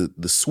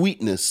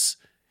sweetness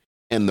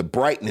and the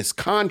brightness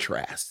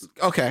contrast.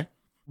 Okay.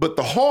 But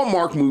the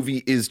Hallmark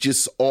movie is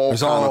just all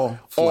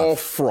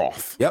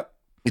froth. Yep.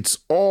 It's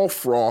all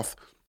froth.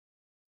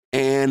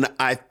 And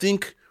I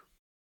think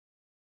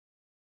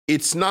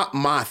it's not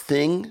my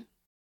thing,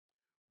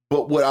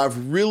 but what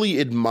I've really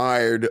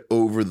admired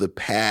over the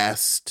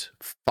past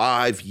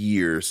 5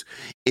 years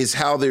is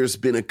how there's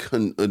been a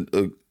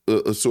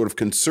sort of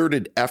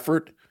concerted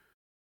effort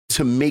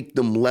to make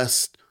them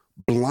less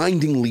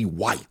blindingly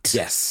white.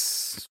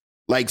 Yes.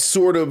 Like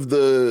sort of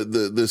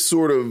the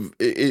sort of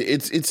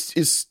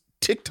it's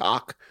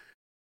TikTok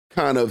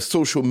kind of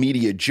social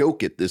media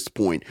joke at this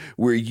point,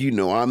 where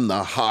I'm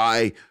the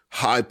high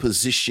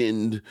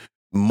positioned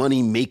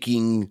money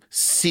making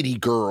city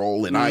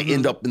girl, and I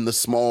end up in the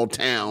small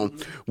town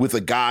with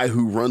a guy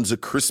who runs a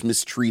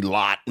Christmas tree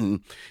lot, and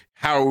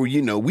how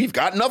we've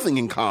got nothing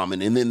in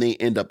common, and then they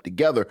end up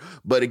together.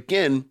 But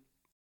again,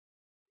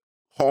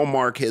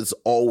 Hallmark has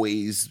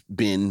always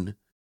been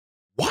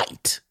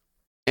white.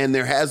 And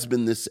there has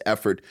been this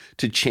effort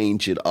to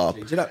change it up.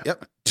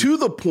 Yep. To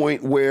the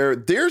point where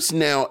there's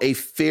now a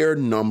fair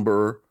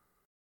number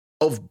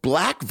of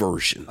black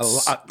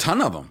versions. A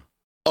ton of them.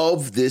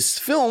 Of this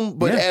film.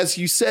 But as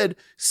you said,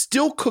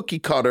 still cookie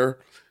cutter,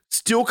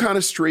 still kind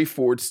of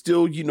straightforward,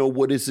 still,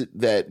 what is it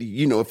that,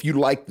 if you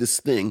like this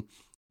thing,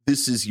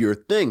 this is your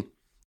thing.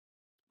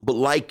 But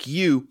like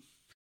you,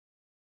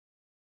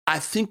 I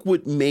think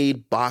what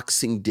made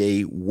Boxing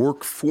Day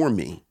work for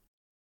me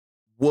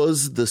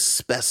was the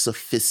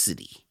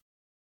specificity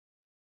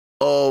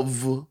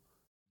of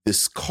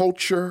this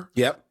culture,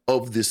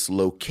 of this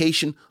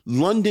location.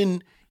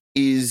 London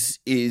is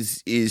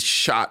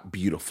shot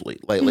beautifully.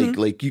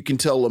 Like you can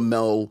tell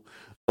Amel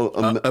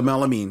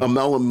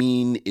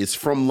Amin is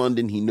from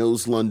London. He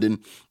knows London.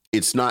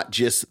 It's not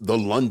just the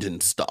London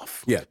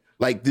stuff. Yeah.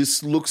 Like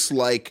this looks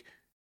like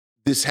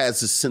this has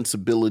the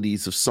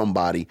sensibilities of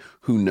somebody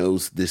who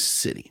knows this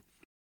city.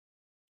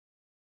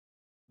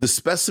 The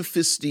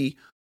specificity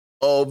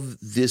of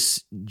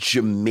this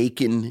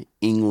Jamaican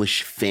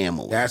English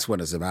family. That's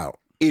what it's about.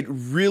 It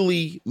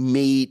really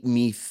made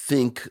me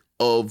think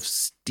of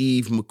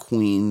Steve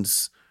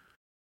McQueen's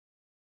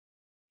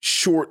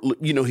short,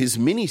 his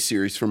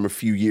miniseries from a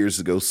few years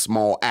ago,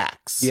 Small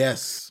Acts.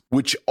 Yes.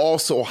 Which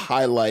also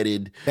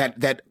highlighted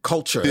that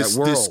culture,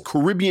 this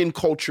Caribbean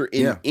culture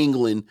in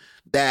England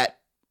that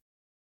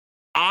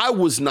I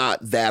was not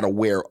that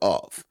aware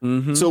of.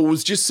 Mm-hmm. So it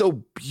was just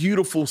so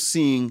beautiful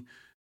seeing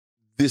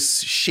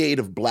this shade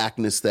of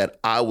blackness that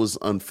I was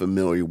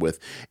unfamiliar with.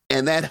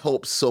 And that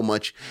helps so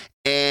much.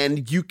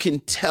 And you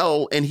can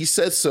tell, and he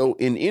says so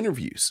in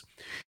interviews,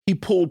 he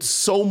pulled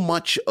so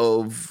much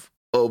of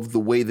the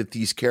way that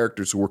these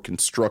characters were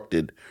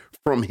constructed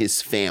from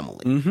his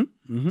family. Mm-hmm.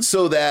 Mm-hmm.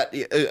 So that,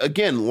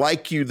 again,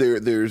 like you,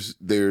 there's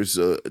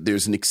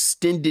an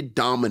extended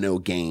domino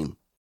game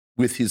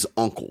with his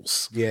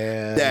uncles.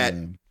 Yeah. That,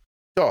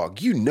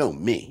 dog,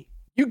 me.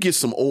 You get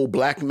some old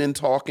black men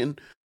talking.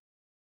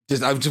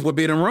 I just would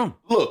be in a room.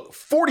 Look,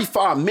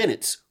 45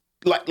 minutes.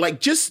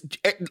 Just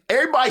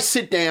everybody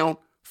sit down.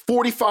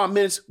 45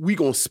 minutes, we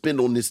gonna spend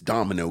on this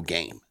domino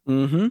game.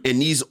 Mm-hmm.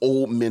 And these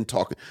old men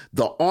talking.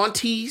 The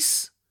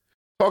aunties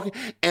talking.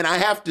 And I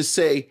have to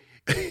say,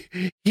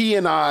 me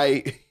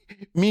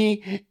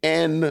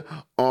and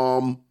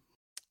Amel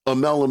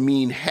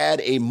Amin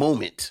had a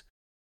moment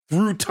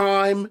through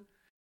time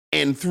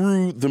and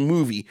through the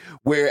movie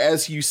where,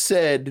 as you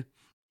said,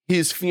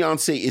 his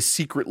fiance is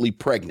secretly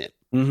pregnant.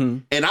 Mm-hmm.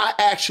 And I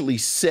actually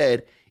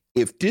said,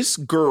 if this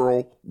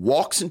girl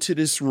walks into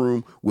this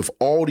room with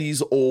all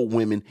these old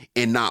women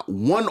and not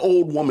one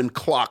old woman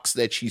clocks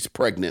that she's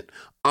pregnant,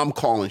 I'm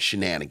calling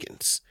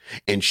shenanigans.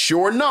 And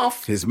sure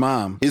enough, his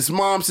mom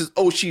says,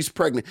 oh, she's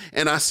pregnant.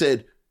 And I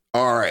said,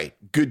 all right,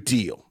 good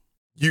deal.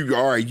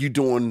 You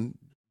doing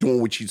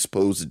what you're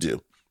supposed to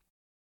do.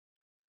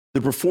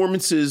 The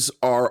performances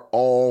are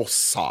all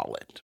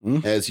solid,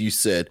 as you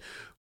said.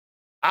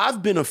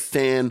 I've been a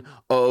fan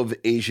of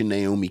Asia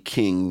Naomi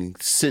King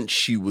since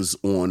she was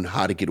on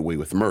How to Get Away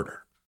with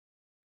Murder.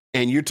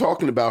 And you're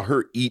talking about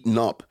her eating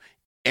up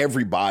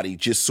everybody,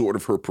 just sort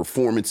of her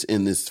performance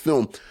in this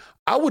film.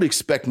 I would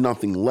expect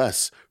nothing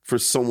less for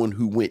someone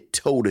who went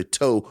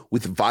toe-to-toe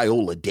with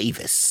Viola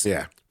Davis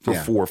for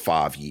 4 or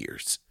 5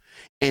 years.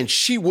 And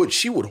she would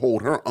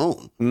hold her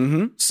own.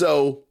 Mm-hmm.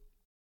 So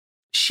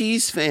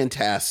she's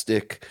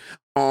fantastic.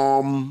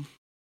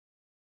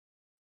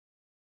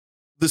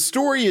 The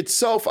story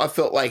itself, I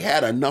felt like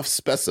had enough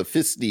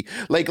specificity.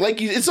 Like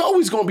it's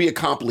always going to be a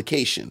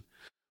complication,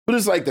 but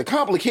it's like the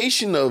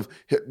complication of,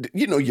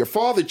 your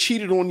father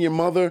cheated on your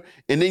mother,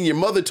 and then your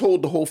mother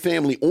told the whole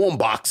family on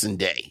Boxing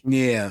Day.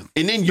 Yeah,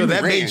 and then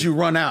made you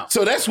run out.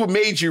 So that's what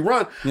made you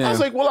run. Yeah. I was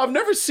like, well, I've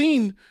never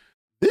seen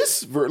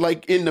this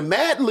like in the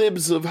Mad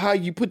Libs of how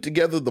you put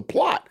together the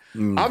plot.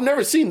 I've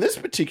never seen this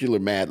particular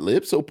Mad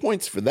Lib, so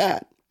points for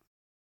that.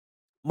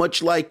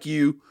 Much like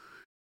you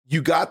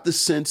got the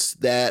sense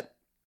that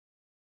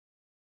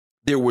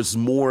there was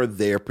more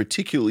there,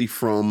 particularly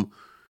from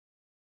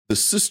the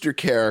sister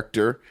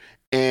character,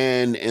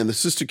 and the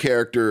sister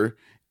character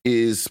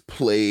is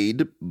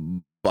played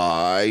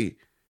by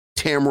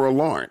Tamara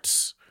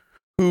Lawrence,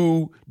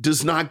 who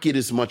does not get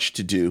as much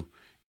to do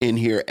in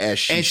here as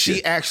she and should.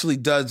 She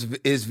actually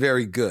is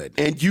very good.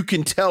 And you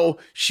can tell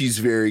she's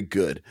very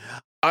good.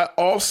 I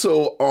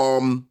also,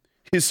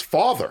 his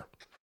father,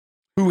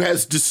 who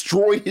has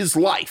destroyed his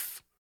life,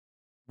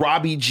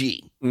 Robbie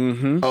G,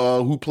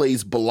 who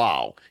plays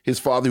Bilal, his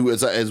father, who,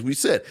 as we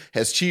said,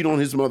 has cheated on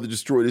his mother,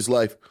 destroyed his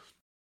life.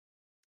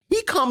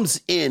 He comes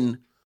in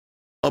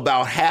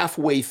about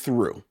halfway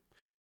through,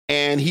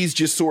 and he's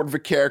just sort of a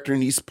character,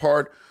 and he's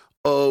part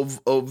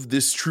of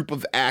this troupe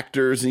of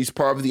actors, and he's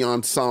part of the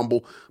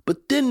ensemble.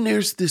 But then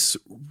there's this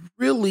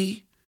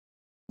really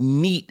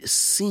neat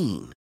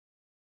scene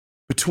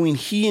between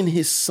he and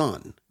his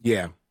son.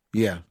 Yeah.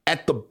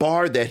 At the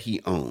bar that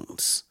he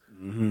owns.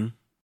 Mm-hmm.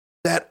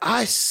 That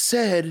I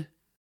said,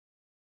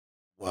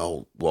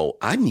 well,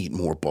 I need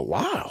more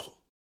Bilal.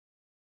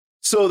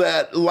 So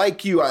that,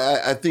 like you,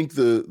 I think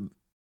the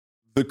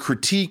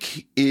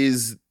critique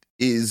is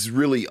is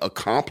really a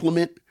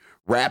compliment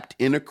wrapped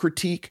in a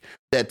critique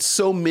that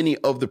so many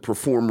of the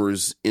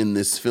performers in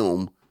this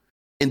film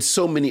and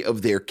so many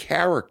of their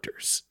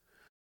characters,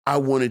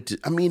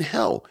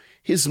 hell,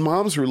 his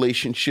mom's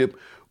relationship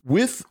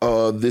with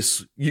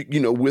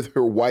with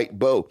her white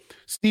beau,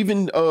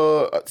 Stephen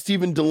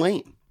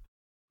Delane,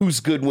 who's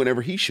good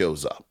whenever he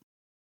shows up.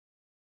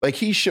 Like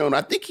he's shown,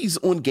 I think he's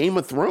on Game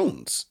of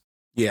Thrones.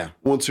 Yeah.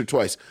 Once or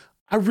twice.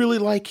 I really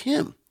like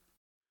him.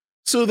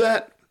 So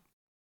that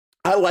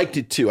I liked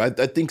it too. I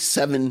think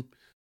 7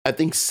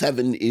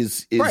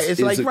 is right. It's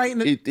like right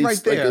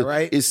there,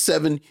 right? Is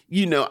 7,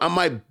 I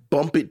might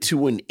bump it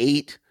to an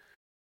 8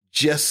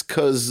 just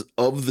because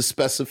of the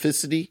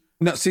specificity.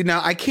 No, see,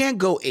 now I can't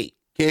go 8.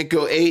 Can't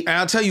go 8? And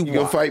I'll tell you why. You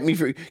gonna fight me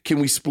for, can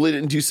we split it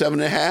and do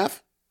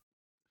 7.5?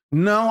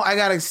 No, I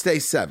gotta stay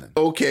 7.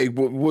 Okay,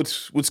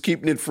 what's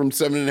keeping it from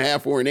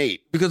 7.5 or an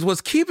 8? Because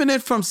what's keeping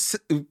it from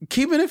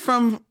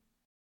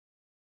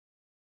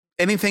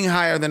anything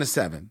higher than a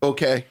 7?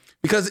 Okay,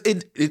 because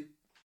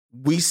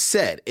we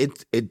said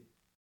it's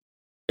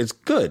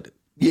good.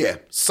 Yeah,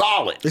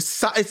 solid. It's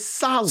solid.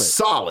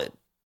 Solid.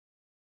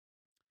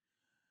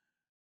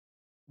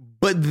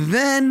 But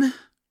then,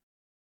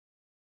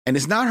 and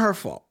it's not her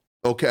fault.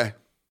 Okay.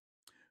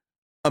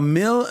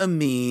 Emil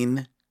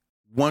Amin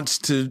wants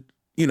to.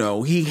 He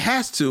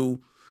leads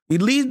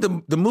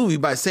the movie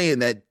by saying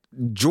that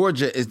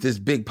Georgia is this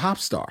big pop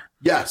star.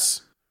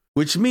 Yes.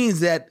 Which means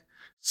that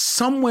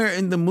somewhere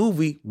in the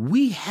movie,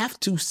 we have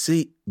to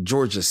see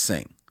Georgia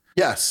sing.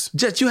 Yes.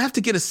 Jet, you have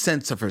to get a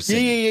sense of her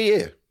singing.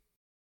 Yeah.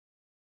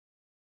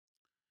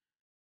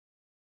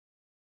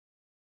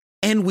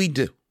 And we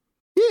do.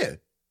 Yeah.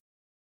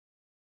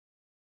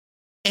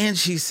 And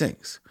she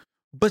sings.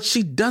 But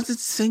she doesn't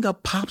sing a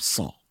pop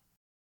song.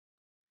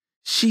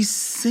 She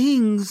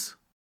sings...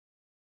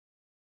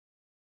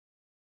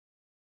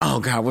 Oh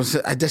God!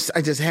 I just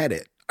had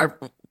it.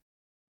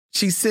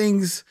 She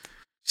sings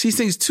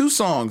 2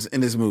 songs in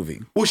this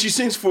movie. Well, she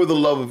sings "For the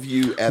Love of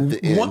You" at the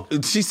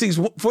end. She sings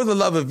 "For the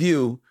Love of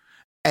You"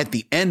 at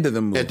the end of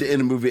the movie. At the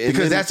end of the movie,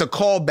 because that's a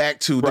callback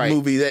to the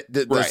movie that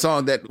the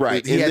song that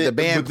he had the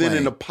band. But then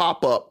in the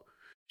pop up,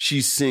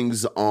 she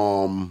sings.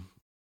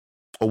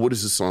 What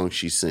is the song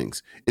she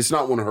sings? It's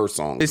not one of her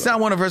songs. It's not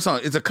one of her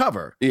songs. It's a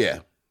cover. Yeah.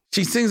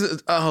 She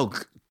sings.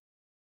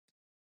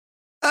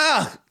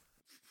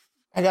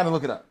 I gotta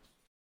look it up.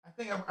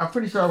 I'm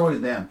pretty sure I wrote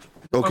it down.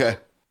 Okay.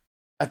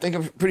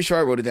 I'm pretty sure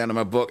I wrote it down in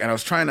my book, and I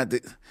was trying not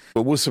to.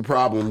 But what's the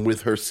problem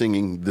with her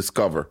singing this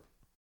cover?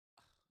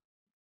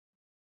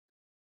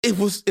 It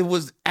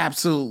was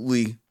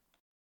absolutely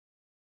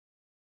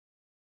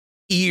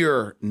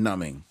ear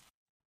numbing.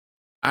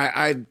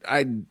 I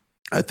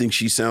think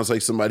she sounds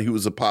like somebody who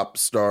was a pop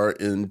star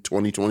in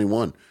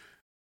 2021.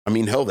 I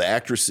mean, hell, the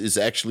actress is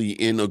actually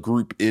in a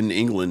group in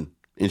England,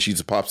 and she's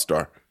a pop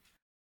star.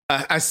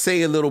 I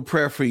say a little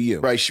prayer for you.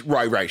 Right.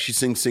 She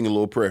sings "Sing a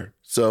Little Prayer."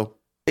 So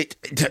I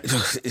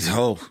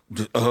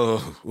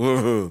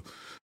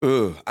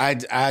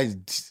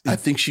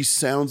think she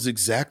sounds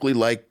exactly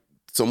like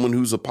someone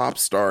who's a pop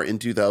star in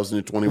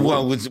 2021.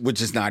 Well, which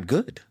is not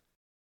good.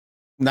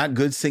 Not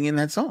good singing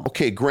that song.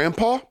 Okay,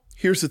 Grandpa.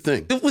 Here's the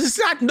thing.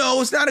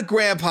 It's not a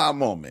grandpa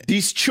moment.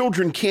 These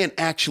children can't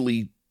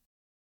actually,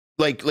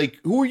 like,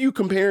 who are you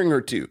comparing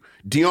her to?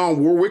 Dionne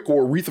Warwick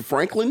or Aretha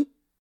Franklin?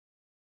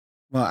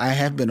 Well, I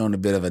have been on a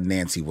bit of a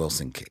Nancy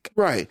Wilson kick.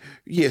 Right.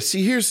 Yeah,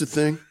 see, here's the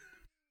thing.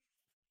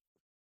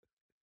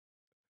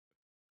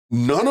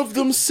 None of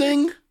them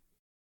sing.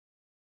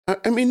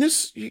 I mean,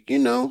 this,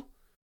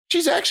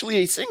 she's actually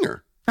a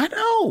singer. I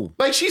know.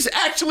 Like, she's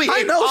actually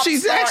a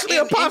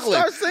pop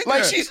star singer.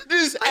 Like, this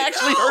is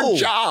actually her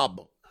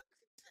job.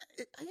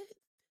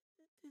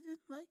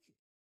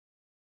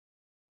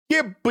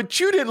 Yeah, but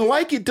you didn't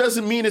like it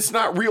doesn't mean it's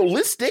not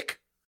realistic.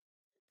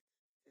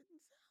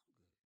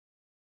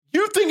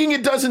 You thinking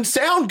it doesn't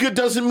sound good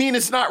doesn't mean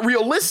it's not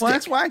realistic. Well,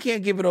 that's why I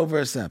can't give it over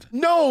a 7.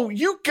 No,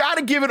 you got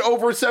to give it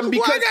over a 7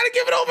 because I got to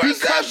give it over a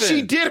 7? Because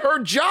she did her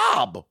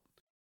job.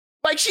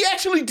 Like, she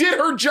actually did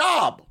her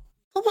job.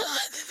 Well,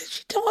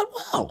 she's doing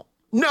well.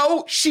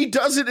 No, she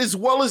does it as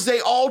well as they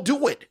all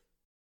do it.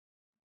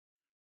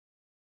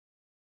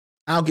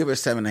 I'll give her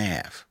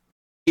 7.5.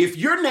 If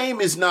your name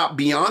is not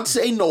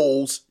Beyonce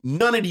Knowles,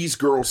 none of these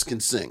girls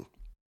can sing.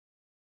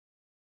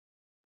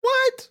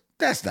 What?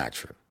 That's not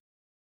true.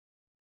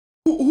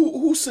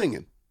 Who's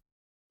singing?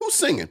 Who's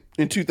singing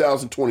in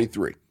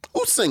 2023?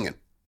 Who's singing?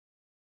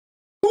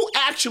 Who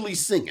actually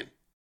singing?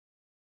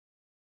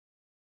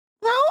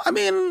 Well, I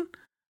mean,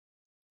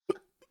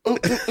 who?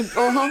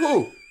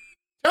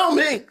 Tell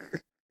me.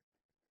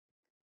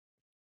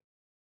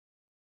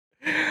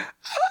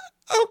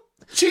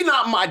 She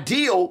not my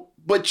deal,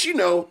 but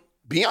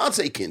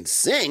Beyonce can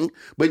sing,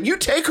 but you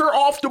take her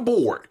off the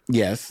board.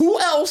 Yes. Who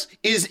else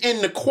is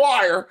in the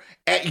choir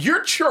at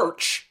your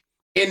church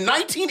in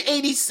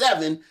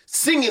 1987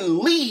 singing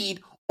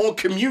lead on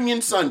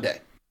Communion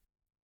Sunday?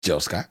 Jill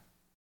Scott.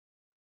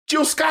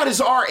 Jill Scott is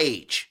our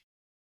age.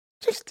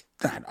 She's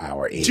not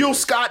our age. Jill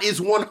Scott is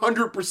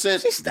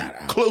 100% She's not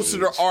our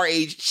closer age. to our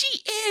age.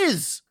 She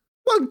is.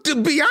 Well,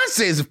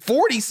 Beyonce is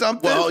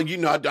 40-something. Well,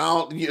 I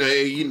don't,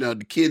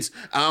 the kids,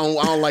 I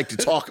don't like to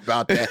talk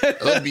about that.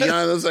 Beyonce,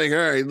 I was like, all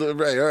right. They're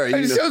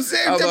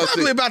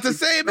probably about the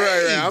same age.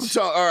 Right. I'm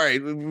talking, all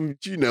right,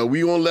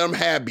 we won't let them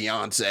have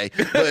Beyonce.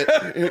 But,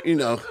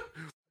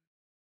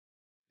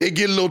 they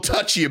get a little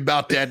touchy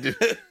about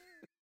that.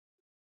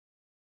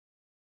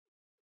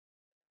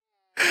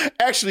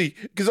 Actually,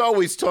 because I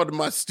always talk to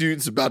my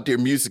students about their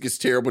music is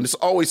terrible, and there's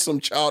always some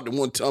child that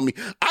won't tell me,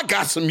 I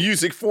got some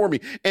music for me.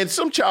 And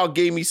some child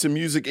gave me some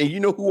music, and you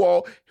know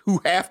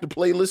who half the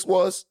playlist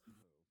was?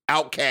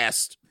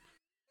 Outkast.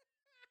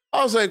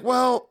 I was like,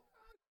 well,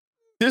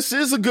 this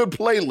is a good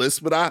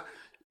playlist, but I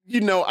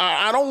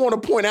don't want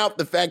to point out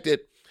the fact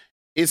that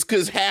it's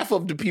because half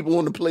of the people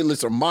on the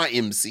playlist are my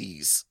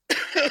MCs.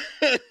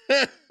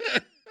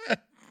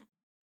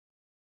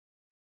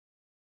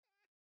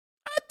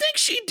 I think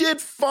she did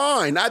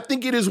fine. I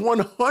think it is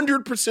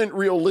 100%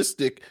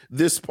 realistic,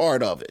 this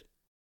part of it.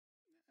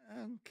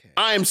 Okay.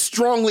 I am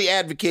strongly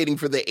advocating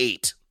for the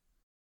 8.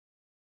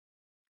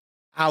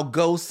 I'll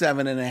go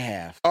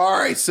 7.5. All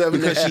right, 7.5.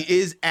 Because she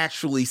is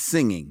actually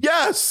singing.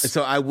 Yes.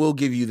 So I will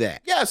give you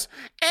that. Yes.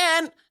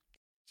 And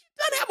she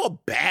doesn't have a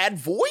bad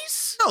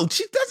voice. No,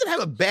 she doesn't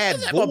have a bad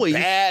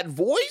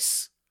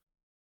voice.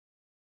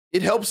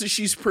 It helps that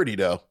she's pretty,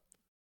 though.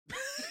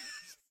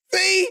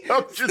 See?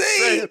 I'm just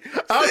saying.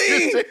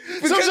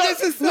 Because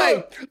this is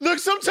look,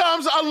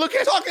 sometimes I look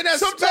at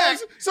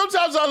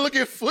sometimes I look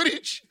at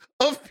footage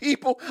of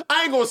people.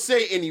 I ain't gonna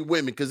say any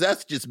women because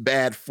that's just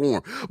bad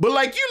form. But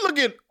like you look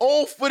at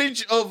old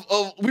footage of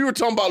we were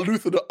talking about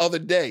Luther the other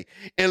day,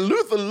 and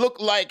Luther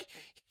looked like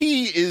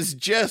he is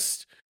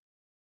just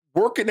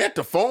working at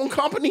the phone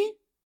company.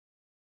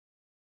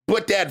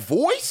 But that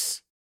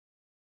voice?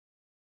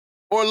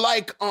 Or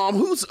like,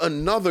 who's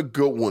another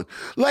good one?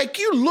 Like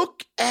you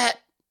look at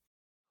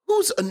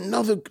who's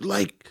another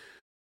like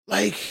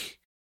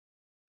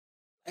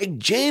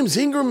James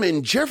Ingram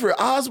and Jeffrey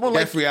Osborne?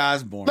 Jeffrey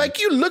Osborne.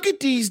 Like you look at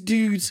these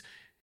dudes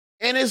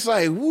and it's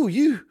like,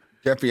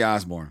 Jeffrey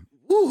Osborne.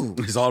 Ooh.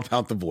 It's all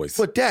about the voice.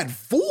 But that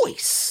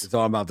voice. It's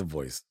all about the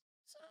voice.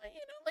 So, leave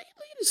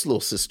this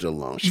little sister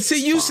alone.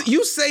 See, you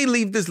say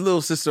leave this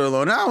little sister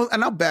alone,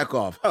 and I'll back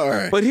off. All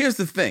right. But here's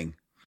the thing.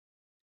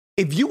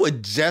 If you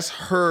had just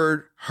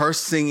heard her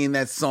singing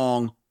that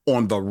song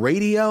on the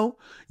radio,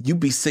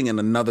 you'd be singing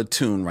another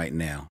tune right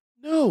now.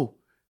 No.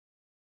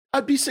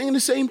 I'd be singing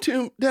the same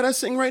tune that I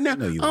sing right now.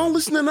 No, you I don't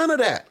listen to none of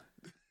that.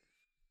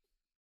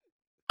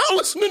 I don't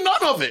listen to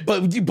none of it.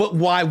 But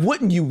why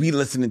wouldn't you be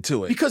listening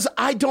to it? Because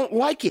I don't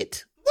like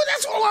it. Well,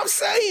 that's all I'm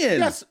saying.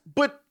 Yes,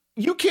 but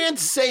you can't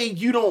say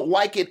you don't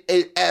like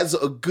it as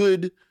a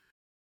good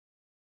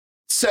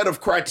set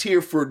of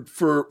criteria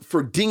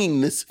for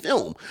dinging this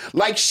film.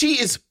 Like she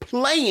is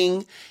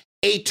playing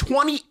a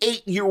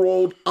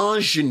 28-year-old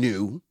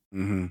ingenue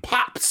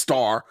pop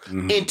star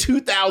in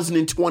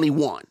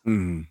 2021.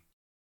 Mm-hmm.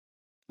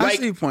 I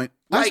see your point.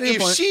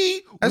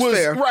 She That's was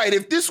fair. right,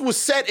 if this was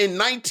set in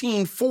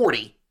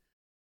 1940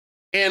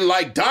 and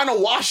like Dinah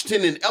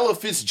Washington and Ella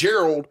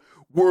Fitzgerald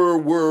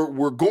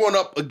were going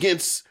up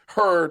against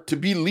her to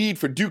be lead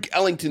for Duke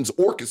Ellington's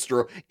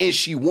orchestra and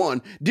she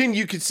won, then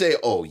you could say,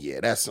 oh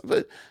yeah, that's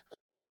but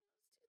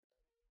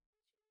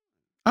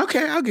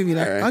okay, I'll give you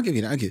that. Right. I'll give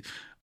you that.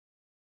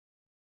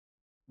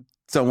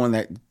 Someone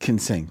that can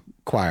sing,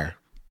 choir.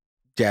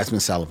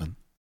 Jasmine Sullivan.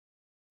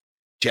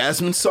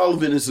 Jasmine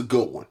Sullivan is a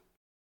good one.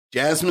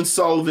 Jasmine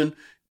Sullivan,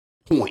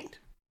 point.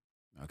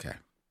 Okay.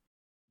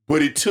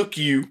 But it took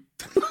you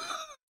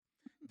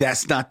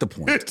That's not the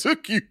point. It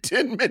took you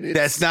 10 minutes.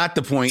 That's not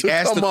the point.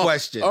 Ask the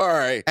question. All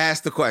right.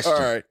 Ask the question. All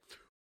right.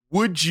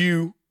 Would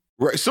you,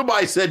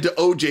 somebody said the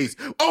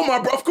OJs.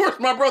 Oh, of course,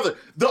 my brother.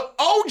 The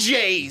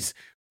OJs.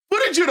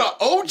 Footage of the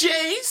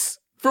OJs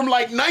from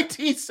like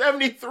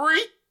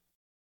 1973.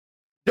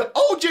 The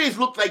OJs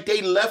looked like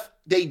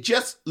they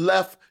just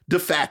left the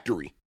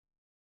factory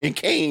and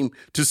came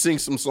to sing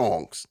some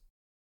songs.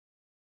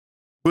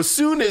 But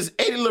soon as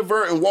Eddie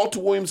Levert and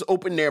Walter Williams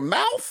opened their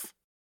mouth,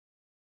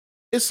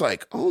 it's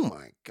like, oh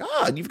my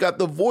God, you've got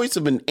the voice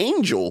of an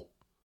angel.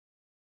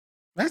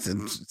 That's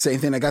the same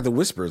thing I got the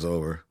Whispers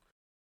over.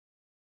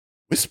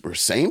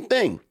 Whispers, same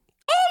thing.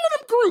 All of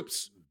them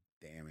groups.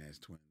 Damn ass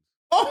twins.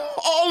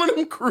 All of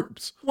them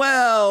groups.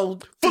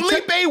 Well,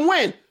 Felipe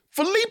Wynn.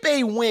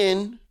 Felipe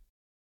Wynn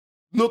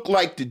looked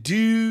like the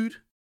dude.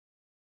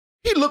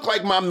 He looked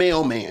like my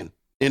mailman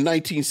in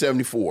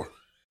 1974.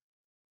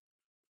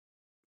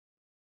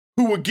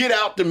 Who would get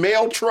out the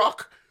mail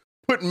truck,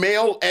 put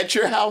mail at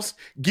your house,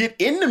 get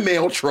in the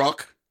mail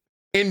truck,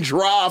 and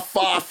drive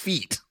 5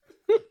 feet.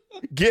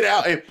 Get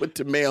out and put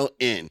the mail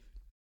in.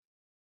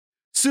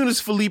 Soon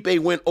as Felipe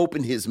Wynn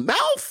opened his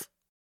mouth,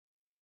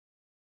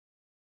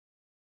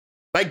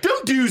 like them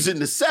dudes in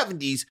the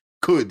 70s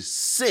could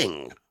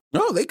sing.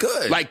 No, they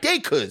could. Like they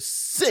could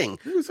sing.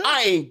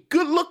 I ain't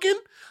good looking.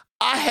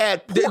 I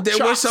had pork there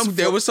chops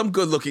were some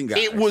good looking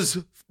guys. It was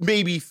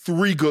maybe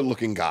 3 good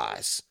looking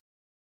guys.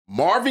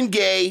 Marvin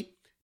Gaye,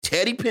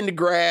 Teddy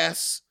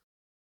Pendergrass.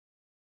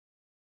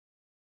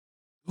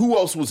 Who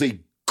else was a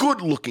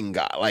good-looking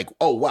guy. Like,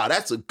 oh, wow,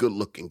 that's a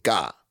good-looking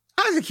guy.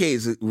 Isaac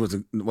Hayes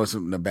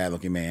wasn't a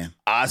bad-looking man.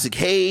 Isaac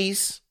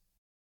Hayes.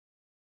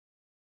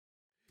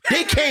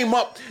 They came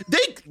up,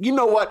 you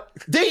know what?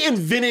 They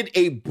invented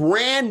a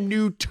brand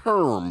new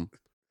term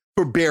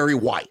for Barry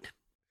White.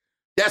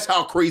 That's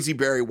how crazy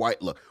Barry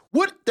White looked.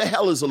 What the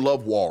hell is a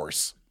love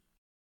walrus?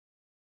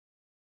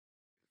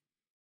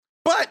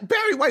 But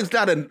Barry White's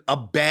not a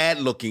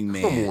bad-looking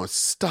man. Come on,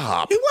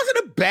 stop. He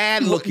wasn't a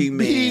bad-looking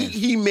man.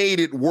 He made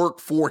it work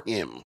for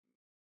him.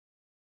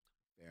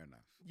 Fair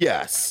enough.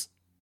 Yes.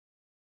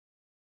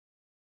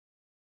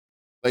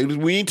 Like,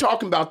 we ain't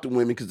talking about the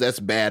women because that's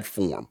bad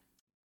form.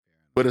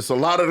 But it's a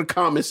lot of the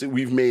comments that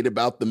we've made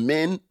about the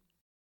men,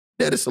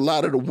 that it's a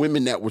lot of the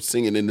women that were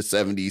singing in the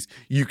 70s.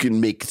 You can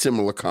make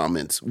similar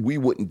comments. We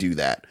wouldn't do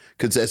that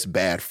because that's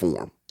bad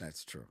form.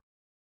 That's true.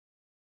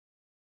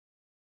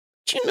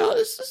 You know,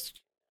 this is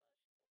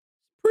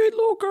a pretty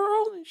little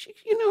girl, and she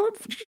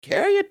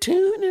carry a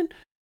tune, and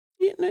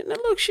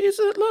look,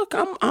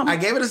 I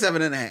gave it a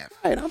 7.5.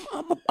 Right,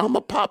 I'm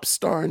a pop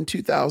star in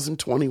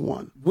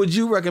 2021. Would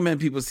you recommend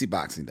people see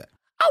Boxing Day?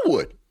 I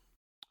would.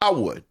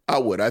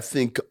 I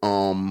think.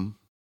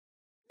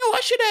 No, I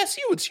should ask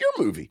you. It's your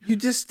movie. You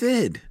just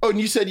did. Oh, and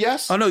you said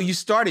yes? Oh, no, you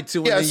started to,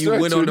 and then you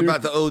went on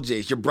about the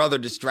OJs. Your brother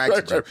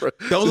distracted you. Right.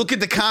 Don't look at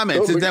the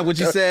comments. Is that what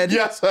you said?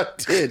 Yes, I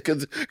did.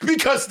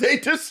 Because they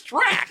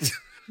distract.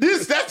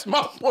 That's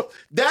my point.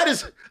 That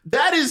is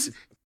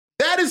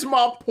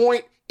my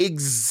point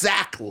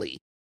exactly.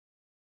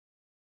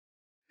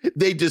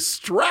 They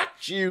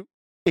distract you.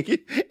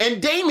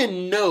 And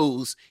Damon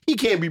knows he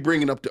can't be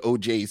bringing up the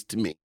OJs to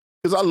me.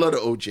 Because I love the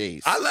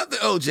OJs. I love the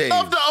OJs.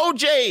 Love the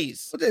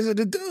OJs. OJs are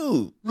the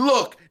dude.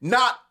 Look,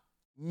 not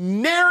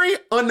nary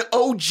an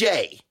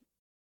OJ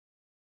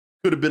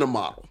could have been a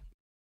model.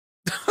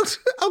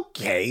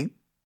 Okay.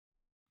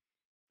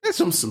 There's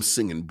some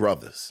singing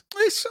brothers.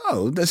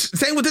 So,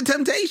 same with the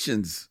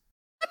Temptations.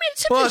 I mean,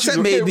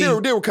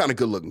 Temptations, they were kind of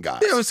good-looking guys.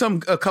 There was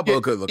a couple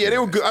of good-looking guys. They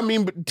were good. I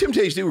mean, but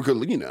Temptations, they were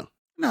good-looking,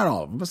 Not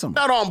all of them, but some.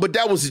 Not all, but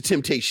that was the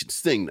Temptations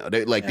thing, though.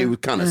 They were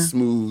kind of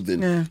smooth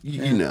and,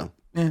 you know.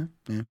 Yeah.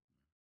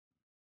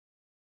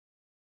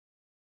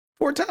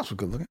 Four Tops were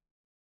good looking.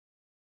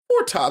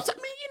 Four Tops. I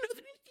mean,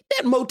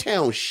 that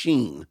Motown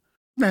sheen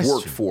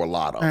worked for a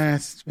lot of them.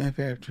 That's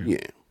very true.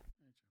 Yeah.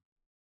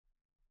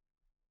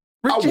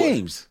 Rick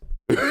James.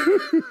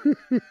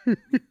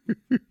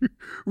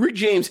 Rick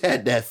James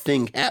had that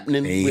thing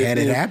happening. He had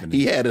it happening.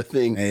 He had a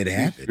thing. It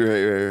happened.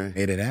 Right.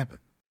 It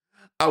happened.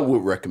 I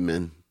would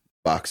recommend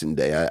Boxing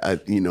Day. I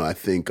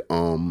think,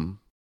 I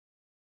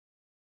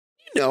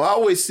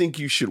always think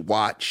you should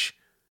watch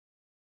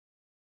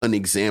an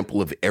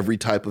example of every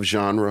type of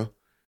genre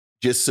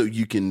just so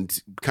you can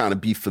kind of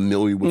be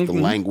familiar with the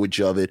language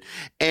of it.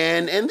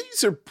 And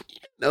these are,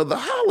 the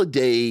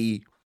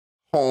holiday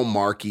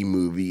Hallmarky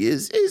movie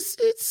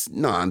it's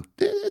not,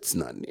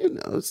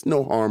 it's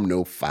no harm,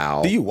 no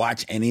foul. Do you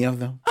watch any of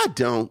them? I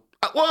don't.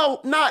 Well,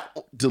 not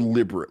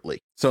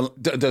deliberately. So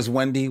does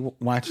Wendy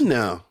watch?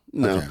 No.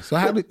 Okay. So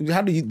how do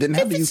you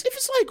if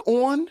it's like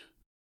on,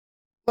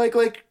 like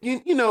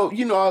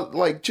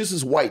like just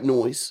as white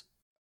noise,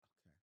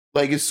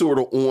 like it's sort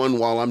of on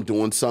while I'm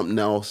doing something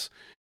else,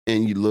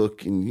 and you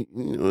look and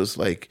it's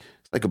like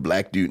a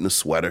black dude in a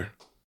sweater.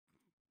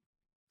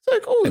 It's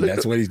like, oh, and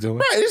that's what he's doing.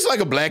 Right, it's like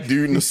a black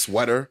dude in a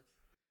sweater.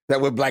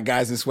 That what black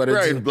guys in sweaters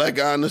right, do? Black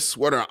guy in a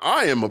sweater.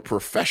 I am a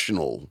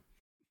professional.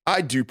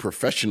 I do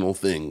professional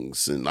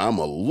things, and I'm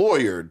a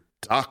lawyer,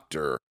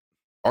 doctor,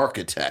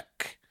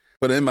 architect.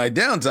 But in my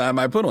downtime,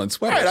 I put on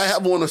sweaters. Right, I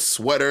have on a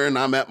sweater, and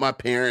I'm at my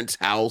parents'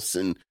 house,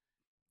 and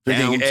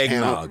drinking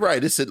eggnog.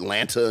 Right, it's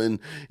Atlanta, and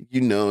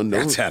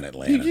downtown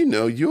Atlanta.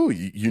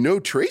 You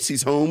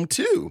Tracy's home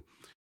too.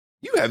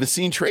 You haven't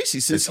seen Tracy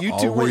since you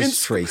two were in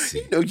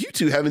Tracy. You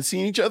two haven't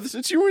seen each other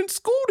since you were in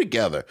school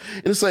together.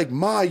 And it's like,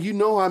 Ma,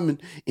 I'm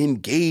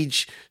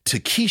engaged to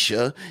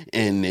Keisha,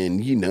 and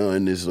then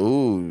and it's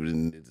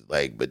and it's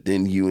like, but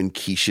then you and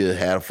Keisha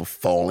had a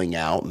falling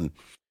out, and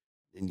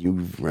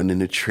you run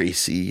into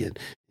Tracy, and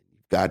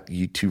got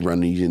you two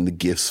running and the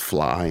gifts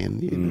fly,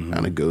 and it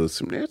kind of goes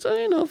from there. So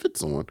if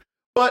it's on,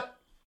 but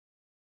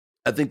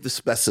I think the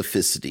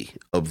specificity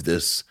of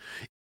this,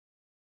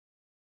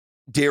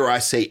 dare I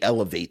say,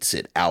 elevates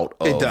it out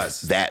of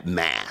that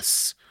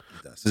mass.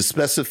 It does. The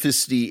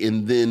specificity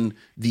and then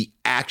the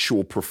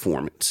actual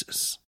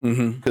performances.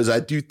 Because I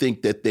do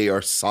think that they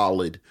are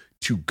solid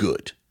to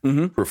good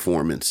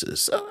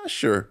performances.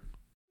 Sure.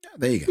 Yeah,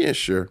 there you go. Yeah,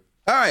 sure.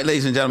 All right,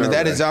 ladies and gentlemen,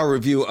 that is our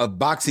review of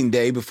Boxing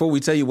Day. Before we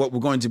tell you what we're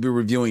going to be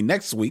reviewing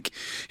next week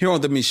here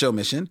on The Micheaux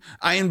Mission,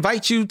 I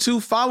invite you to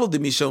follow The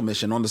Micheaux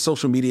Mission on the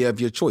social media of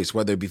your choice,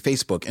 whether it be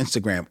Facebook,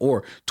 Instagram,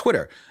 or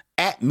Twitter,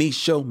 at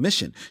Micheaux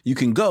Mission. You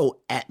can go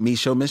at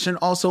Micheaux Mission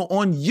also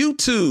on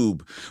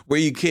YouTube, where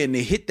you can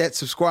hit that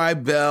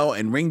subscribe bell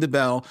and ring the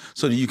bell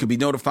so that you can be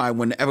notified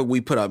whenever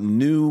we put up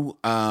new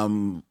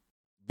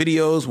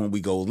videos, when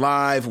we go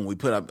live, when we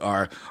put up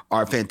our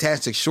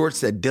fantastic shorts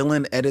that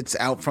Dylan edits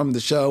out from the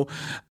show.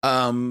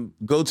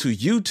 Go to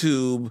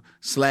YouTube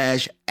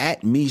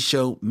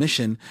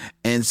 /@MeShowMission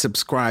and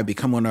subscribe.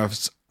 Become one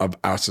of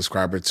our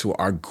subscribers to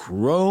our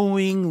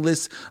growing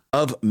list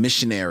of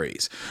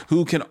missionaries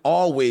who can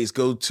always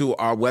go to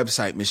our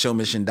website,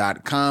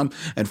 MichonMission.com,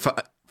 and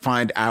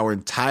find our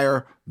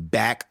entire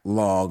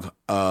backlog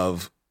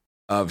of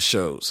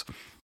shows.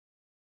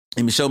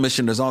 And Michelle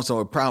Mission is also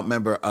a proud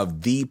member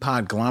of The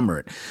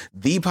Podglomerate.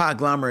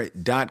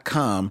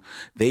 ThePodglomerate.com.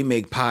 They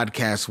make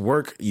podcasts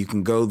work. You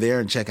can go there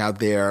and check out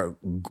their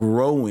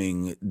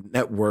growing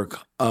network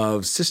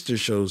of sister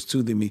shows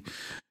to the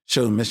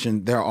Michelle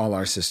Mission. They're all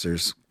our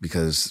sisters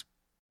because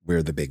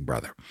we're the big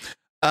brother.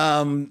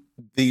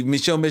 The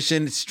Michelle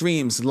Mission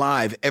streams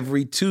live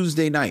every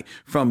Tuesday night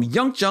from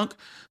Young Junk,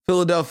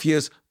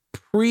 Philadelphia's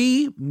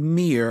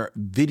premier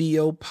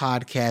video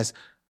podcast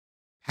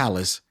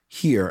palace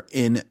here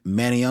in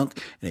Manayunk.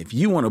 And if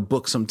you want to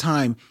book some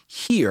time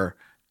here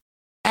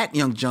at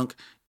Young Junk,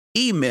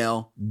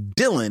 email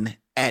Dylan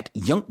at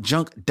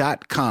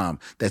youngjunk.com.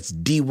 That's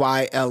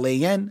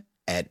DYLAN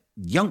at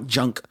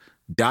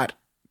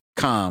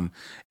youngjunk.com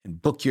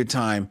and book your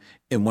time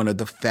in one of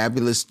the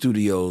fabulous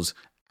studios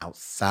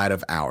outside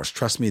of ours.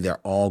 Trust me, they're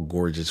all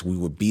gorgeous. We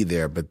would be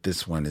there, but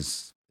this one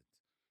is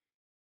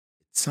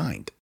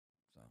signed.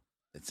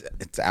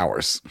 It's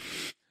ours.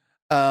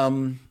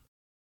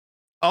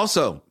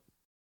 Also,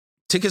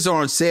 tickets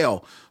are on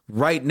sale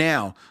right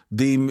now.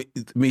 The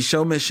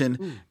Michelle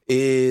Mission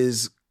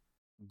is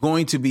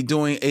going to be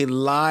doing a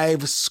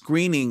live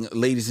screening,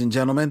 ladies and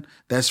gentlemen.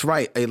 That's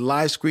right, a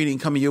live screening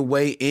coming your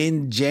way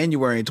in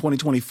January in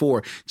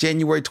 2024,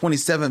 January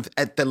 27th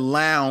at the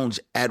Lounge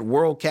at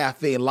World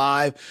Cafe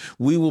Live.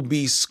 We will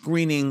be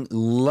screening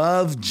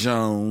Love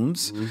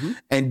Jones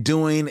and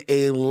doing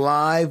a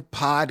live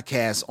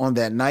podcast on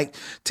that night.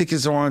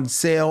 Tickets are on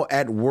sale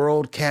at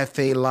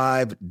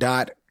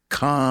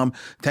worldcafelive.com.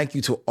 Thank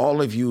you to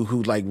all of you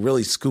who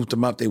really scooped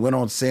them up. They went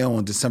on sale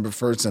on December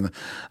 1st, and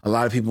a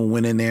lot of people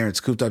went in there and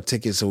scooped up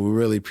tickets. So we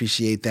really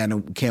appreciate that,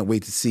 and we can't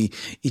wait to see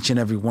each and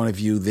every one of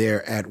you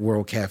there at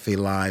World Cafe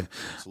Live.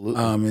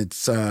 Absolutely.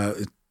 It's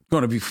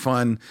going to be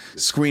fun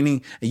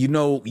screening. And you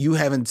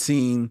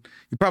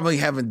probably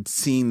haven't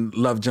seen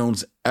Love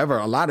Jones ever.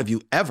 A lot of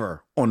you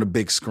ever on the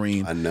big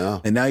screen. I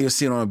know. And now you'll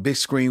see it on a big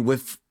screen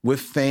with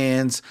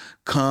fans.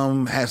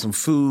 Come have some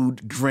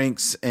food,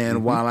 drinks,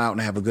 and while out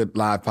and have a good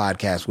live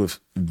podcast with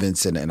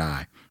Vincent and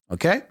I.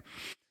 Okay?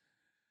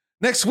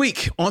 Next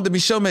week on the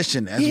Michelle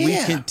Mission, as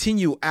we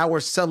continue our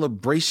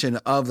celebration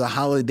of the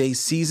holiday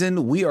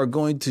season, we are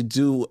going to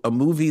do a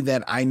movie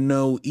that I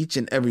know each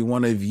and every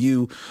one of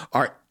you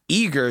are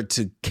eager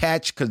to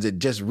catch because it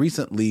just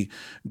recently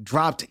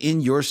dropped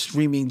in your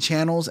streaming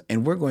channels,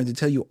 and we're going to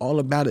tell you all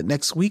about it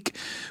next week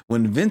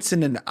when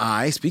Vincent and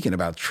I, speaking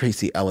about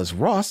Tracee Ellis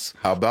Ross,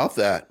 how about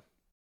that?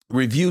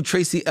 Review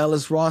Tracee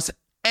Ellis Ross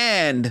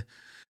and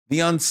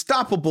the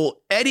unstoppable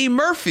Eddie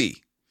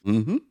Murphy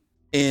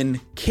in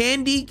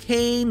Candy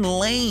Cane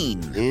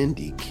Lane.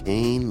 Candy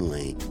Cane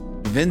Lane.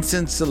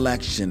 Vincent's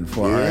selection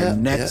for our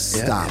next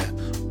stop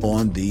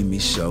on the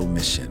Michelle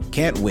Mission.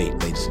 Can't wait,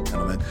 ladies and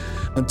gentlemen.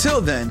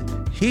 Until then,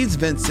 he's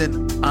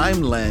Vincent,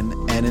 I'm Len,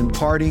 and in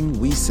parting,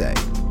 we say,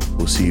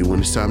 we'll see you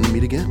when it's time to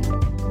meet again.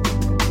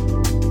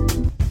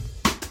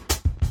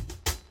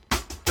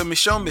 The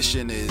Michelle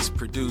Mission is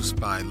produced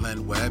by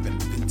Len Webb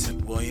and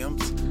Vincent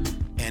Williams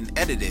and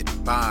edited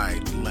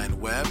by Len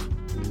Webb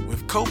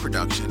with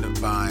co-production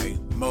by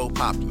Mo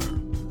Poplar,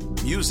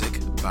 music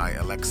by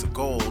Alexa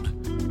Gold,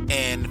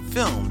 and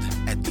filmed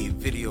at the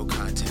Video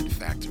Content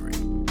Factory.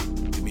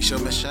 The Michelle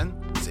Mission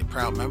is a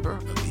proud member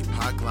of the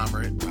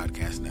Podglomerate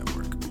Podcast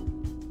Network.